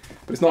 obviously.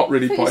 But it's not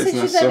really poisonous.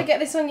 You said you'd never get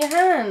this on your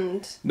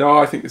hand. No,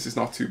 I think this is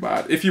not too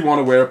bad. If you want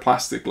to wear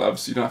plastic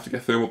gloves, you don't have to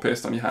get thermal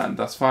paste on your hand.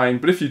 That's fine.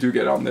 But if you do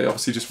get it on there,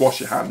 obviously just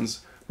wash your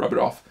hands, rub it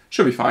off.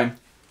 Should be fine.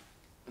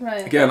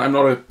 Right. Again, I'm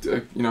not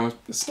a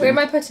Where am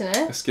I putting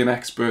it? A skin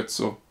expert,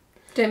 so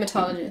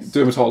Dermatologist.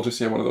 Dermatologist,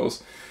 yeah, one of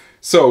those.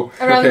 So,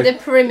 around okay. the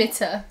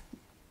perimeter.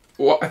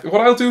 What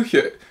I'll do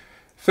here,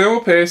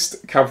 thermal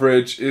paste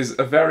coverage is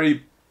a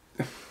very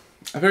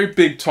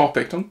big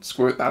topic. Don't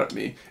squirt that at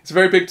me. It's a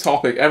very big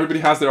topic. Everybody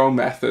has their own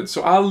method.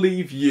 So I'll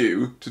leave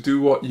you to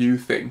do what you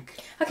think.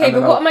 Okay,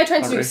 but what am I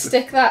trying to do?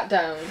 Stick that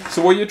down?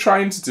 So what you're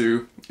trying to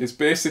do is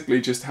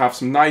basically just have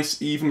some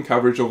nice even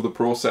coverage over the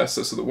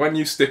processor so that when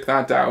you stick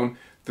that down,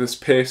 this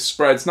paste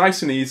spreads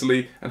nice and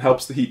easily and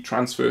helps the heat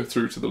transfer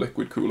through to the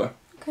liquid cooler.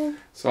 Okay.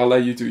 So I'll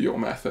let you do your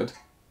method.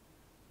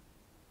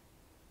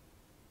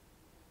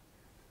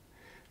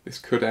 This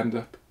could end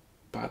up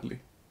badly.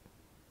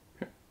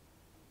 I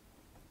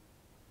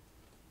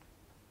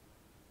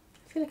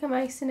feel like I'm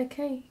icing a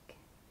cake.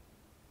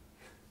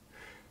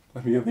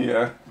 Let me get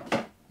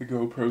the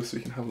GoPro so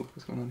you can have a look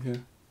what's going on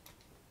here.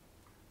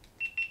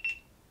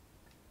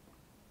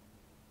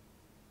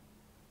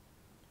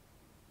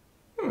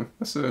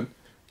 That's an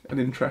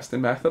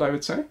interesting method, I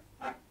would say.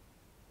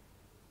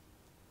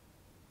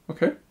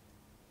 Okay.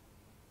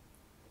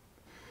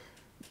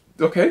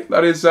 Okay,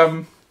 that is, yeah,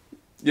 do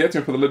you want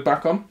to put the lid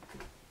back on?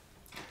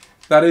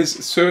 That is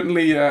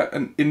certainly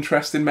an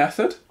interesting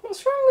method.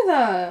 What's wrong with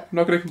that? I'm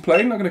not going to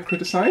complain, not going to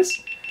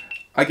criticise.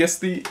 I guess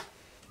the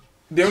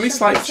only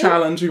slight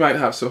challenge we might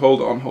have, so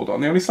hold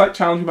on. The only slight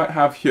challenge we might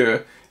have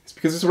here is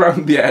because it's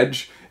around the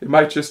edge, it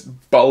might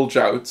just bulge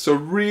out. So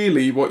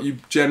really what you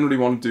generally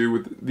want to do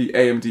with the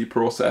AMD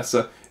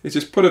processor is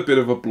just put a bit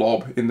of a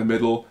blob in the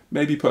middle,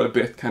 maybe put a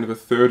bit kind of a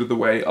third of the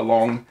way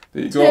along.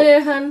 There you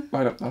go.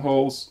 Line up the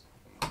holes.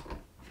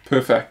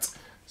 Perfect.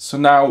 So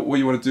now what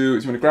you want to do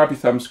is you want to grab your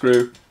thumb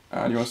screw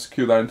and you want to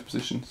secure that into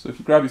position. So if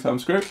you grab your thumb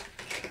screw,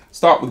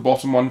 start with the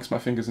bottom one because my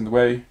finger's in the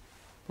way,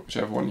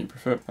 whichever one you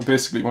prefer. And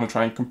basically you want to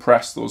try and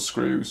compress those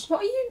screws.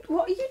 What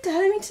are you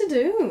telling me to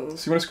do?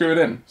 So you want to screw it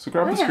in. So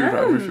grab the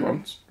screwdriver if you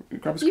want.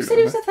 Grab a screwdriver. You said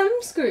it was a thumb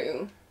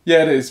screw.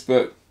 Yeah, it is,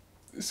 but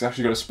it's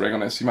actually got a spring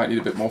on it, so you might need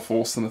a bit more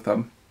force than the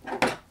thumb.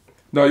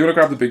 No, you want to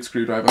grab the big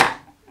screwdriver.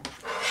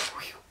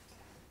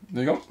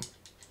 There you go.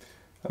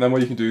 And then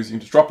what you can do is you can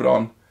just drop it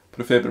on,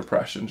 put a fair bit of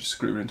pressure and just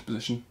screw it into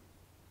position.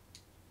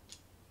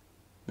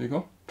 There you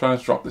go. Try not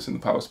to drop this in the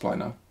power supply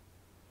now.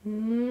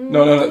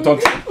 No,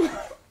 don't.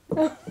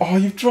 Oh,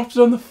 you've dropped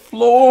it on the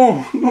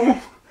floor. No.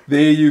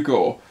 There you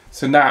go.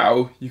 So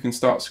now you can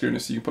start screwing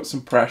it. So you can put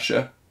some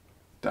pressure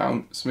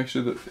down. So make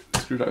sure that the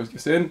screwdriver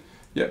gets in.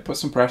 Yeah, put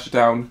some pressure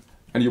down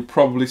and you'll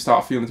probably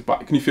start feeling it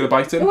bite. Can you feel it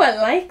biting? Oh, I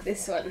like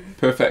this one.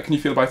 Perfect. Can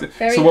you feel it biting?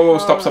 Very so whoa,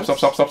 hard. stop.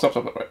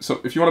 Right.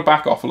 So if you want to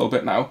back off a little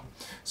bit now.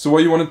 So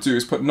what you want to do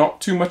is put not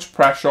too much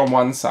pressure on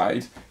one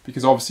side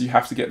because obviously you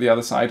have to get the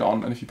other side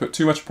on. And if you put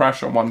too much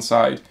pressure on one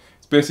side,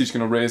 it's basically just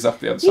going to raise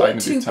up the other side. You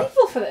need two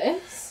people for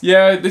this.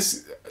 Yeah,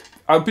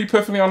 I'll be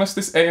perfectly honest,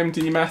 this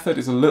AMD method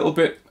is a little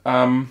bit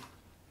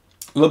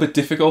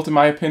difficult in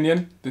my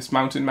opinion, this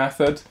mounting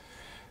method.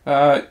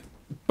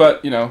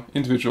 But, you know,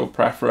 individual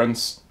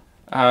preference.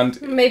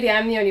 And maybe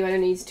I'm the only one who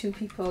needs two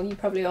people. You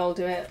probably all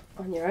do it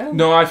on your own.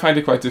 No, I find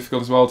it quite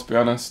difficult as well, to be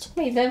honest.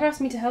 Well, you've never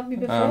asked me to help you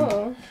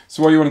before.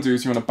 So what you want to do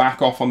is you want to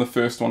back off on the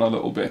first one a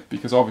little bit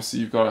because obviously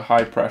you've got a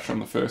high pressure on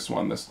the first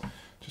one that's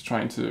just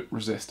trying to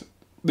resist.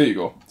 There you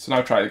go. So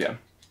now try it again.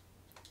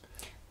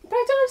 But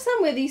I don't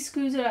understand where these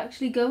screws are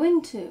actually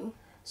going to.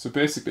 So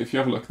basically, if you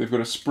have a look, they've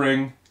got a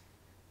spring.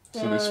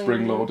 So they're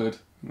spring loaded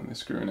and then they're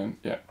screwing in.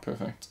 Yeah,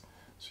 perfect.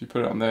 So you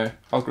put it on there.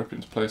 I'll grip it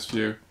into place for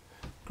you.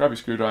 Grab your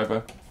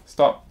screwdriver.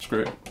 Stop,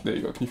 screw it. There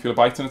you go. Can you feel a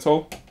biting at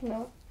all?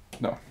 No.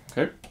 No.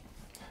 Okay.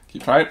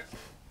 Keep trying it.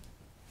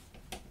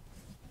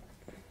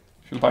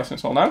 Feel a biting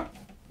at all now?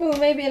 Oh,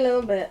 maybe a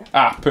little bit.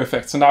 Ah,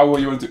 perfect. So now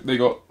what you want to do, there you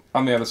go,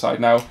 on the other side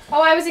now.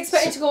 Oh, I was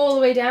expecting to go all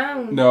the way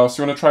down. No,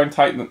 so you want to try and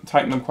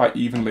tighten them quite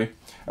evenly.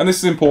 And this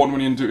is important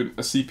when you're doing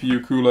a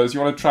CPU cooler, is you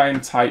want to try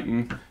and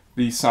tighten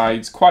the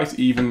sides quite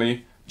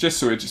evenly, just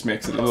so it just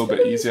makes it a little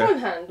bit easier. One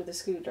hand with a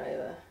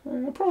screwdriver.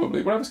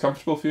 Probably, whatever's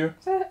comfortable for you.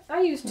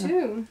 I use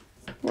two.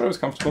 Whatever's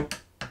comfortable.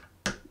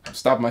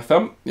 Stab my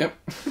thumb. Yep.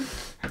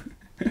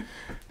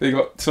 There you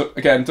go. So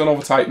again, don't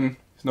over tighten.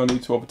 There's no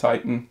need to over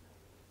tighten.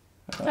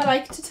 I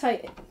like to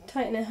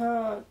tighten it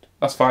hard.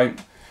 That's fine.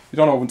 You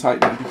don't over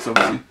tighten it because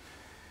obviously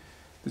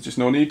there's just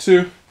no need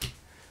to.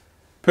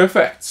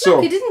 Perfect. So.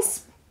 Look, it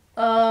didn't.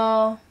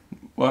 Oh.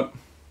 What?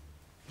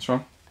 What's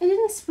wrong? It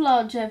didn't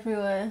splodge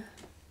everywhere.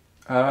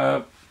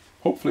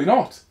 Hopefully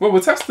not. Well,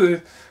 we'll test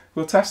to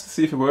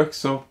see if it works.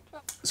 So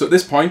at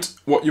this point,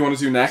 what you want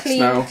to do next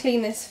now?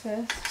 Clean this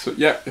first. So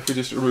yeah, if we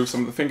just remove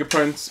some of the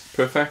fingerprints,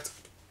 perfect.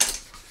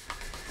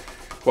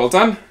 Well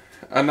done.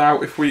 And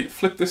now if we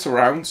flip this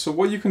around, so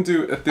what you can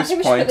do at this point...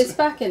 I think we should put this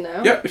back in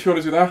now. Yeah, if you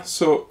want to do that.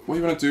 So what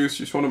you want to do is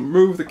you just want to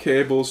move the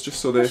cables just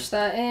so they... Push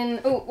that in.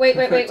 Oh, wait.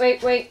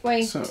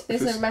 So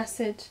There's a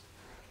message.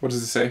 What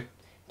does it say?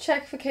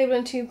 Check for cable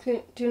and tube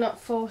do not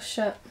force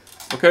shut.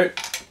 Okay.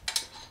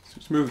 So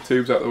just move the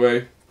tubes out of the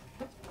way.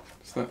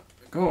 Just that.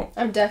 Go.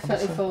 I'm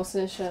definitely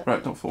forcing it shut.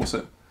 Right, don't force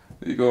it.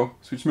 There you go.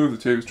 So just move the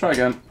tubes. Try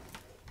again.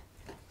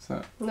 What's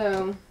that?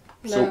 No.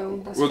 So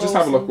we'll just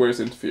have a look where it's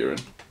interfering.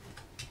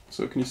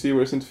 So can you see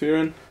where it's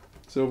interfering?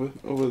 It's over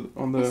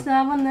on the... It's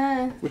that one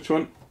there. Which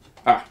one?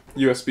 Ah,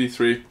 USB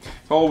 3.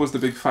 It's always the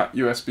big fat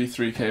USB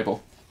 3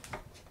 cable.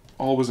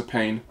 Always a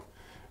pain.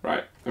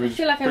 Right, let me just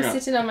I feel like I'm bring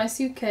sitting on my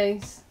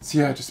suitcase. So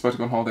yeah, just about to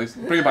go on holidays.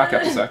 Bring it back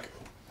up a sec.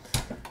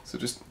 So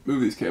just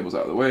move these cables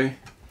out of the way.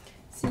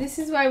 See, this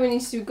is why we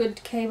need to do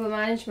good cable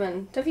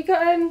management. Have you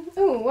got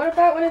oh, what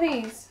about one of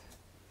these?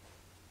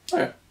 Oh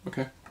yeah,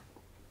 okay.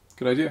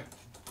 Good idea.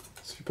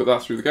 So if you put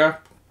that through the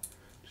gap,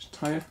 just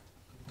tie it.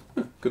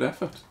 Oh, good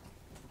effort.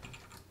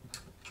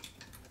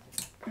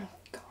 Oh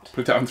God. Put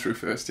it down through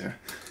first, yeah.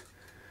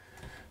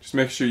 Just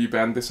make sure you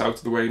bend this out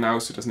of the way now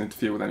so it doesn't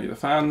interfere with any of the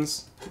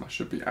fans. That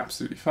should be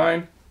absolutely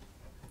fine.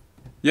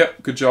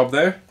 Yep, good job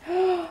there.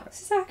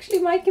 This is actually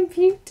my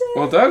computer.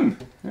 Well done.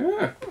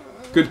 Yeah.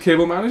 Good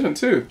cable management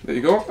too. There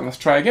you go. And let's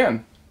try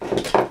again.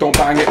 Don't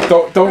bang it.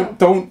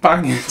 Don't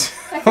bang it.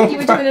 I think you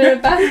were doing it in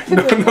a bang.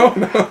 No.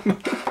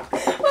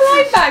 Well,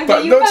 I banged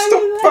it. You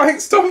banged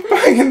it. Stop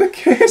banging the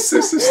case.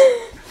 This is...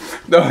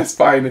 No, it's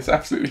fine. It's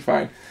absolutely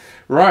fine.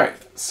 Right.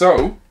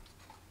 So,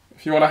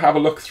 if you want to have a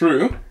look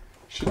through, you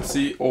should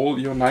see all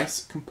your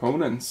nice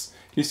components.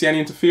 Can you see any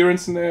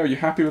interference in there? Are you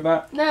happy with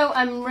that? No,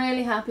 I'm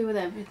really happy with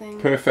everything.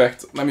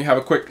 Perfect. Let me have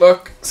a quick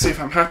look. See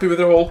if I'm happy with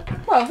it all.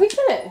 Well, have we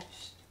finished?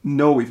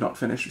 No, we've not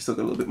finished. We've still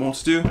got a little bit more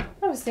to do.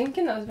 I was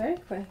thinking that was very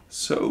quick.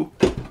 So,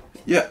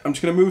 yeah, I'm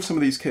just going to move some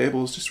of these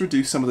cables, just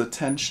reduce some of the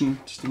tension,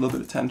 just a little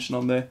bit of tension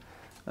on there.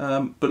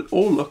 But it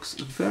all looks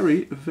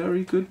very,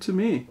 very good to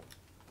me.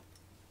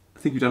 I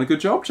think you've done a good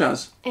job,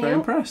 Jazz. Very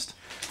impressed.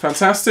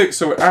 Fantastic.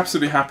 So we're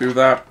absolutely happy with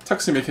that.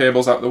 Tuck some of your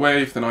cables out of the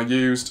way if they're not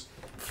used.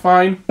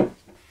 Fine.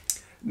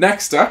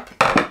 Next up,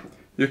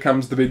 here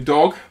comes the big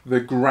dog,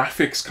 the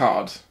graphics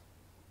card.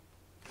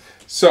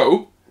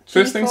 So,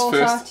 first things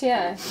first.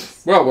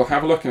 RTS. Well, we'll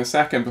have a look in a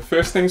second, but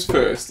first things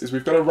first is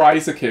we've got a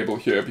riser cable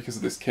here because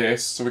of this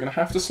case, so we're going to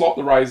have to slot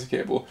the riser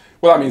cable.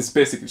 Well, that means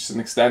basically just an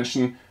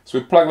extension, so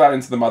we plug that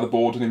into the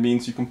motherboard and it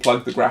means you can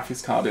plug the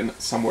graphics card in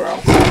somewhere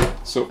else.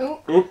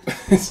 So,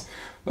 it's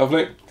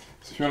lovely.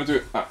 So if you want to do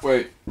it that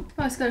way.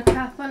 Oh, it's got a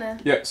cap on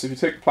it. Yeah, so if you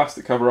take the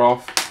plastic cover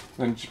off,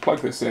 then just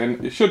plug this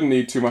in. You shouldn't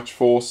need too much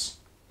force.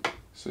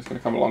 So it's going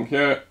to come along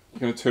here, you're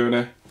going to turn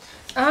it.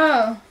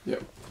 Oh.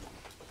 Yep.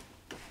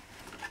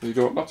 There you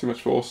go, not too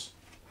much force.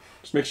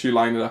 Just make sure you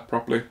line it up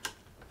properly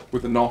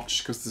with the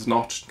notch, because there's a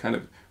notch kind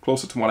of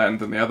closer to one end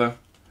than the other.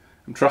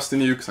 I'm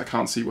trusting you because I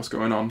can't see what's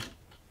going on.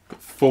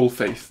 Got full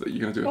faith that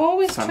you're going to do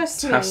a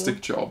fantastic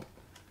job.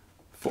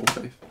 Full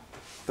faith.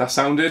 That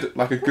sounded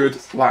like a good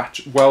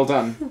latch. Well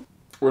done.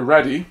 We're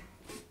ready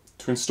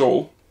to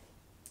install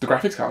the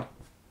graphics card.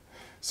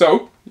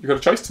 So, you've got a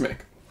choice to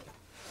make.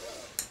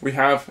 We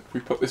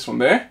put this one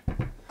there.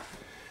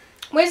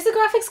 Where does the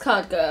graphics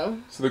card go?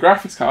 So the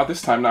graphics card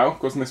this time now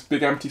goes in this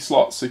big empty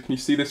slot. So can you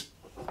see this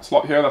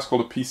slot here? That's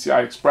called a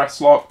PCI Express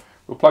slot.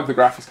 We'll plug the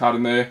graphics card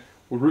in there.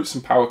 We'll route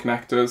some power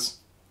connectors.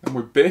 And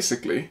we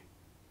basically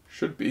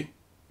should be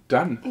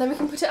done. And then we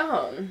can put it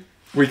on.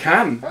 We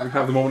can. We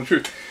have the moment of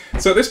truth.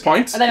 So at this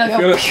point, and then I'll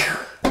go.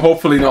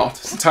 Hopefully not.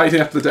 So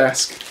tidying up the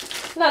desk.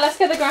 No, let's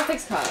get the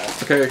graphics card.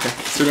 Okay.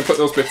 So we're going to put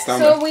those bits down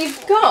So there.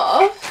 we've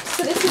got...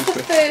 So this is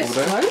the first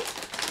one.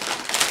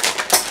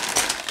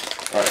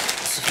 Alright,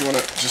 so if you want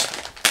to just...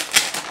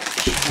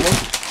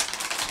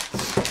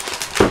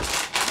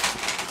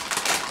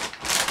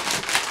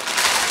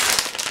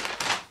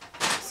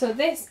 So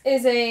this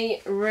is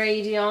a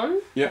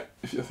Radeon. Yeah,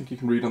 I think you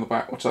can read on the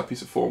back. Watch that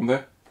piece of foam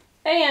there.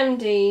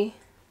 AMD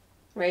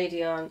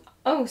Radeon.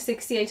 Oh,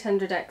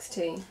 6800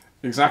 XT.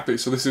 Exactly,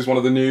 so this is one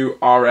of the new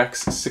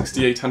RX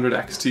 6800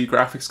 XT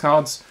graphics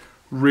cards.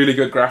 Really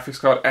good graphics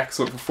card,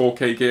 excellent for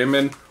 4K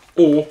gaming.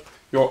 Or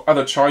your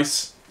other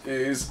choice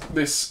is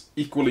this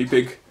equally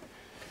big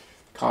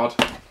card.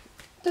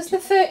 Does the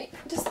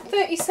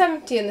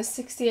 3070 and the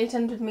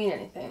 6800 mean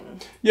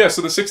anything? Yeah,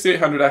 so the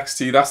 6800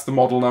 XT, that's the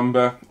model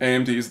number.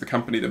 AMD is the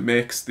company that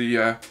makes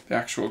the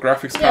actual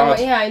graphics card. Well,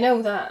 yeah, I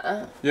know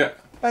that. Yeah.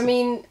 But I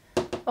mean,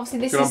 obviously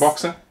this Good is...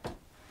 unboxer.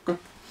 Good.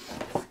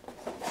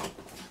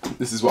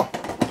 This is what?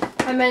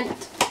 I meant,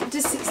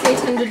 does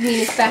 6800 mean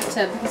it's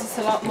better because it's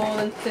a lot more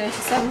than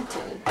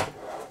 3070?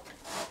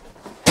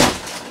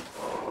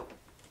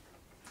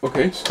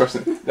 Okay, just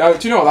question. Now,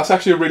 do you know, that's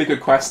actually a really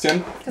good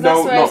question.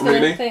 No, not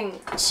really. Think.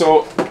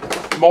 So,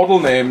 model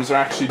names are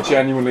actually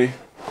genuinely...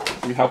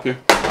 Let me help you.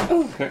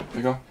 Ooh. Okay, there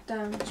you go.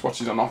 Damn. Just watch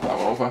you don't knock that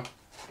one over.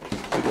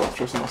 There you go,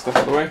 throw some more stuff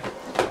out of the way.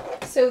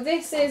 So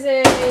this is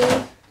a...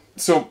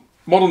 So,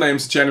 model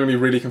names are genuinely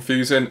really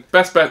confusing.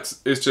 Best bet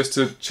is just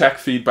to check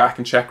feedback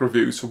and check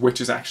reviews for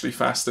which is actually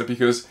faster,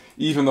 because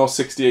even though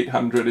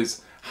 6800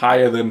 is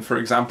higher than, for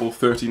example,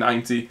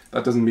 3090,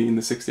 that doesn't mean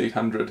the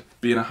 6800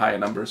 being a higher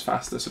number is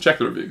faster. So check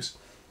the reviews.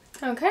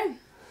 Okay.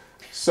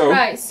 So,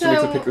 right, do you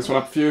want me to pick this one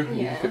up for you? Yeah.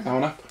 You can pick that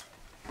one up.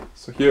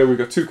 So here we've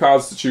got two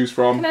cards to choose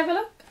from. Can I have a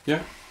look?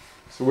 Yeah.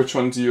 So which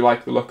one do you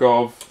like the look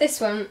of? This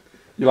one.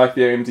 You like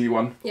the AMD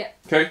one? Yeah.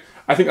 Okay.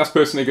 I think that's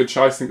personally a good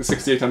choice. I think the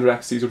 6800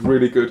 XT is a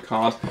really good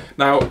card.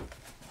 Now,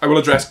 I will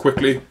address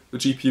quickly the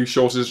GPU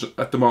shortage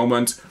at the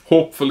moment.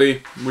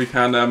 Hopefully we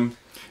can,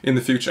 in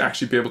the future,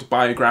 actually be able to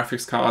buy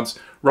graphics cards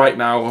right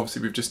now,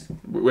 obviously,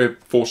 we're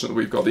fortunate that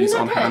we've got these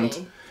on hand.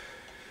 Ready?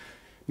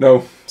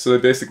 No, so they're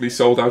basically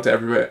sold out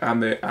everywhere,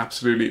 and they're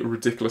absolutely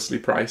ridiculously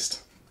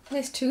priced.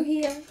 There's 2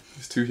 here.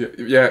 There's 2 here.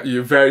 Yeah,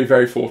 you're very,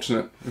 very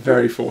fortunate.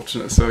 Very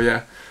fortunate. So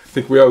yeah, I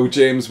think we owe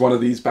James one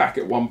of these back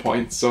at one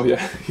point. So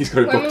yeah, he's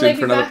got it booked in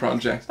for another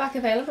project. Back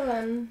available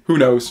then? Who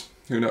knows?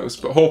 Who knows?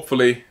 But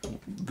hopefully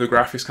the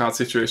graphics card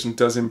situation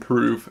does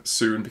improve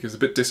soon, because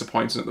it's a bit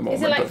disappointing at the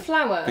moment. Is it like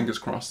Flower? Fingers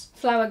crossed.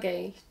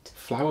 Flowergate.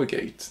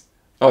 Flowergate.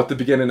 Oh, at the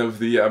beginning of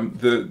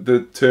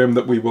the term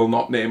that we will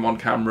not name on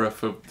camera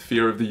for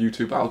fear of the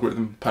YouTube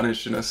algorithm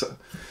punishing us.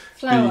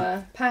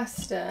 Flour,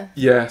 pasta.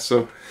 Yeah,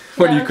 so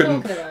when you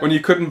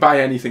couldn't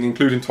buy anything,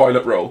 including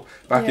toilet roll,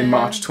 back in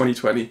March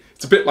 2020,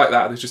 it's a bit like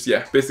that. It's just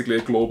basically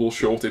a global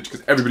shortage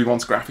because everybody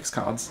wants graphics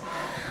cards.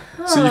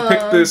 So you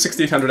picked the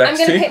 6800 XT. I'm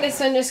going to pick this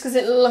one just because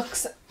it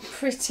looks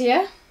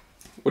prettier.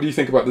 What do you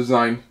think about the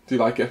design? Do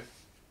you like it?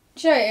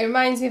 Do you know, it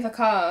reminds me of a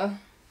car.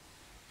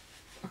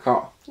 A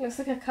car? It looks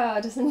like a car,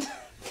 doesn't it?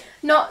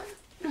 Not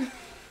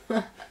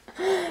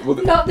Well,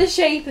 not the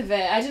shape of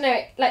it. I don't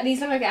know. Like, these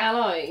look like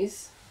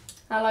alloys.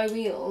 Alloy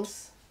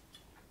wheels.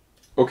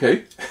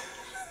 Okay.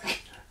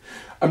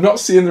 I'm not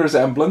seeing the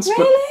resemblance,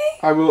 really?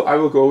 but I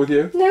will go with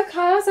you. No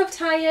cars have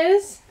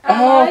tyres.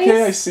 Oh,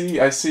 okay, I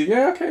see.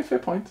 Yeah, okay, fair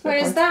point.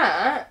 Whereas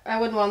that, I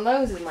wouldn't want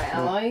those as my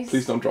alloys.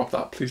 Please don't drop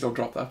that. Please don't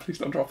drop that. Please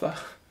don't drop that.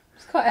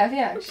 It's quite heavy,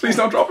 actually. Please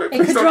don't drop it.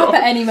 It could drop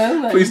at any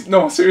moment. Please,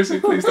 no, seriously,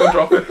 please don't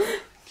drop it.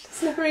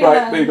 Slippery Right,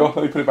 man. there you go. Let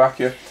me put it back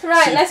here.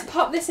 Right, let's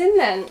pop this in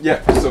then.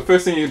 Yeah, so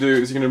first thing you do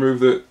is you're going to remove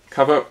the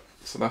cover.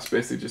 So that's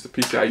basically just a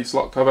PCIe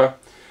slot cover.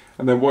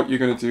 And then what you're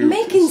going to do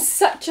Making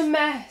such a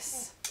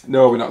mess.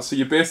 No, we're not. So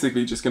you're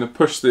basically just going to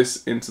push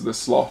this into the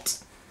slot.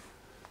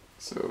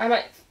 So I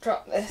might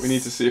drop this. we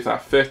need to see if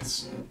that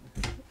fits.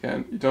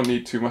 Again, you don't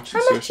need too much.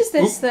 How much is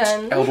this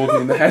then? Elbowed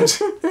me in the head.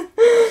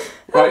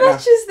 How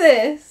much is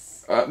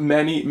this?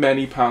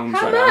 Many pounds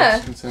How right now.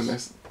 much? Concerning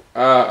this.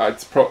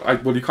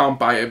 Well, you can't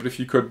buy it, but if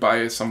you could buy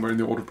it, somewhere in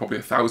the order of probably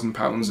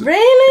 £1,000.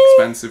 Really?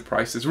 Expensive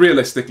prices.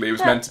 Realistically, it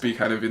was meant to be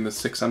kind of in the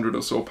 £600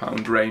 or so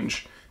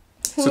range.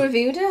 Who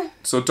reviewed it?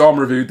 So Dom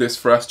reviewed this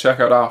for us. Check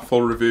out our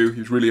full review.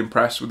 He was really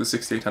impressed with the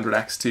 6800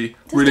 XT.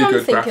 Does really Dom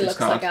good think graphics it looks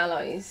card. like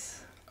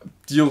alloys?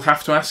 You'll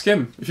have to ask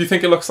him. If you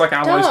think it looks like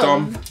alloys,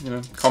 Dom,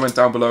 comment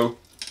down below.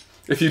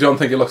 If you don't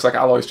think it looks like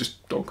alloys,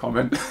 just don't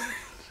comment.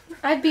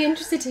 I'd be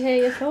interested to hear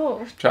your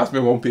thoughts.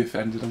 Jasmine won't be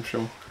offended, I'm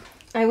sure.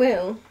 I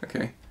will.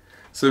 Okay.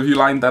 So have you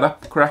lined that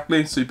up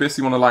correctly? So you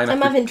basically want to line up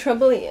I'm having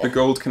trouble here. the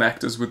gold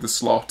connectors with the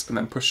slot and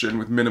then push in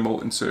with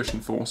minimal insertion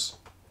force.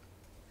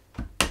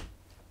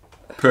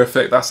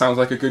 Perfect. That sounds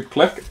like a good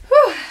click.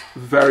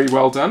 Very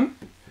well done.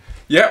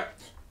 Yep.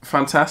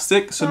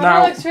 Fantastic. So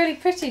now that looks really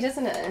pretty,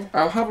 doesn't it?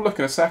 I'll have a look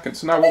in a second.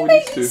 So now They what we need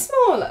make to do. it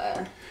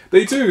smaller.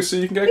 They do. So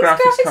you can get These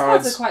graphics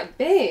cards are quite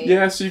big.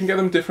 Yeah, so you can get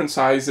them different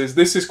sizes.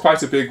 This is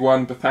quite a big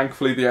one, but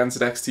thankfully the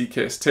NZXT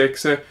case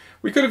takes it.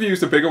 We could have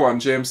used a bigger one.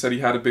 James said he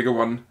had a bigger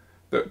one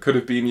that could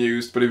have been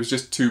used, but it was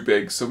just too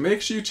big. So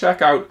make sure you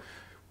check out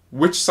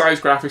which size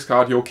graphics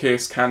card your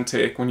case can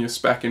take when you're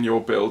speccing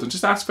your build, and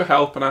just ask for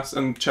help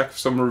and check for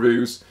some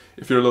reviews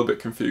if you're a little bit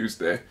confused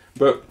there.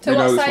 But So we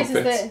know what this size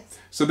one fits. is this?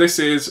 So this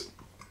is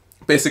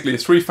basically a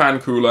 3-fan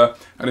cooler,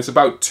 and it's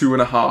about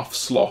 2.5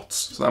 slots.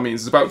 So that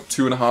means it's about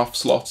 2.5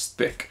 slots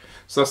thick.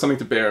 So that's something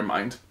to bear in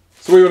mind.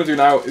 So what you want to do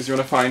now is you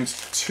want to find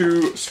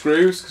 2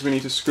 screws, because we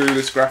need to screw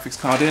this graphics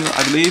card in,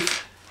 I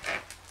believe.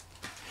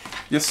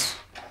 Yes?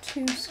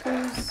 2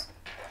 screws.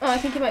 Oh, I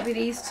think it might be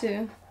these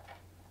 2.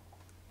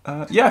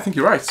 Yeah, I think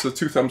you're right. So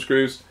 2 thumb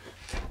screws,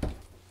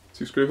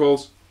 2 screw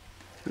holes.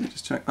 Let me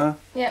just check that.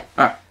 Yep.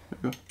 Ah, there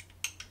we go.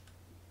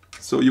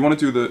 So you want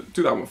to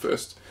do that one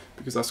first,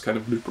 because that's kind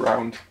of loop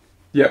around.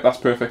 Yeah, that's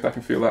perfect. I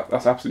can feel that.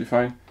 That's absolutely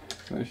fine.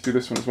 And then you do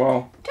this one as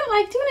well. Don't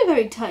like doing it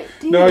very tight,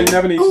 do you? No, you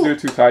never need to do it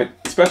too tight,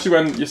 especially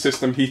when your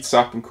system heats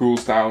up and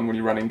cools down when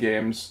you're running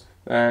games.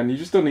 And you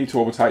just don't need to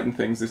over tighten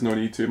things. There's no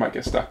need to. It might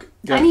get stuck.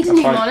 Yeah, I need a that's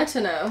new fine.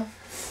 monitor now.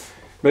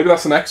 Maybe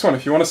that's the next one.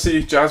 If you want to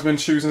see Jasmine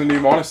choosing a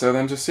new monitor,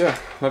 then just,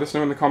 let us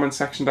know in the comments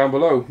section down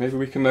below. Maybe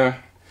we can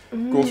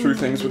go through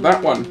things with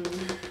that one.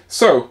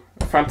 So,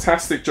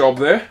 fantastic job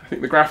there. I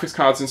think the graphics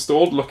card's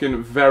installed,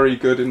 looking very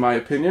good in my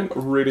opinion.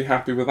 Really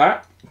happy with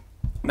that.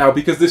 Now,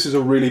 because this is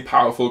a really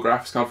powerful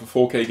graphics card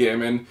for 4K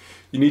gaming,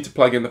 you need to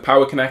plug in the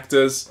power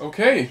connectors.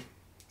 Okay,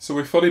 so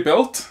we're fully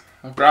built.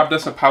 I've grabbed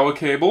us a power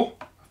cable,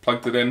 I've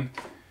plugged it in.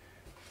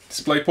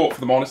 Display port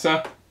for the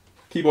monitor,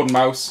 keyboard and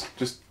mouse,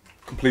 just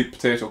complete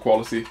potato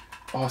quality.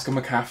 Oh, it's got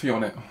McAfee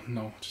on it. Oh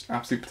no, just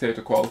absolute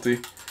potato quality.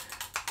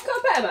 Got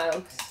a better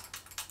mouse.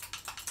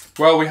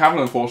 Well, we haven't,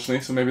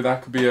 unfortunately, so maybe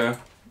that could be an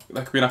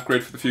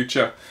upgrade for the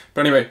future.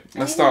 But anyway,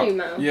 let's start.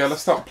 Yeah,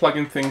 let's start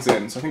plugging things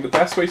in. So I think the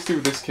best way to do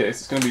this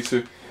case is going to be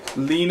to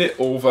lean it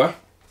over,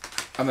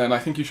 and then I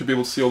think you should be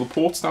able to see all the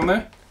ports down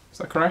there. Is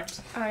that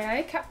correct? Aye,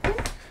 aye, Captain.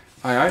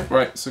 Aye, aye.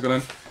 Right. So go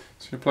in.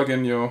 So you plug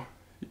in your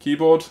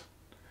keyboard.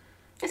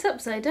 It's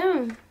upside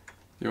down.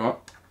 You are.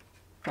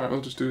 All right.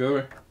 We'll just do the other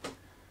way.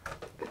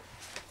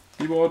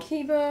 Keyboard.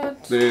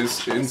 Keyboard.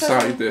 There's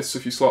inside this, so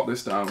if you slot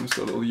this down, there's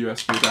got a little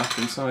USB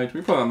adapter inside.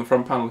 We put that on the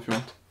front panel if you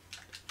want.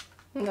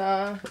 Nah,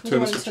 I Turn don't the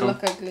want it switch to on.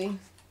 look ugly.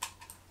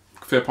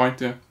 Fair point,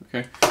 yeah.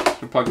 Okay.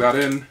 So plug that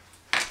in.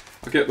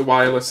 I'll get the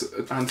wireless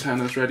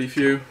antennas ready for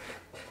you.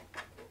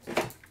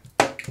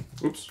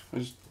 Oops.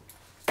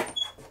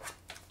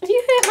 Have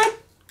you hurt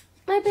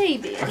my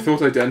baby? I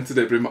thought I dented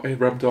it, but it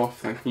rubbed off,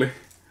 thankfully.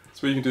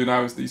 So what you can do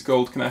now is these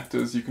gold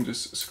connectors, you can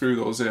just screw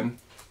those in.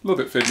 A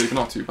little bit fiddly, but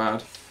not too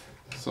bad.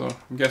 So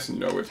I'm guessing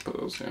you know where to put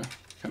those, yeah.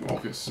 Kind of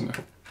obvious, isn't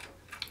it?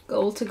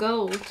 Gold to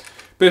gold.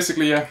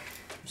 Basically, yeah.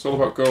 It's all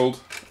about gold.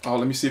 Oh,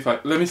 let me see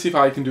if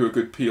I can do a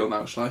good peel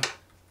now, shall I? Try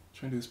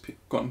and do this peel.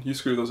 Go on, you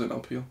screw those in, I'll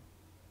peel.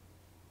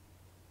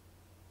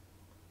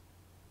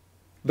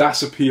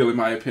 That's a peel in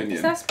my opinion.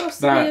 Is that supposed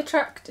to be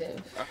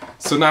attractive?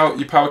 So now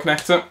your power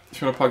connector,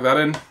 if you want to plug that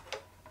in,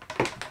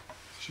 you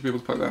should be able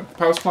to plug that in.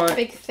 Power supply.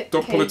 Big thick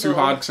Don't pull it too cable.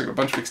 hard because I've got a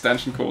bunch of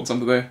extension cords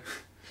under there.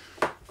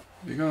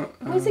 There you go.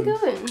 Where's it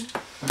going?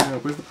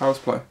 Where's the power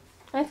supply?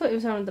 I thought it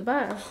was on at the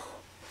back.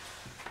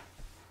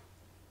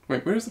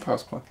 Wait, where is the power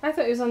supply? I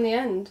thought it was on the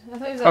end. I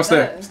thought it was Oh, up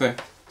there. it's there.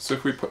 So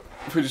if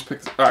we just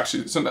pick,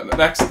 actually, so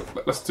next,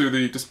 let's do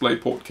the display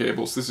port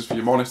cables. This is for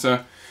your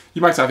monitor.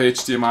 You might have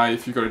HDMI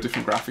if you've got a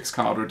different graphics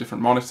card or a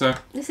different monitor.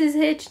 This is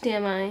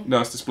HDMI.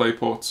 No, it's display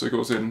port, so it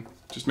goes in.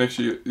 Just make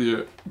sure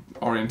your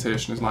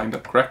orientation is lined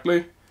up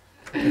correctly.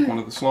 Pick one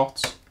of the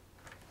slots.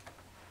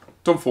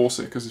 Don't force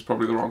it, because it's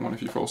probably the wrong one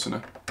if you're forcing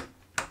it.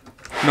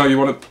 No, you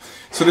want to...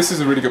 So this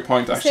is a really good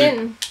point, actually. It's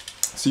in.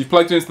 So you've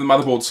plugged it into the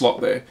motherboard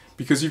slot there.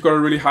 Because you've got a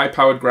really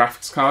high-powered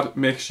graphics card,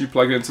 make sure you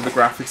plug it into the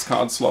graphics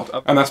card slot.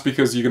 And that's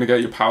because you're going to get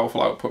your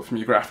powerful output from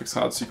your graphics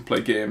card, so you can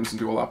play games and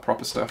do all that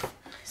proper stuff.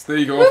 So there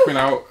you go,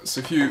 now. So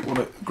if you want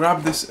to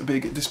grab this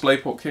big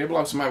DisplayPort cable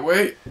out of my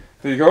way,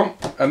 there you go.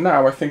 And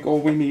now I think all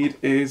we need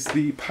is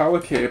the power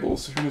cable.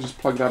 So if you want to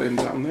just plug that in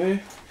down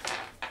there.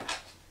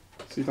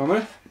 See down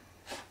there?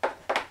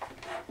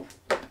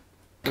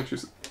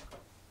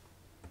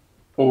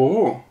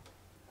 Oh.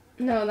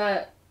 No,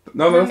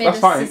 No, made that's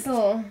a fine.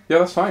 sizzle. Yeah,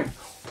 that's fine.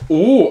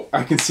 Oh,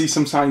 I can see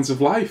some signs of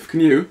life.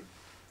 Can you?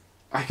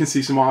 I can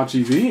see some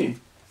RGB.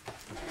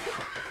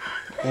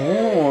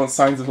 Oh,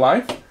 signs of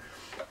life.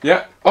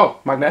 Yeah. Oh,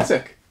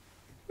 magnetic.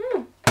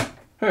 Hmm.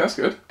 Hey, that's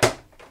good.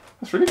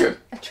 That's really good.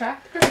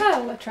 Attract,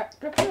 repel,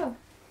 attract, repel.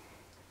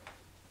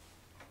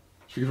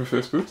 Should we give it a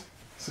first boot?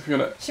 So if you're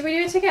gonna... Should we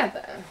do it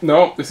together?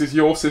 No, this is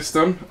your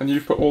system, and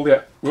you've put all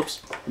the...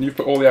 Whoops. And you've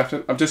put all the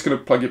effort... I'm just going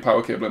to plug your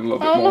power cable in a little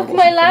bit more. Oh, look,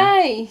 my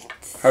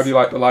lights. How do you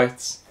like the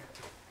lights?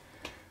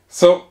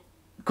 So,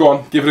 go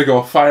on, give it a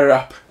go. Fire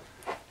up.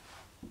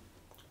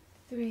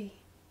 3,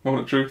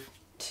 Moment of truth.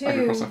 2, I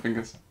can cross my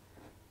fingers.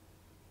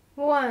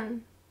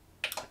 1.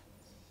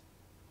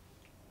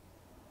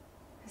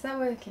 Is that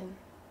working?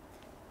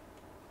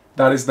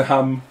 That is the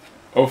hum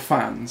of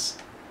fans.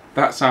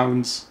 That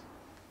sounds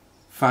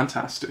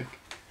fantastic.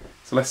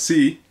 So let's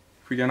see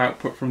if we get an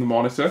output from the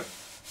monitor.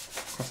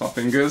 Cross our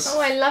fingers.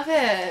 Oh, I love it.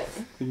 I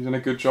think you've done a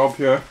good job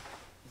here.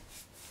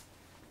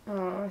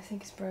 Oh, I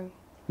think it's broke.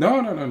 No.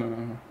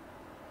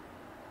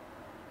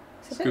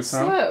 It's a good bit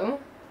sound. slow.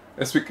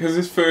 It's because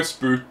it's first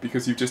boot,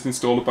 because you've just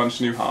installed a bunch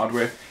of new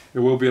hardware. It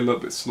will be a little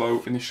bit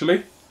slow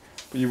initially,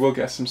 but you will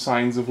get some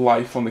signs of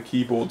life on the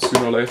keyboard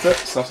sooner or later.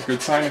 So that's a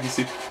good sign. If you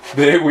see,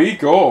 there we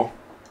go.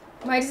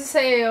 Why does it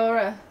say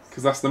Aura?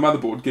 Because that's the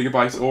motherboard,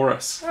 Gigabyte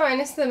Aorus. Oh,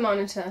 and it's the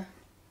monitor.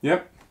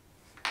 Yep.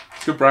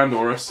 It's a good brand,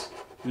 Aorus.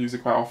 We use it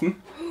quite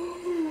often.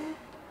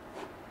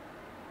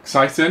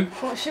 Exciting.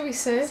 What should we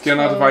search Let's get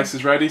our for?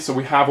 devices ready. So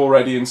we have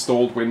already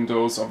installed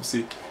Windows.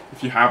 Obviously,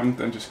 if you haven't,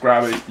 then just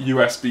grab a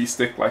USB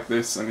stick like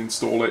this and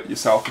install it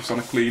yourself just on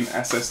a clean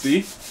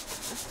SSD.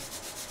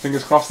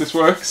 Fingers crossed this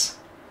works.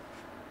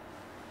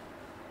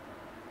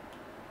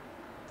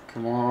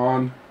 Come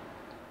on.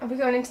 Are we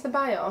going into the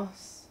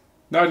BIOS?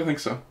 No, I don't think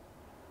so.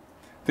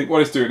 I think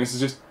what it's doing is it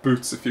just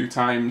boots a few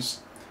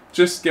times.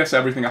 Just gets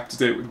everything up to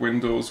date with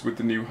Windows, with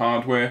the new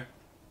hardware.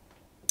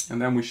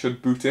 And then we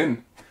should boot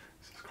in.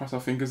 Let's cross our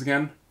fingers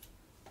again.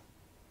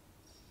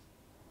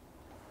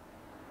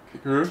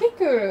 Kikuru.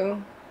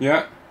 Kikuru.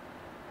 Yeah.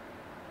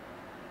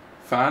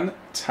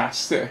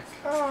 Fantastic.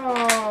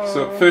 Oh.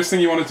 So first thing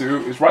you want to do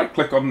is right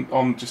click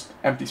on just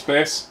empty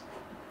space.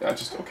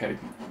 Okay,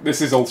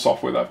 this is all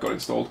software that I've got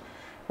installed.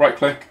 Right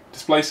click,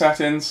 display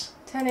settings.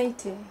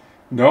 1080.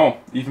 No,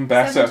 even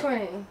better.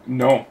 720.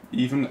 No,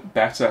 even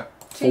better.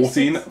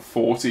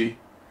 1440.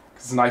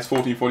 Because it's a nice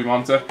 1440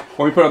 monitor.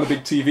 When we put it on the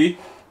big TV,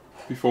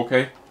 be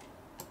 4K.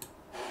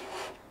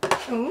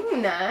 Ooh,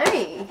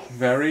 nice.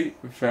 Very,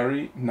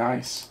 very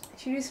nice.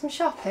 Should we do some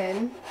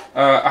shopping?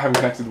 I haven't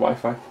connected the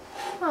Wi-Fi.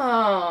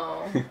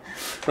 Oh.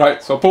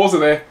 Right, so I'll pause it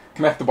there,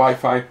 connect the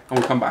Wi-Fi, and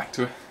we'll come back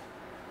to it.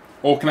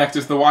 All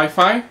connected to the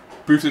Wi-Fi,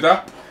 boot it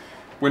up.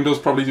 Windows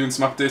probably doing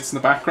some updates in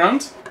the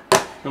background.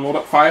 You'll load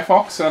up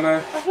Firefox and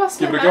I've lost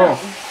give my it a go.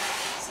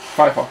 mouse.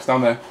 Firefox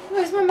down there.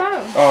 Where's my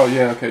mouse? Oh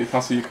yeah, okay, you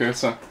can't see your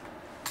cursor.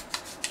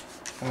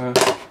 I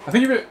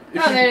think if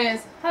Oh, there it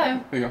is.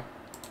 Hello. There you go.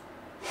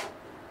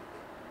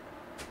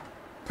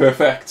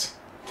 Perfect.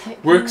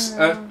 Works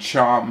a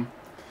charm.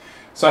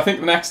 So I think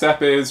the next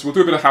step is we'll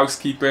do a bit of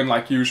housekeeping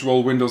like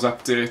usual, Windows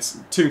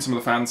updates, tune some of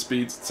the fan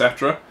speeds,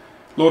 etc.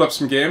 Load up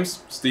some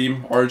games,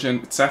 Steam,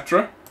 Origin,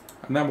 etc.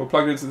 And then we'll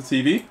plug it into the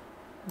TV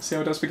and see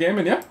how it does for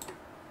gaming, yeah?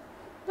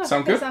 Look,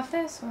 Sound good? Off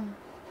this one.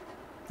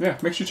 Yeah,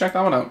 make sure you check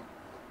that one out.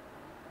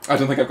 I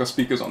don't think I've got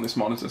speakers on this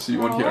monitor, so you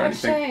won't hear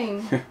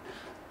anything. Shame.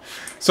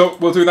 So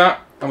we'll do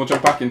that and we'll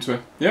jump back into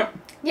it. Yeah?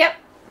 Yep.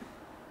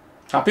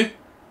 Happy?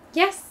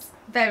 Yes.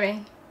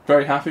 Very.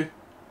 Very happy?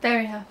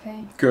 Very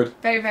happy. Good.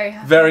 Very, very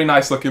happy. Very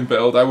nice looking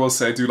build. I will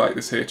say I do like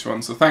this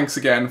H1. So thanks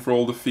again for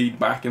all the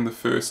feedback in the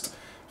first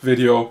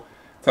video.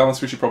 Tell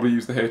us we should probably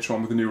use the H1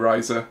 with the new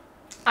riser.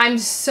 I'm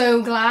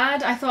so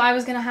glad. I thought I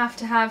was going to have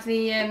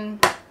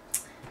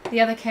the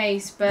other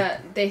case, but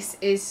this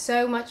is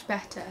so much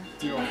better.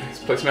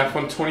 Let's play some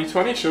F1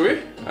 2020, shall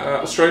we?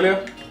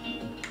 Australia,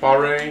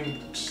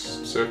 Bahrain,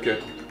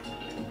 circuit.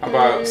 How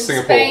about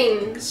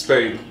Singapore?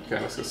 Spain. Okay,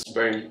 let's go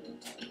Spain.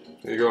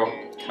 There you go.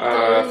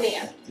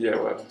 Yeah,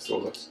 well, let's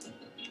do this.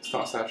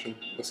 Start session.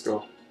 Let's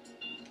go.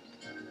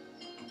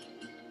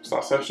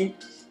 Start session.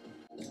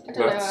 I don't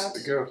know how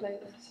to go. play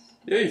this.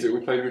 Yeah, you do.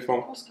 We played it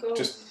before. Let's go.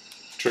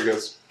 Just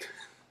triggers.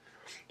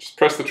 Just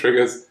press the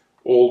triggers.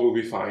 All will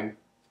be fine.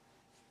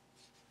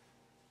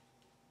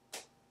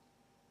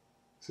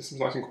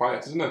 System's nice and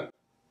quiet, isn't it?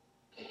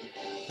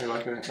 I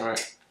like it.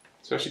 Alright.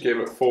 So I actually gave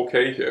it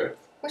 4K here.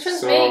 Which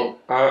one's me?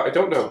 I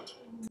don't know.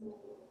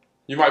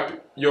 You might be.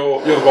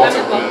 You're the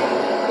bottom.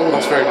 Oh,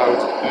 that's very loud.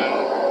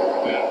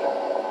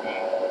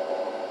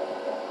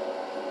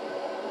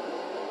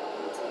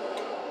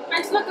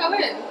 It's not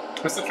going.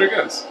 Press the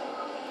triggers.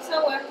 It's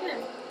not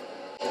working.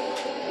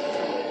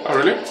 Oh,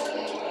 really?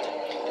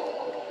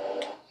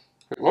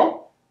 Wait,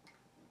 what?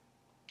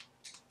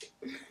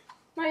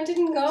 Mine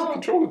didn't go. The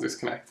controller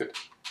disconnected.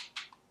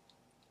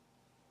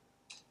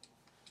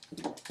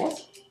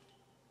 What?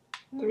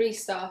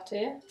 Restart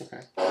it.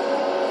 Okay.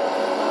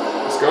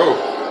 Let's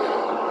go.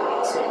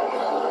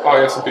 Oh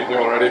yes, I'm beating you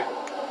already.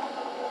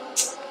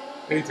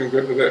 Hey, you're doing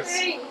good with this.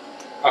 Hey.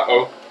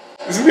 Uh-oh.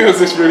 This is because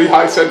this really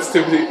high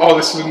sensitivity. Oh,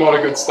 this is not a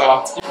good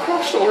start. You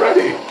crashed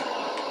already.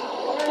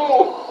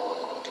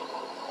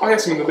 Oh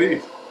yes, I'm in the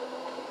lead.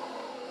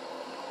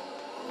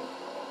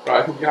 Right,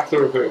 I think you have to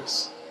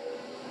reverse.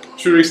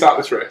 Should we restart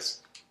this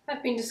race?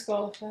 I've been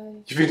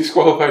disqualified. You've been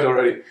disqualified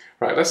already.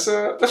 Right, let's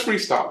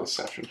restart this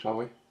session, shall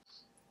we?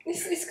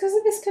 It's because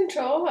of this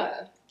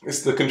controller.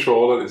 It's the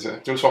controller, is it? Do you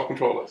want to swap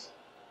controllers?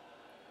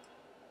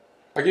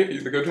 I gave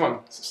you the good one.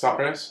 Start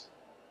race.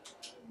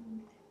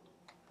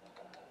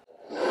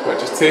 Right,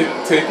 just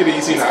take it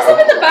easy now. I'm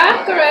in the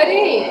back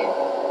already.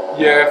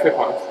 Yeah, fair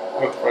point.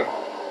 I'm at the front.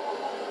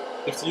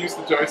 You have to use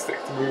the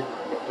joystick to move,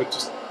 but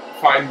just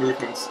fine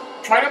movements.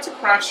 Try not to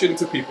crash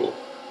into people.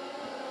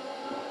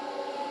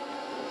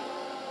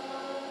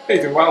 Hey,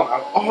 you're doing well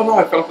now. Oh no,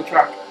 I fell off the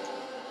track.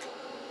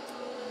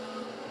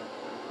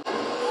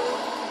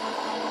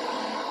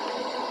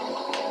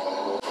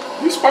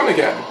 You spun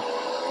again.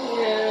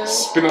 Yeah.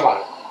 Spin a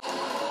lap.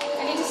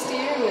 I need a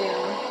steering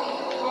wheel.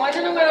 Oh, I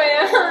don't know where I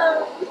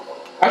am.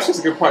 Actually, that's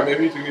a good point.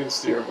 Maybe you do need a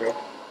steering wheel.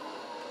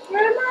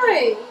 Where am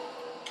I?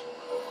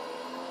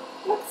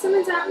 Look,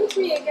 something's happened to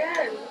me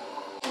again.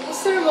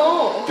 What's the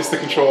remote? It's the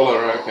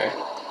controller, right, okay.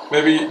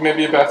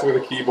 Maybe you're better with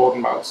a keyboard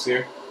and mouse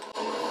here.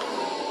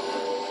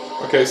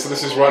 Okay, so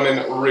this is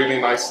running really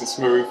nice and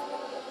smooth.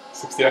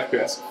 60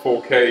 FPS,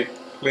 4K,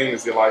 clean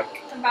as you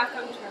like. I'm back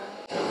on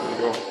track. There you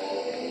go.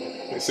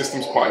 The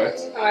system's quiet.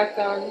 Oh, I've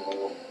gone.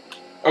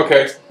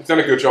 Okay, you've done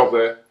a good job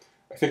there.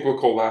 I think we'll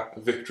call that a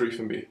victory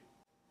for me.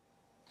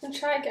 I'll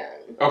try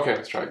again. Okay,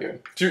 let's try again.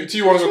 Do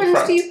you want to go to the front? Which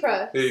ones do you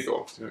press? There you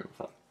go. Do you go to the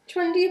front. Which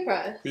one do you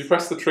press? You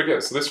press the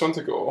trigger, so this one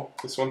to go,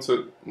 this one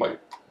to like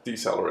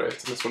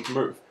decelerate, and this one to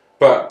move.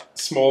 But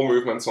small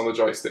movements on the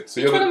joystick.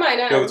 So Which one am I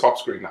now? You're the top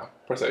screen now.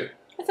 Press A.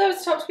 I thought it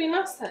was top screen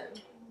last time.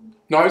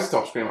 No, I was the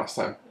top screen last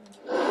time.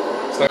 So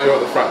now you're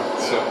at the front.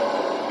 So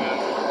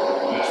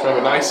just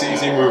remember, nice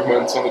easy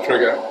movements on the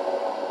trigger,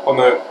 on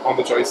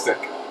the joystick.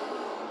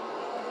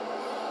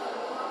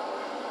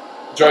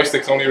 The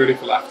joystick's only really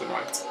for left and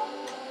right.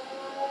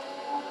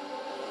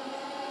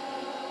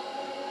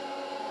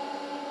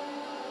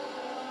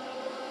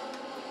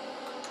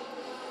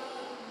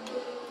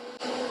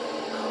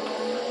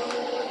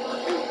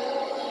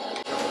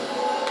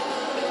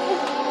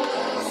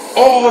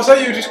 Oh, is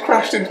that you just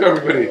crashed into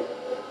everybody?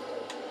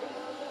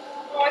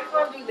 Oh, I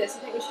can't do this. I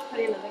think we should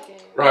play another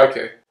game. Right,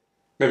 okay.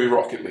 Maybe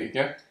Rocket League,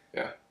 yeah?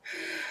 Yeah.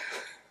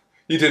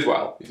 You did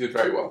well. You did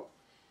very well.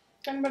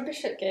 I'm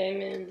rubbish at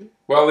gaming.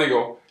 Well, there you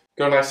go.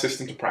 Got a nice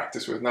system to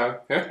practice with now,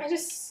 yeah?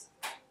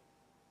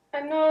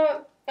 I'm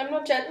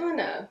not gentle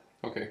enough.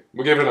 Okay,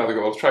 we'll give it another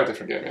go. Let's try a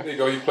different game, yeah? There you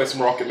go, you play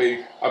some Rocket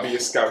League. I'll be your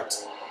scout.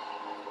 Is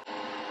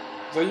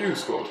that you who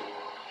scored?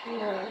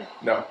 No.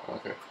 No,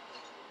 okay.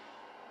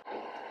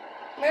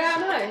 Where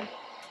am I?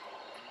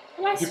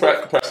 If you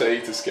press A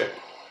to skip.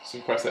 So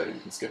you press A, you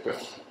can skip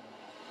it.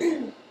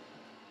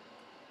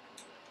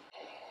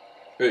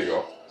 There you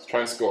go. Let's try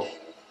and score.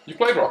 You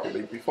played Rocket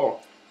League before?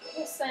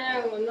 Yes, I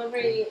am. I'm not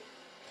very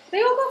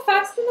They all go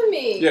faster than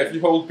me. Yeah, if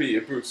you hold B,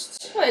 it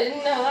boosts. Oh, I didn't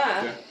know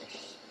that. Yeah.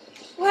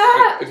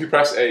 Ah! If you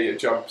press A, it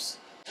jumps.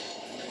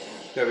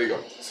 Yeah, there you go.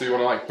 So you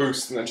want to like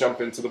boost and then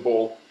jump into the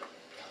ball.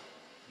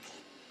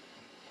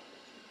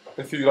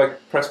 If you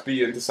like press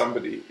B into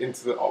somebody,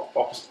 into the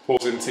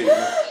opposing team,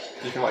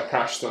 you can like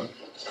crash them.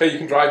 Hey, you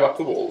can drive up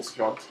the walls if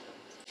you want.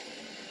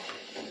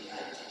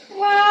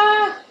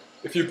 Wow.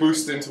 If you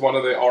boost into one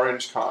of the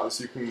orange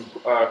cars, you can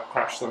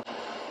crash them.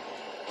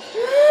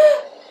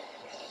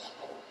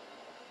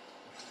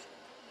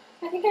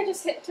 I think I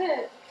just hit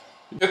it.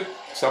 You did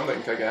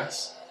something, I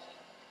guess.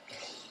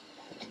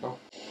 Oh.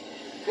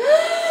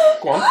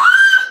 Go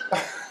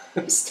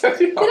on.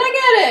 Steady on. Did I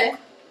get it?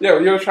 Yeah,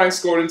 well, you're going to try and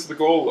score into the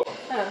goal, though.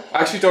 Oh. I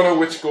actually don't know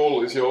which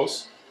goal is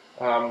yours.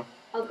 I'll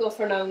go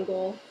for an own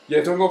goal.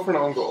 Yeah, don't go for an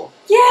own goal.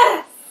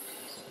 Yes!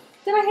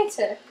 Did I hit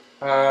it?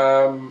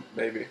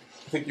 Maybe.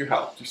 I think you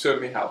helped. You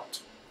certainly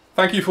helped.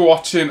 Thank you for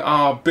watching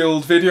our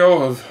build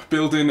video of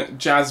building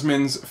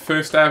Jasmine's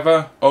first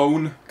ever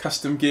own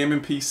custom gaming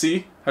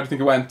PC. How do you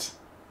think it went?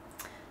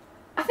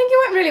 I think it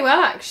went really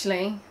well,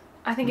 actually.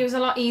 I think it was a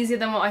lot easier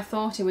than what I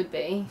thought it would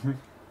be.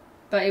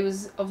 But it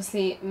was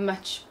obviously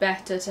much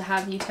better to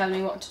have you tell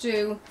me what to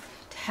do,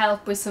 to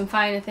help with some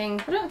finer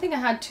things. I don't think I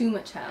had too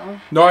much help.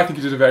 No, I think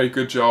you did a very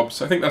good job,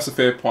 so I think that's a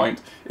fair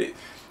point.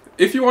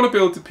 If you want to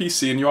build a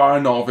PC and you are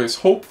a novice,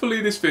 hopefully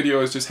this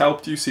video has just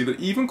helped you see that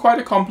even quite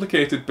a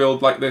complicated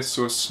build like this,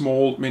 so a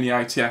small mini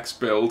ITX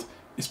build,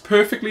 is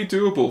perfectly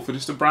doable for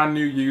just a brand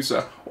new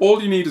user.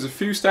 All you need is a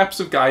few steps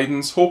of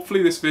guidance.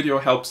 Hopefully this video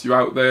helps you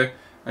out there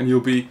and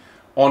you'll be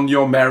on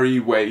your merry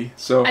way.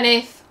 So, and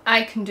if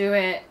I can do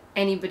it,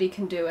 anybody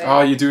can do it.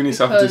 Oh, you're doing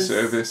yourself a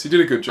disservice. You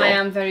did a good job. I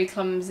am very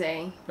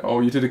clumsy.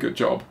 Oh, you did a good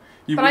job.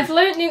 But I've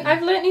learnt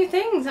new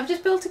things. I've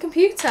just built a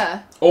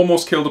computer.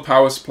 Almost killed a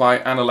power supply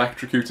and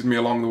electrocuted me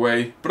along the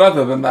way. But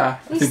other than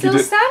that, I think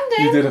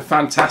you did a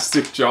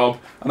fantastic job.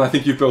 And I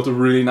think you've built a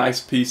really nice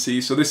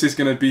PC. So this is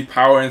going to be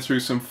powering through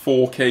some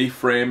 4K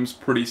frames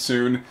pretty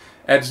soon.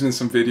 Editing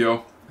some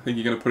video. I think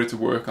you're going to put it to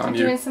work, aren't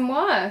you? Doing some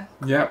work.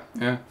 Yeah,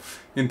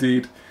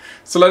 indeed.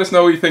 So let us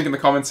know what you think in the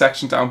comment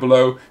section down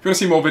below. If you want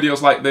to see more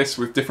videos like this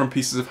with different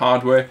pieces of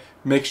hardware,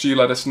 make sure you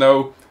let us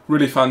know.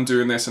 Really fun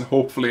doing this, and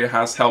hopefully it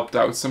has helped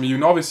out some of you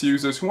novice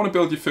users who want to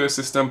build your first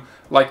system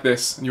like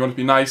this and you want to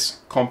be nice,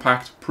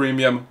 compact,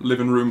 premium,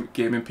 living room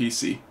gaming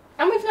PC.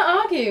 And we've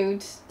not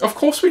argued. Of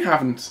course we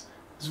haven't.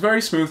 It's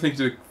very smooth. I think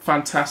you did a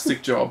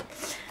fantastic job.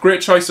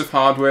 Great choice of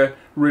hardware,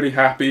 really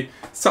happy.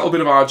 Subtle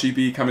bit of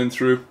RGB coming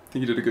through. I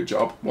think you did a good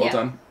job. Well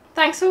done.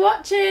 Thanks for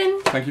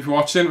watching. Thank you for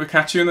watching. We'll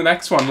catch you in the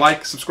next one.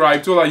 Like,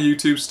 subscribe, do all our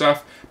YouTube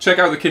stuff. Check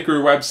out the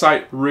Kickaroo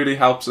website. Really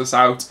helps us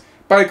out.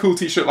 Buy a cool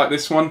t-shirt like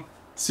this one.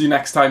 See you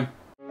next time.